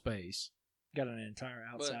space. Got an entire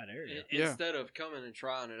But outside area. Yeah. instead of coming and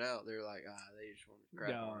trying it out, they're like, they just want to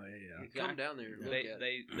crap. Oh, on it. yeah. Come down there and look They, at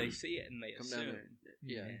it. they see it and they Come assume. down there.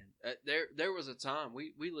 Yeah. And There was a time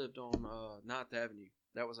we lived on 9th Avenue.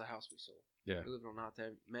 That was a house we sold. Yeah. We lived on 9th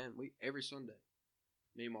Avenue. Man, every Sunday,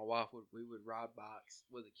 me and my wife we would ride bikes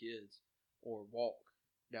with the kids or walk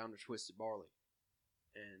down to Twisted Barley,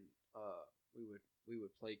 and we would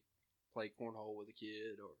play cornhole with a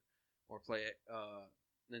kid or play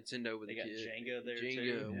Nintendo with They a got kid. Jenga there, Jenga,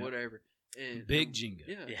 too. Yeah. whatever. And Big Jenga.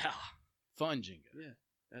 Yeah. yeah. Fun Jenga. Yeah.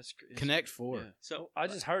 That's Connect 4. Yeah. So I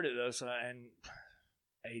just heard it though, so and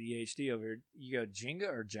ADHD over here. You go Jenga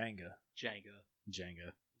or Jenga? Jenga.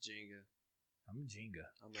 Jenga. Jenga. I'm a Jenga.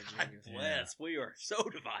 I'm a God Jenga. bless. We are so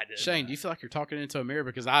divided. Shane, do you feel like you're talking into a mirror?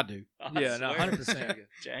 Because I do. I Yeah, no, swear. 100%.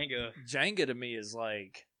 Jenga. Jenga to me is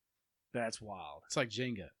like, that's wild. It's like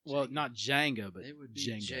Jenga. Well, Jenga. not Jenga, but It would be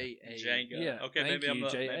Jenga. J-A Jenga. Yeah, Okay, thank maybe I'm you, the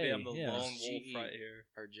J.A., maybe I'm the yeah. lone wolf G-E. right here.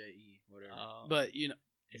 or J-E, whatever. But, you know,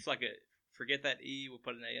 It's like forget that E. We'll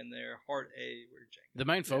put an A in there. Heart A. We're Jenga. the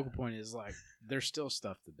main focal point is like there's still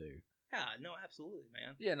stuff to do. Yeah. No. Absolutely,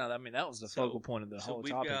 man. Yeah, no, I mean that was the So- focal point of the So whole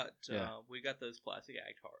we've topic. got we got those plastic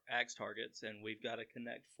axe targets, and we've got a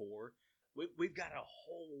Connect 4. We've got a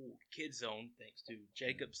whole kid zone thanks to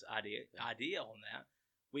Jacob's idea on that.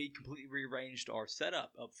 We completely rearranged our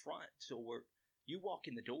setup up front, so you walk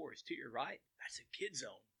in the doors to your right. That's a kid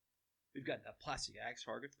zone. We've got the plastic axe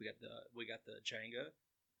targets. We got the Jenga.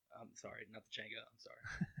 I'm sorry, not the Jenga. I'm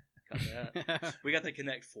sorry. Cut that. We got the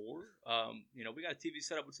Connect 4. We got a TV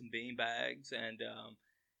set up with some bean bags, and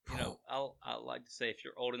I like to say if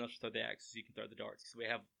you're old enough to throw the axes, you can throw the darts because we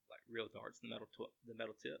have like real darts, the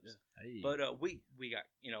metal tips. Hey. But we got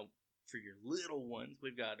for your little ones,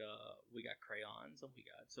 we got crayons and we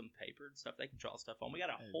got some paper and stuff they can draw stuff on. We got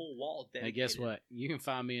a whole wall Hey, dedicated. guess what? You can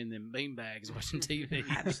find me in them bean bags watching TV.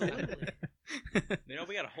 Absolutely.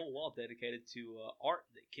 We got a whole wall dedicated to art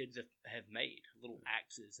that kids have made, little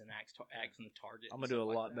axes and axe and the target. I'm and gonna do a stuff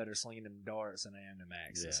like lot that. better slinging them darts than I am them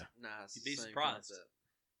axes. Yeah. Nah, it's You'd the be same surprised. concept.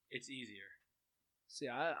 It's easier. See,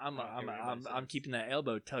 I don't care what anybody I'm says. keeping that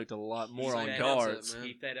elbow tucked a lot more Keep on that darts. man.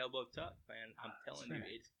 Keep that elbow tucked, man. I'm That's telling you,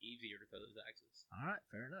 fair. it's easier to throw those axes. All right,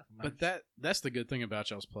 fair enough. But that's the good thing about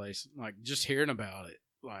y'all's place. Like just hearing about it,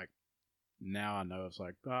 like now I know it's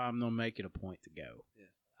like I'm gonna make it a point to go.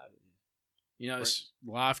 Yeah.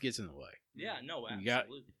 Life gets in the way. Yeah, no, You got-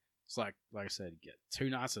 absolutely. It's like I said, you get 2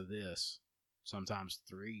 nights of this, sometimes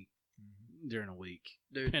 3. during a week,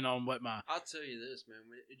 Dude, depending on what my. I'll tell you this, man.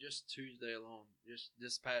 Just Tuesday alone, just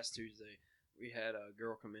this past Tuesday, we had a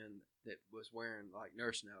girl come in that was wearing like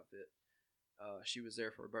nursing outfit. She was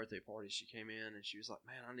there for a birthday party. She came in and she was like,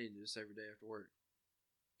 "Man, I need to do this every day after work."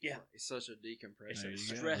 Yeah. It's such a decompression. It's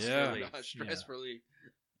There a you go. stress Yeah. relief. Stress relief.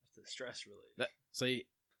 It's a stress relief. See,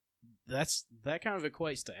 that kind of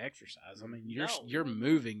equates to exercise. I mean, you're No, you're no, no.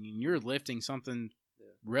 moving and you're lifting something Yeah.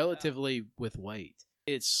 relatively with weight.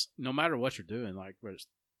 It's no matter what you're doing, like whether it's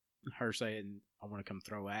her saying, "I want to come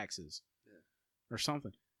throw axes," Yeah. or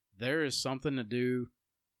something. There is something to do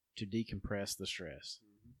to decompress the stress.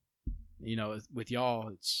 You know, with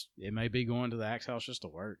y'all, it may be going to the axe house just to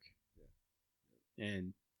work,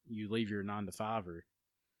 and you leave your 9 to 5, or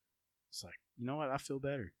it's like, you know what, I feel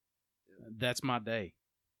better. Yeah. That's my day,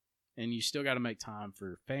 and you still got to make time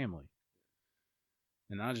for family.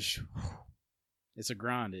 And I just, it's a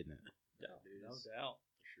grind, isn't it? No, Dude, no it's- doubt.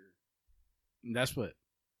 For sure. And that's what,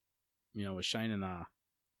 with Shane and I,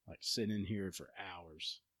 like sitting in here for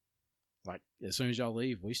hours. Like as soon as y'all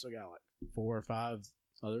leave, we still got like 4 or 5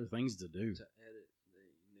 other things to do. To edit,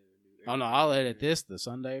 dude, Oh no, I'll edit this the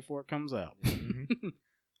Sunday before it comes out.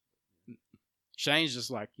 Shane's just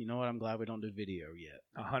like, you know what? I'm glad we don't do video yet.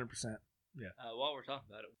 100%. While we're talking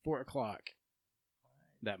about it, 4:00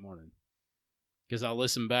 that morning, because I'll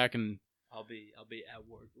listen back, and I'll be at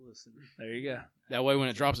work listening. There you go. that way when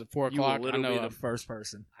it drops at 4 You will o'clock, I literally know be the first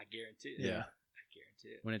person. I guarantee it. Yeah. I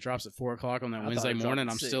guarantee it. when it drops at 4 o'clock on that I thought Wednesday it dropped morning,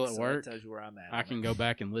 at I'm 6, still at so that work. tells you where I'm at. I can go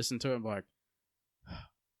back and listen to it and be like,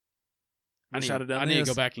 I Wish need, I'd have done I need to this.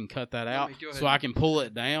 go back and cut that out me go so ahead. I can pull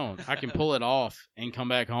it down. I can pull it off and come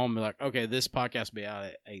back home and be like, okay, this podcast will be out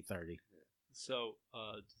at 8:30. So,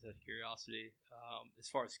 just out of curiosity, as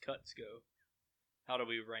far as cuts go, how do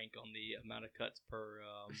we rank on the amount of cuts per?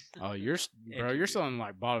 Oh, you're still in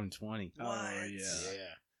like bottom 20. Oh, What? yeah.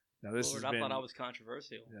 Now this Lord, has I been. thought I was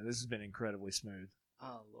controversial. Yeah, this has been incredibly smooth.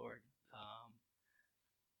 Oh Lord.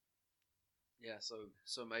 Yeah,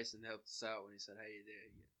 so Mason helped us out when he said, "Hey,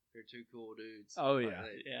 they're two cool dudes." Oh, Like, yeah.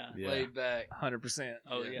 they Yeah. Yeah. laid back. 100%.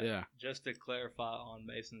 Oh Yeah. yeah. Yeah. Just to clarify on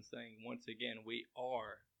Mason's thing, once again, we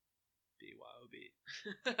are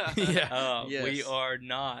BYOB. Yeah. Yes. We are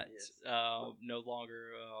not Yes. no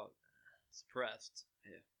longer suppressed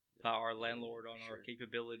Yeah. by our landlord on our Sure.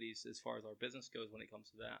 capabilities as far as our business goes when it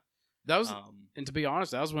comes to that. That was, Um, and to be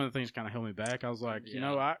honest, that was one of the things that kind of held me back. I was like, you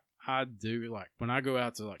know, I do, like, when I go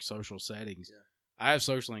out to like social settings, Yeah. I have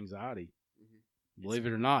social anxiety, Mhm. believe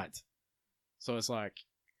it or not. So it's like,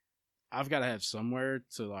 I've got to have somewhere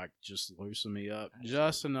to like just loosen me up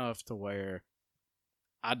just enough to where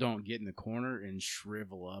I don't get in the corner and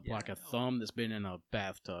shrivel up Yeah, like a I know. thumb that's been in a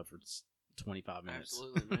bathtub for 25 minutes.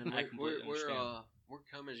 Absolutely, man. I completely understand. We're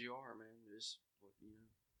come as you are, man. Just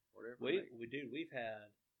whatever. we've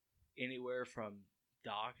had anywhere from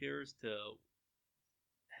doctors to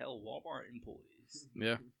hell Walmart employees.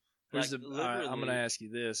 Yeah. Who's Like, the? I'm going to literally- ask you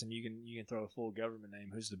this, and you can throw a full government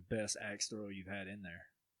name. Who's the best axe thrower you've had in there?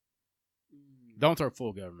 Don't throw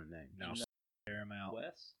full government name. No, air him out.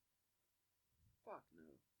 Wes. Fuck no.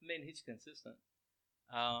 I mean, he's consistent.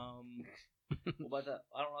 What about that?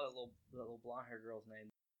 I don't know that little blonde haired girl's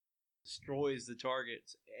name. Destroys the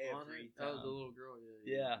targets every time. Oh, the little girl.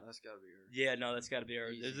 Yeah. That's got to be her. Yeah, no, that's got to be her.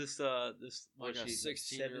 Easy. Is this Like what a she's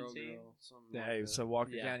 16-year-old 17? girl. Something Hey, like so that.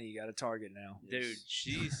 Walker Yeah. County, you got a target now. Dude,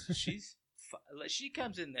 Yes. she's like, she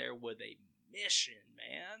comes in there with a mission,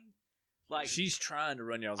 man. Like She's trying to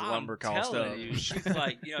run y'all's I'm lumber cost telling up. you, she's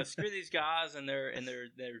like, screw these guys and their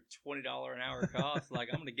 $20 an hour cost. Like,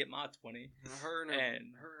 I'm gonna get my 20. Her and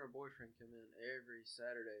And- her boyfriend come in every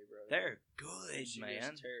Saturday, bro. They're And good, she man.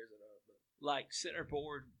 just tears it up. But Like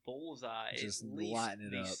centerboard bullseye Just is at least lighting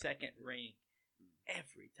it the up. second ring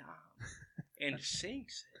every time, and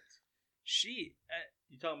sinks it. She,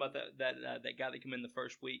 you talking about that guy that came in the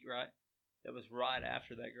first week, right? That was right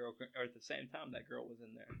after that girl, or at the same time that girl was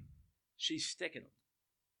in there. She's sticking him.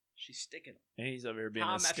 She's sticking him. And he's over here being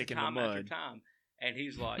Time a after stick in the time after mud. time. And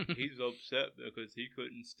he's like, he's upset because he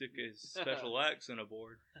couldn't stick his special accent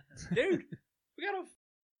aboard. Dude, we got a.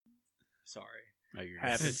 Sorry. Oh, you're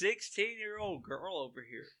Happy. 16-year-old girl over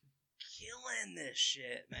here killing this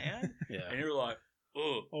shit, man. Yeah. And you're like,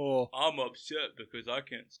 oh, Oh, I'm upset because I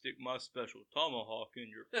can't stick my special tomahawk in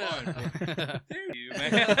your fine. Dude, you,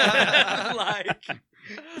 man. like,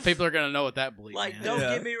 People are gonna know what that bleep means. don't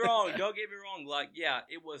Yeah. get me wrong. Don't get me wrong. Like, yeah,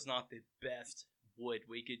 it was not the best wood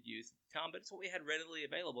we could use at the time, but it's what we had readily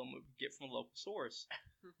available and we could get from a local source.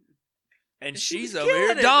 and She she's was over here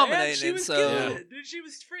killing it, man. dominating She it. was So killing it. Dude, she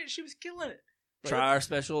was free. She was killing it. try our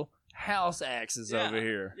special house axes Yeah. over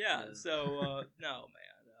here. Yeah. Yeah. So no,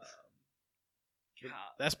 man. God.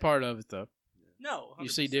 That's part of it, though. No, You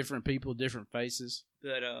see 100%. different people, different faces.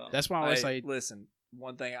 But That's why I always Hey, say, listen,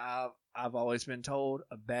 one thing I've always been told: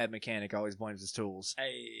 a bad mechanic always blames his tools.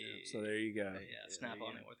 hey, So there you go. yeah, snap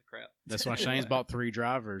on it with the crap. that's why Shane's bought 3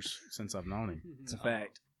 drivers since I've known him. It's a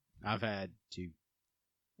fact. I've had 2.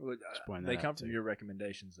 Well, Just pointing they that come out, from too. your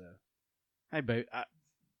recommendations, though. Hey, babe,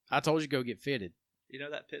 I told you go get fitted. You know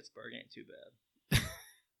that Pittsburgh ain't too bad.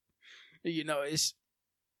 You know, it's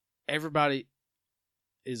everybody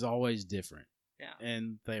is always different, Yeah,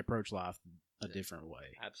 and they approach life a different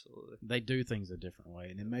way. absolutely. They do things a different way,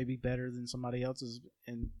 and it may be better than somebody else's.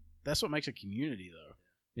 And that's what makes a community, though,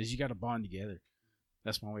 is you got to bond together.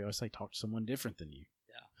 That's why we always say talk to someone different than you.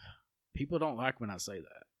 Yeah. People don't like when I say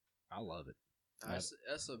that. I love it. That's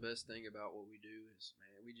the best thing about what we do is,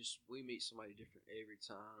 man, we meet somebody different every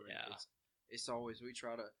time. and Yeah. It's always, we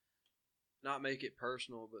try to not make it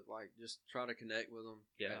personal, but like just try to connect with them.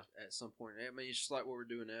 Yeah. At some point. I mean, it's just like what we're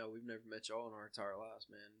doing now. We've never met y'all in our entire lives,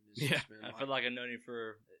 man. It's Yeah. just been I feel like I've known you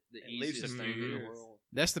for the at least easiest a thing few in the years. world.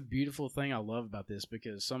 That's the beautiful thing I love about this,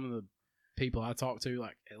 because some of the people I talk to,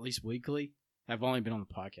 like at least weekly, have only been on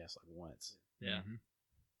the podcast like once. yeah. Mhm.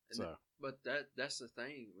 And So But that's the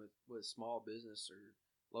thing with small business or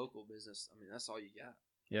local business. I mean, that's all you got.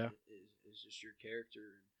 yeah, Is just your character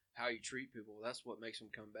and how you treat people. That's what makes them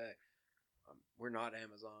come back. We're not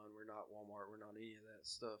Amazon. We're not Walmart. We're not any of that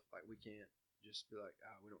stuff. Like, we can't just be like,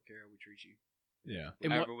 we don't care how we treat you. Yeah.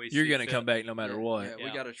 And However we You're see gonna fit. come back no matter Yeah, what. Yeah, we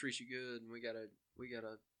Yeah. got to treat you good, and we gotta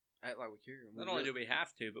act like we care. And Not only do we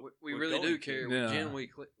have to, but we we're really going do to. care. Yeah.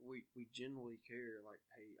 We genuinely care. Like,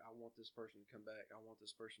 hey, I want this person to come back. I want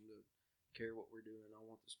this person to care what we're doing. I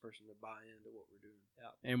want this person to buy into what we're doing.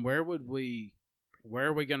 and where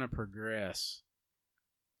are we going to progress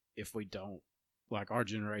if we don't, like, our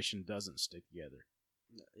generation doesn't stick together?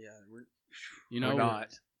 Yeah, we're You know, We're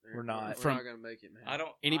not. we're, We're not. We're From- not gonna make it, man. I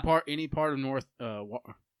don't. any I- part of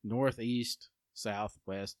northeast, south,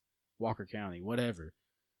 west, Walker County, whatever.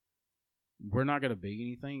 We're not going to be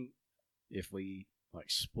anything if we like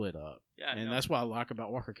split up. Yeah, And no. that's what I like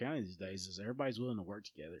about Walker County these days, is everybody's willing to work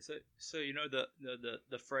together. So you know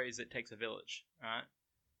the phrase "it takes a village," right?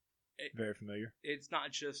 Very familiar. It's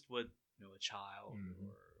not just with a child Mhm.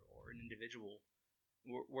 or an individual.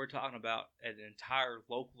 We're talking about an entire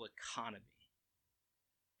local economy,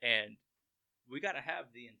 and we got to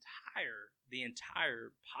have the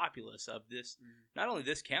entire populace of this. Not only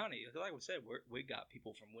this county, like we said, we got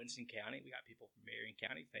people from Winston County, we got people from Marion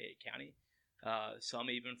County, Fayette County, some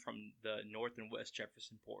even from the North and West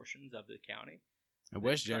Jefferson portions of the county. And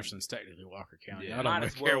West Jefferson's technically Walker County. Yeah. I Might don't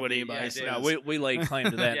as care well what be, anybody yeah, says. dude. No, we laid claim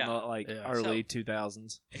to that Yeah. in the like Yeah. early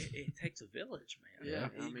 2000s. It takes a village, man. Yeah,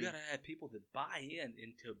 I You mean- gotta have people that buy in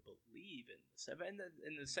and to believe in stuff. And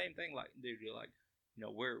the same thing, like, dude, you're like,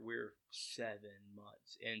 we're 7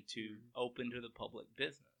 months into open to the public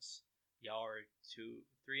business. Y'all are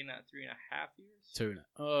 3.5 years. 2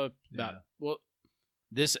 about Yeah. well,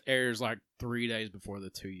 this airs like 3 days before the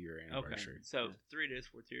 2-year Okay, anniversary. so 3 days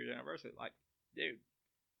for 2 years anniversary. Like, dude,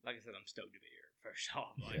 like I said, I'm stoked to be here. First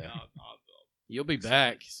off, like, Yeah. I'm You'll be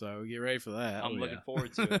back, so get ready for that. I'm Oh, looking yeah.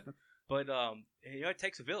 forward to it. But it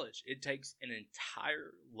takes a village. It takes an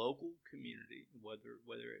entire local community,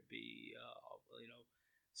 whether it be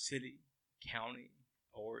city, county,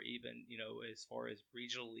 or even as far as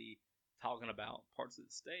regionally talking about parts of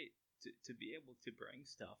the state, to be able to bring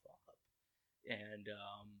stuff up. And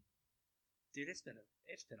dude, it's been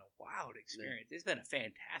a wild experience. It's been a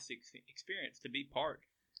fantastic experience to be part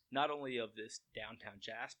not only of this downtown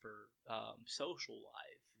Jasper social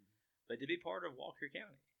life, but to be part of Walker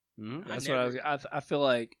County. Mhm. That's what I feel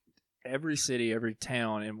like every city, every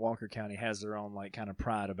town in Walker County has their own like kind of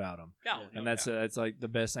pride about them, Yeah, and that's like the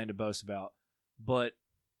best thing to boast about. But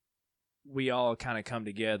we all kind of come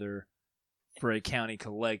together for a county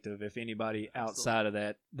collective. If anybody outside of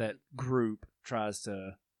that group tries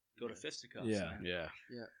to, go to fisticuffs. Yeah. man. Yeah.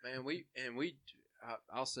 Yeah, man.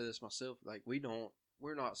 I'll say this myself. Like,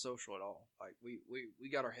 we're not social at all. Like, we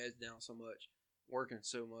got our heads down so much, working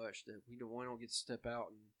so much that we don't get to step out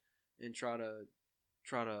and try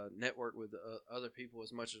to network with other people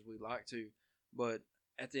as much as we'd like to. But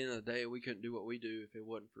at the end of the day, we couldn't do what we do if it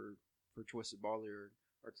wasn't for Twisted Barley or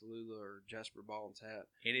Tallulah or Jasper Ball and Tap.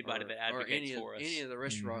 Anybody that advocates for us. Any of the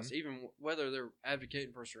restaurants, even whether they're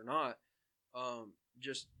advocating for us or not,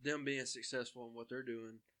 just them being successful in what they're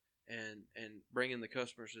doing and bringing the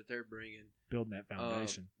customers that they're bringing. building that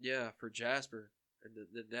foundation. Yeah, for Jasper,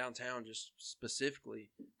 the downtown just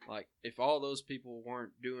specifically, like, if all those people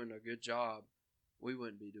weren't doing a good job, we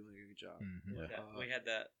wouldn't be doing a good job. Mhm. Yeah. We had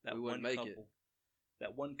that we one wouldn't make couple. it.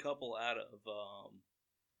 That one couple out of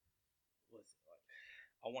what's it like?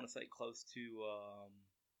 I want to say close to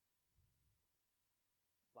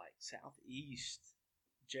like southeast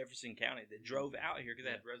Jefferson County that drove out here because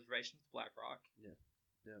they had reservations to Black Rock. Yeah.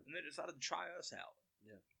 And they decided to try us out.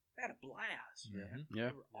 Yeah. They had a blast, man. Yeah.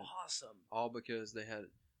 They were awesome. All because they had,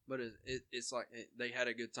 but it's like they had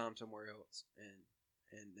a good time somewhere else,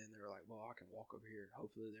 and then they were like, well, I can walk over here.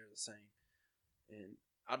 Hopefully they're the same. And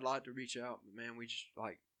I'd like to reach out, but man, we just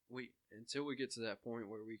until we get to that point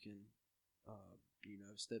where we can,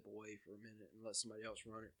 step away for a minute and let somebody else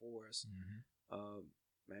run it for us.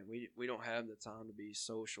 Man, we don't have the time to be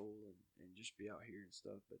social and just be out here and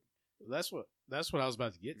stuff. But that's what I was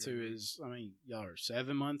about to get to. Is, I mean, y'all are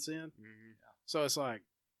 7 months in, so it's like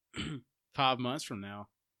 5 months from now.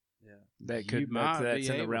 Yeah, that's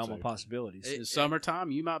in the realm of possibilities. It's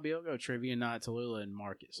summertime. You might be able to go trivia night to Lula and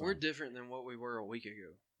market. We're different than what we were a week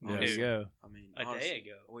ago. There you go. I mean, a honestly, day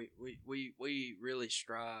ago. We really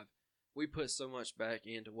strive. We put so much back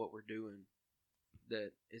into what we're doing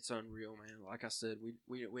that it's unreal, man. Like I said,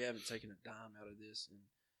 we haven't taken a dime out of this, and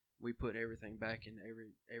we put everything back in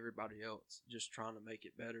everybody else, just trying to make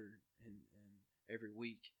it better and every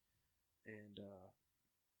week. And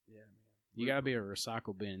yeah, man. You gotta be a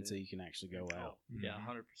recycle bin until you can actually go out. Yeah,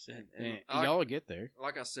 100%. And y'all will get there.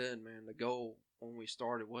 Like I said, man, the goal when we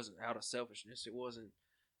started wasn't out of selfishness. It wasn't,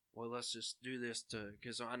 well, let's just do this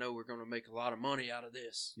because I know we're going to make a lot of money out of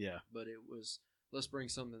this. Yeah. But it was, let's bring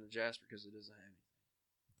something to Jasper because it doesn't have anything.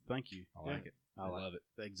 Thank you. I like it. I love it.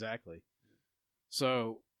 Exactly.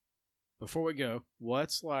 So, before we go,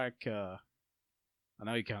 what's like, I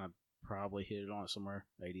know you kind of probably hit it on it somewhere,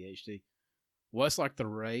 ADHD. What's like the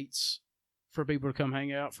rates for people to come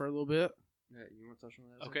hang out for a little bit? Yeah, you want to touch on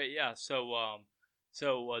that? Okay, yeah.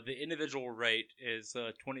 So the individual rate is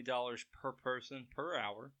 $20 per person per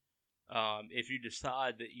hour. If you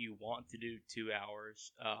decide that you want to do 2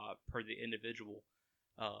 hours per the individual,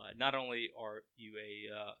 not only are you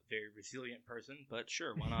a very resilient person, but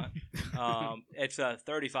sure, why not? It's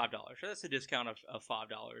 $35. So that's a discount of $5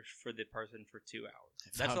 for the person for 2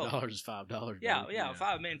 hours. That's $5 is $5. Yeah. $5.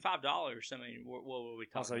 I mean, $5. I mean, what were we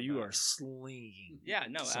talking also, about? you are slinging. Yeah,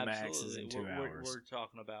 no, some absolutely. axes in 2 hours. We're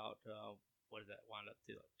talking about what does that wind up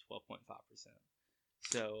to? Like 12.5%.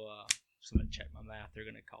 So somebody check my math. They're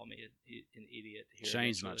going to call me an idiot here.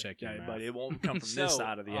 Shane's not checking Yeah, math. but it won't come from this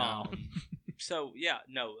side of the aisle. So yeah,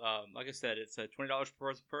 no. Like I said, it's $20 per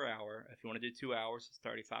person per hour. If you want to do 2 hours, it's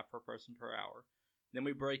 $35 per person per hour. Then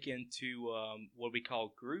we break into what we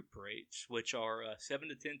call group rates, which are 7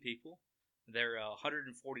 to 10 people. They're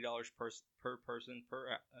 $140 per person per.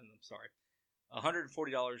 I'm sorry,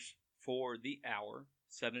 $140 for the hour,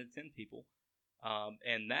 7 to 10 people.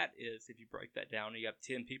 And that is, if you break that down, you have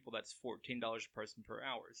 10 people, that's $14 a person per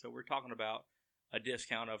hour. So we're talking about a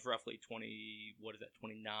discount of roughly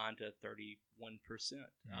 29 to 31%,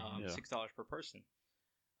 $6 per person.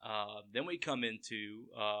 Then we come into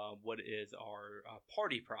what is our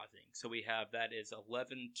party pricing. So we have that is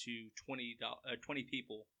 11 to 20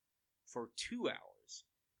 people for 2 hours.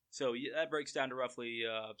 So that breaks down to roughly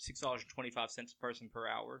 $6.25 a person per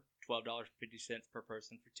hour, $12.50 per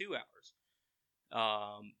person for 2 hours.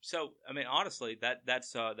 So I mean, honestly, that's that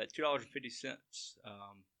 $2.50.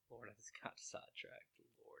 Lord, I just got sidetracked.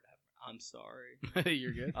 Lord, I'm sorry.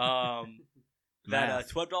 You're good. That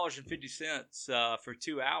 $12.50 for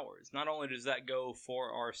 2 hours. Not only does that go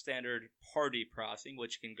for our standard party pricing,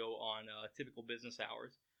 which can go on typical business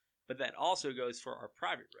hours, but that also goes for our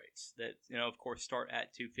private rates. That of course, start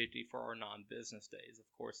at $250 for our non-business days. Of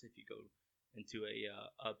course, if you go into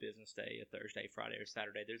a business day, a Thursday, Friday, or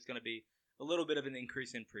Saturday, there's going to be a little bit of an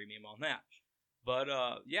increase in premium on that. But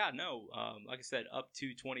like I said, up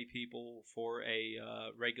to 20 people for a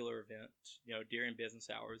regular event, during business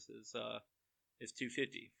hours is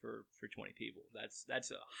 $250 for 20 people. That's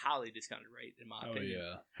a highly discounted rate in my opinion.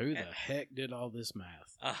 Yeah. Who the heck did all this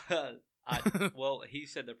math? Well, he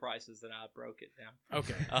said the prices, and I broke it down.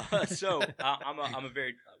 Okay. So I'm a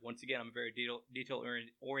very detail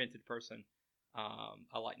oriented person.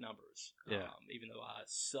 I like numbers. Yeah. Even though I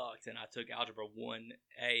sucked and I took algebra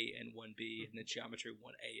 1A and 1B and then geometry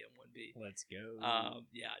 1A and 1B. Let's go. I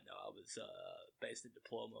was basic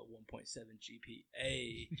diploma 1.7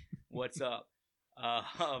 GPA. What's up?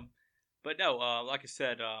 But no, like I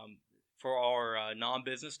said, for our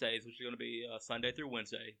non-business days, which are going to be Sunday through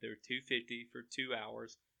Wednesday, they're $250 for 2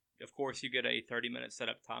 hours. Of course, you get a 30-minute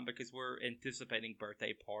setup time because we're anticipating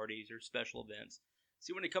birthday parties or special events. So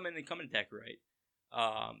you want to come in and decorate.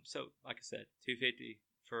 So, like I said, $250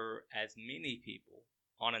 for as many people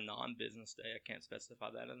on a non-business day. I can't specify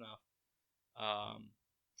that enough.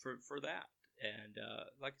 For that, and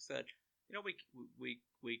like I said,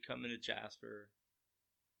 we come into Jasper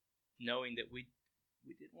knowing that we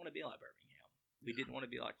didn't want to be like Birmingham. We didn't want to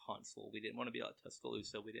be like Huntsville. We didn't want to be like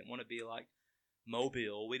Tuscaloosa. We didn't want to be like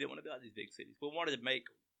Mobile. We didn't want to be like these big cities. We wanted to make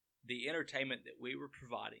the entertainment that we were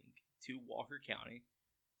providing to Walker County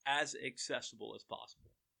as accessible as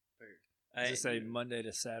possible. Is this a Monday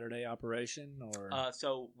to Saturday operation, or?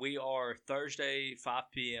 So we are Thursday 5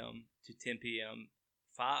 p.m. to 10 p.m.,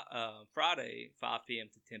 Friday 5 p.m.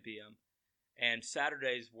 to 10 p.m., and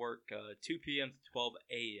Saturdays work 2 p.m. to 12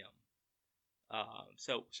 a.m.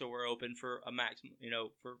 So we're open for a maximum,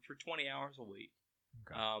 for 20 hours a week.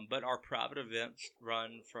 Okay. But our private events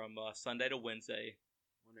run from Sunday to Wednesday.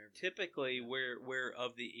 Whenever. Typically, we're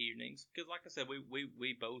of the evenings because, like I said,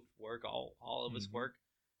 we both work. All of us work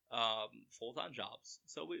full-time jobs.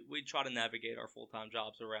 So we try to navigate our full-time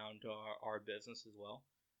jobs around our business as well,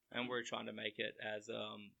 and we're trying to make it as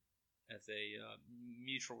a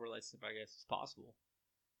mutual relationship, I guess, as possible.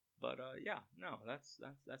 But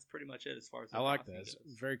that's pretty much it as far as I like that. goes.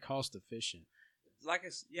 It's very cost efficient. Like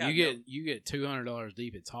You get $200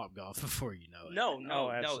 deep at Topgolf before you know it. No, Oh,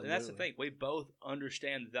 and that's the absolutely. thing. We both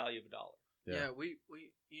understand the value of a dollar. Yeah, we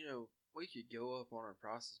could go up on our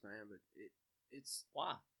prices, man, but it's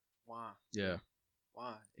Why? why Yeah.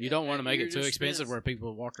 you don't want to make it too expensive where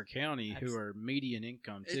people in Walker County who are median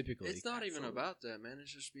income typically. It's not even Absolutely. about that, man.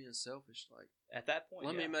 It's just being selfish. Like, At that point,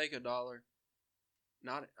 let me make $1.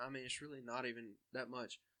 It's really not even that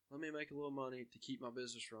much. Let me make a little money to keep my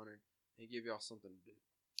business running and give y'all something to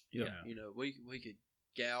do. Yeah. We could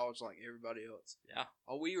gouge like everybody else. Yeah.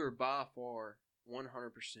 We were by far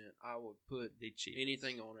 100%. I would put the cheapest.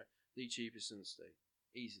 anything on it, the cheapest in the state,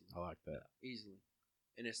 easily, I like that. easily.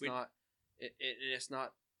 And it's We- not. It's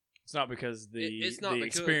not. It's not because It's not the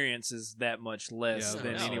because- experience is that much less Yeah,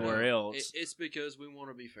 than no, anywhere else. It's because we want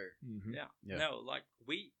to be fair. Mhm. Yeah. Yeah. No, like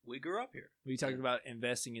we grew up here. We talked about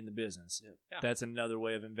investing in the business. Yeah. Yeah. That's another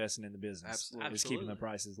way of investing in the business. Absolutely. Is keeping the Absolutely.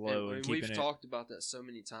 prices low and, keeping we've it. talked about that so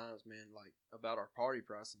many times, man. Like about our party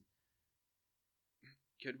pricing.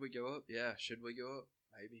 Could we go up? Yeah. Should we go up?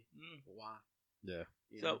 Maybe. But why? Yeah.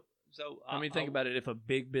 You know? So I mean, think about it. If a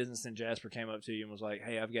big business in Jasper came up to you and was like,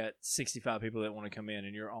 "Hey, I've got 65 people that want to come in,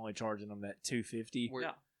 and you're only charging them that $250," We're-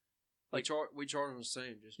 Yeah. we charge them the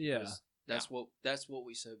same. Just Yeah. because that's what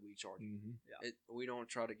we said we charge you. Mhm. We don't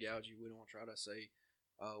try to gouge you. We don't try to say,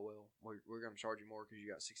 well, we're going to charge you more because you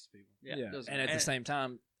got 60 people. Yeah. Yeah. Doesn't And at matter. the same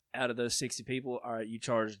time, out of those 60 people, all right, you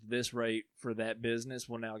charged this rate for that business.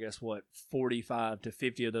 Well, now guess what? 45 to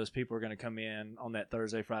 50 of those people are going to come in on that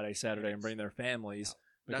Thursday, Friday, Saturday and bring their families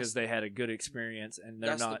because they had a good experience and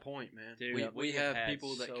they're That's not. the point, man. Dude, we we have have had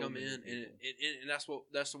people that so come many in, people. and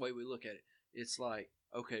that's the way we look at it. It's like,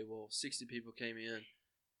 okay, well, 60 people came in.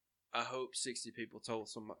 I hope 60 people told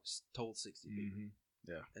 60 people, Mhm.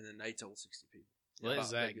 and then they told 60 people. Let About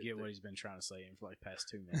Zach that get good what thing. he's been trying to say in for like the past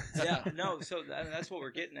 2 minutes. Yeah, no, so that's what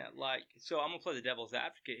we're getting at. Like, so I'm gonna play the devil's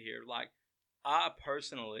advocate here. Like, I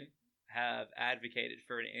personally have advocated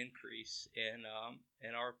for an increase in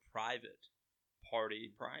our private party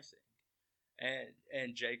pricing,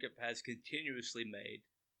 and Jacob has continuously made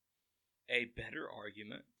a better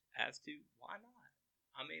argument as to why not.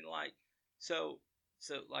 I mean, like, so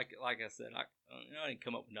like I said, I didn't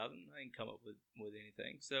come up with nothing. I didn't come up with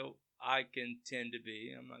anything. So I can tend to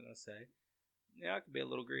be. I'm not gonna say. I can be a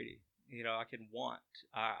little greedy. I can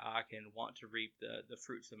want to reap the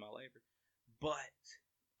fruits of my labor. But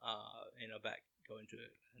going to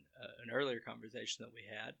an earlier conversation that we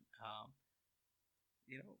had,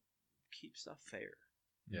 keep stuff fair.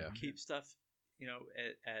 Yeah. Keep stuff,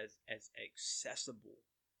 as accessible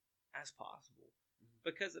as possible.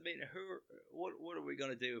 Because what are we going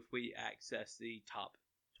to do if we access the top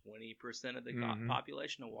 20% of the Mhm.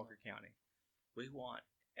 population of Walker County? We want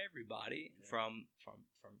everybody from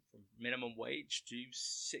minimum wage to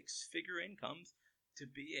 6-figure incomes to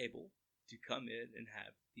be able to come in and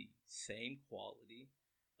have the same quality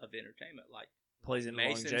of entertainment. Like Plays into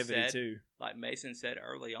Mason longevity said- too. like Mason said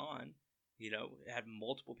early on, had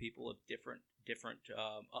multiple people of different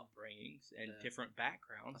upbringings and Yeah. different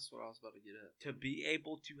backgrounds That's what I was about to get at. to be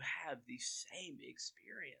able to have the same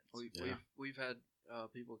experience. We've had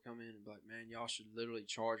people come in and be like, man, y'all should literally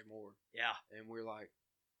charge more, Yeah. and we're like,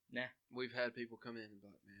 Nah. We've had people come in and be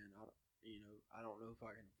like, man, I don't know if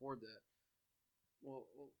I can afford that. Well,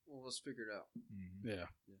 let's figure it out. Mhm. Yeah.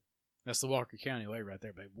 Yeah. That's the Walker County way right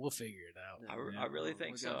there, babe. We'll figure it out. Yeah. I really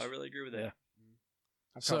think we so. got I you. really agree with Yeah. that.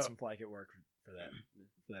 I've So- caught some flack at work for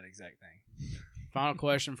that exact thing. Final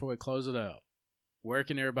question before we close it out. Where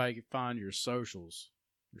can everybody find your socials,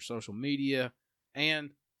 your social media,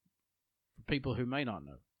 and for people who may not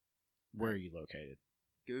know, where are you located?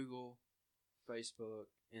 Google Facebook,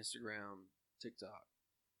 Instagram, TikTok.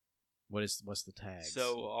 What's the tags?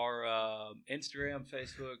 So our Instagram,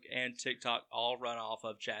 Facebook, and TikTok all run off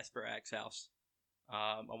of Jasper Axe House.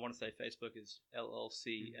 I want to say Facebook is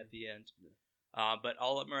LLC at the end. But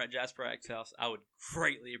all of them are at Jasper Axe House. I would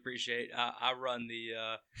greatly appreciate. I run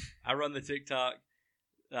the TikTok,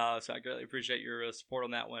 so I greatly appreciate your support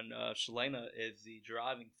on that one. Shalana is the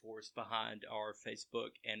driving force behind our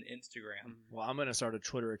Facebook and Instagram. Well, I'm gonna start a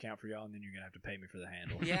Twitter account for y'all, and then you're gonna have to pay me for the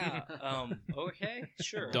handle. Yeah. Okay.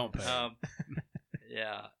 Sure. Don't pay.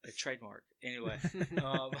 Yeah. A trademark. Anyway.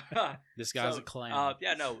 This guy's a clown.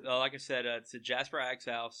 Yeah, no, like I said, it's a Jasper Axe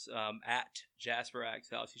House, at Jasper Axe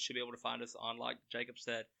House. You should be able to find us on, like Jacob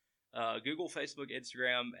said, Google, Facebook,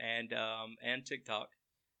 Instagram, and TikTok.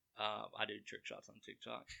 I do trick shots on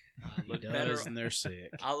TikTok. I look better, and they're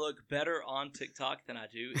sick. I look better on TikTok than I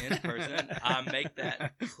do in person. I make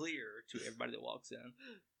that clear to everybody that walks in.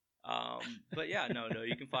 But yeah, no,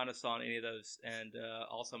 you can find us on any of those, and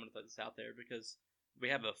also I'm going to put this out there because we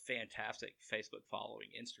have a fantastic Facebook following,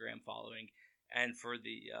 Instagram following, and for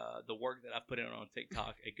the work that I've put in on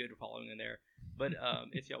TikTok, a good following in there. But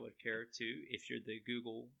if y'all would care to, if you're the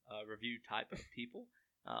Google review type of people,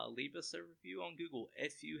 leave us a review on Google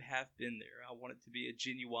if you have been there. I want it to be a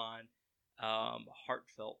genuine,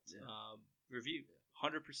 heartfelt review.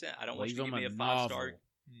 100%. I don't want you to give me a 5-star.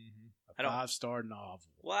 A 5-star novel.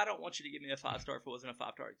 Well, I don't want you to give me a 5-star if it wasn't a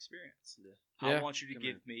 5-star experience. Yeah. I want you to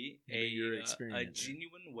give me a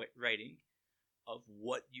genuine rating of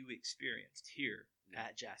what you experienced here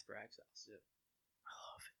at Jasper Axe House.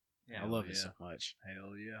 I love it so much.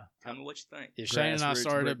 Hell yeah! Tell me what you think. If Shane and I Grassroots,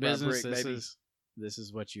 started a brick by business, brick, this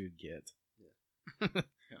is what you'd get. Yeah.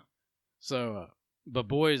 So, but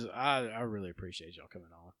boys, I really appreciate y'all coming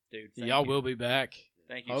on. Dude, Y'all will be back.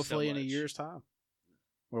 Thank you hopefully so in a much. year's time,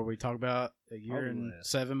 where we talk about a year and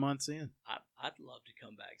 7 months in. I'd love to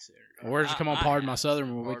come back sooner. Or just come on Pardon My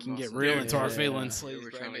Southern where we Pardon can My get Southern. real Yeah, into our yeah, feelings. yeah. Please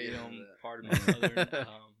We're bring trying to me get on into that. Pardon My Southern.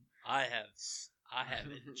 I have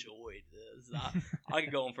enjoyed this. I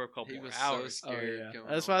could go on for a couple He more was hours. so scared. yeah. coming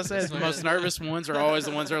That's on. why I said the most nervous ones are always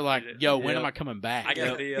the ones that are like, yo, when am I coming back? I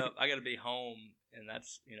gotta be up. I gotta be home, and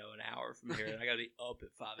that's an hour from here. And I gotta be up at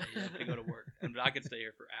 5 a.m. to go to work, and I could stay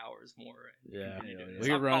here for hours more. Yeah. We We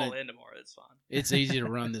can could run call it. in tomorrow. It's fine. It's easy to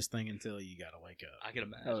run this thing until you got to wake up. I can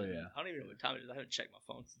imagine. Oh, yeah. I don't even know what time it is. I haven't checked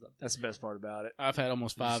my phone since. That's the best part about it. I've had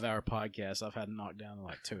almost 5-hour podcasts. I've had to knock down to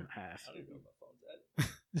like 2.5. I don't even know where my phone's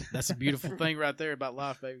at. That's a beautiful thing right there about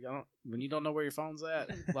life, baby. When you don't know where your phone's at,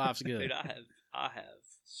 life's good. Dude, I have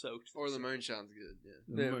soaked. Or the moonshine's good.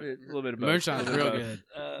 Yeah. A little bit of both. Moonshine's A little real bit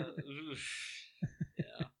of good.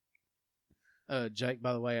 Yeah. Jake,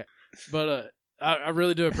 by the way. But I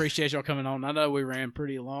really do appreciate y'all coming on. I know we ran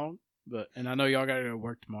pretty long, and I know y'all got to go to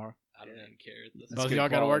work tomorrow. I don't even care. That's Both of good y'all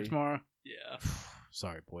got to work quality. tomorrow? Yeah.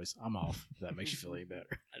 Sorry, boys. I'm off. If that makes you feel any better.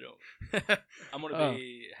 I don't. I'm gonna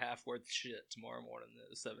be half worth shit tomorrow morning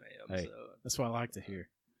at 7 a.m. Hey. So That's what I like to hear.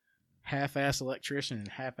 Half-ass electrician and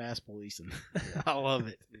half-ass policing. I love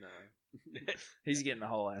it. No. He's getting the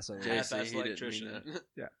whole ass over. Half- JC, Half-ass he didn't electrician. mean that.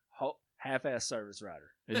 Yeah, half-ass service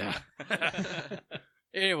rider. Yeah.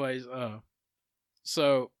 Anyways,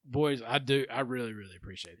 so boys, I really, really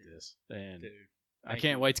appreciate this, and Dude, I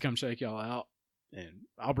can't wait to come check y'all out, and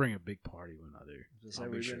I'll bring a big party when I do. Just I'll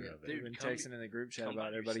say be we've sure been, of it. we've Dude, been come- texting in the group chat come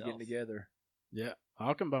about by everybody yourself. getting together. Yeah,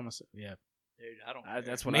 I'll come by myself. Yeah, dude, I don't. care.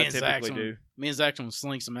 That's what Me I and Zach's typically on- do. me and Zach will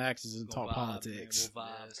sling some axes and We'll talk vibe, politics. Man.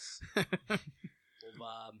 We'll vibe. Yes. We'll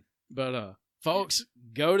vibe. But folks,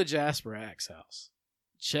 go to Jasper Axe House.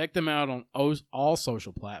 Check them out on all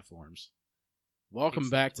social platforms. Welcome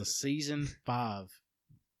back to season 5.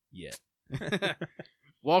 Yeah.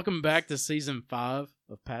 Welcome back to season 5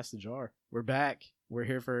 of Pass the Jar. We're back. We're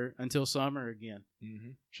here for until summer again. Mm-hmm.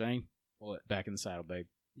 Shane, What? back in the saddle, babe.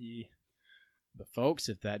 Yeah. But folks,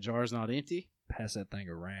 if that jar's not empty, Pass that thing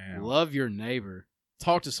around. love your neighbor.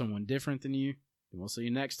 Talk to someone different than you. And we'll see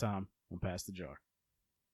you next time on Pass the Jar.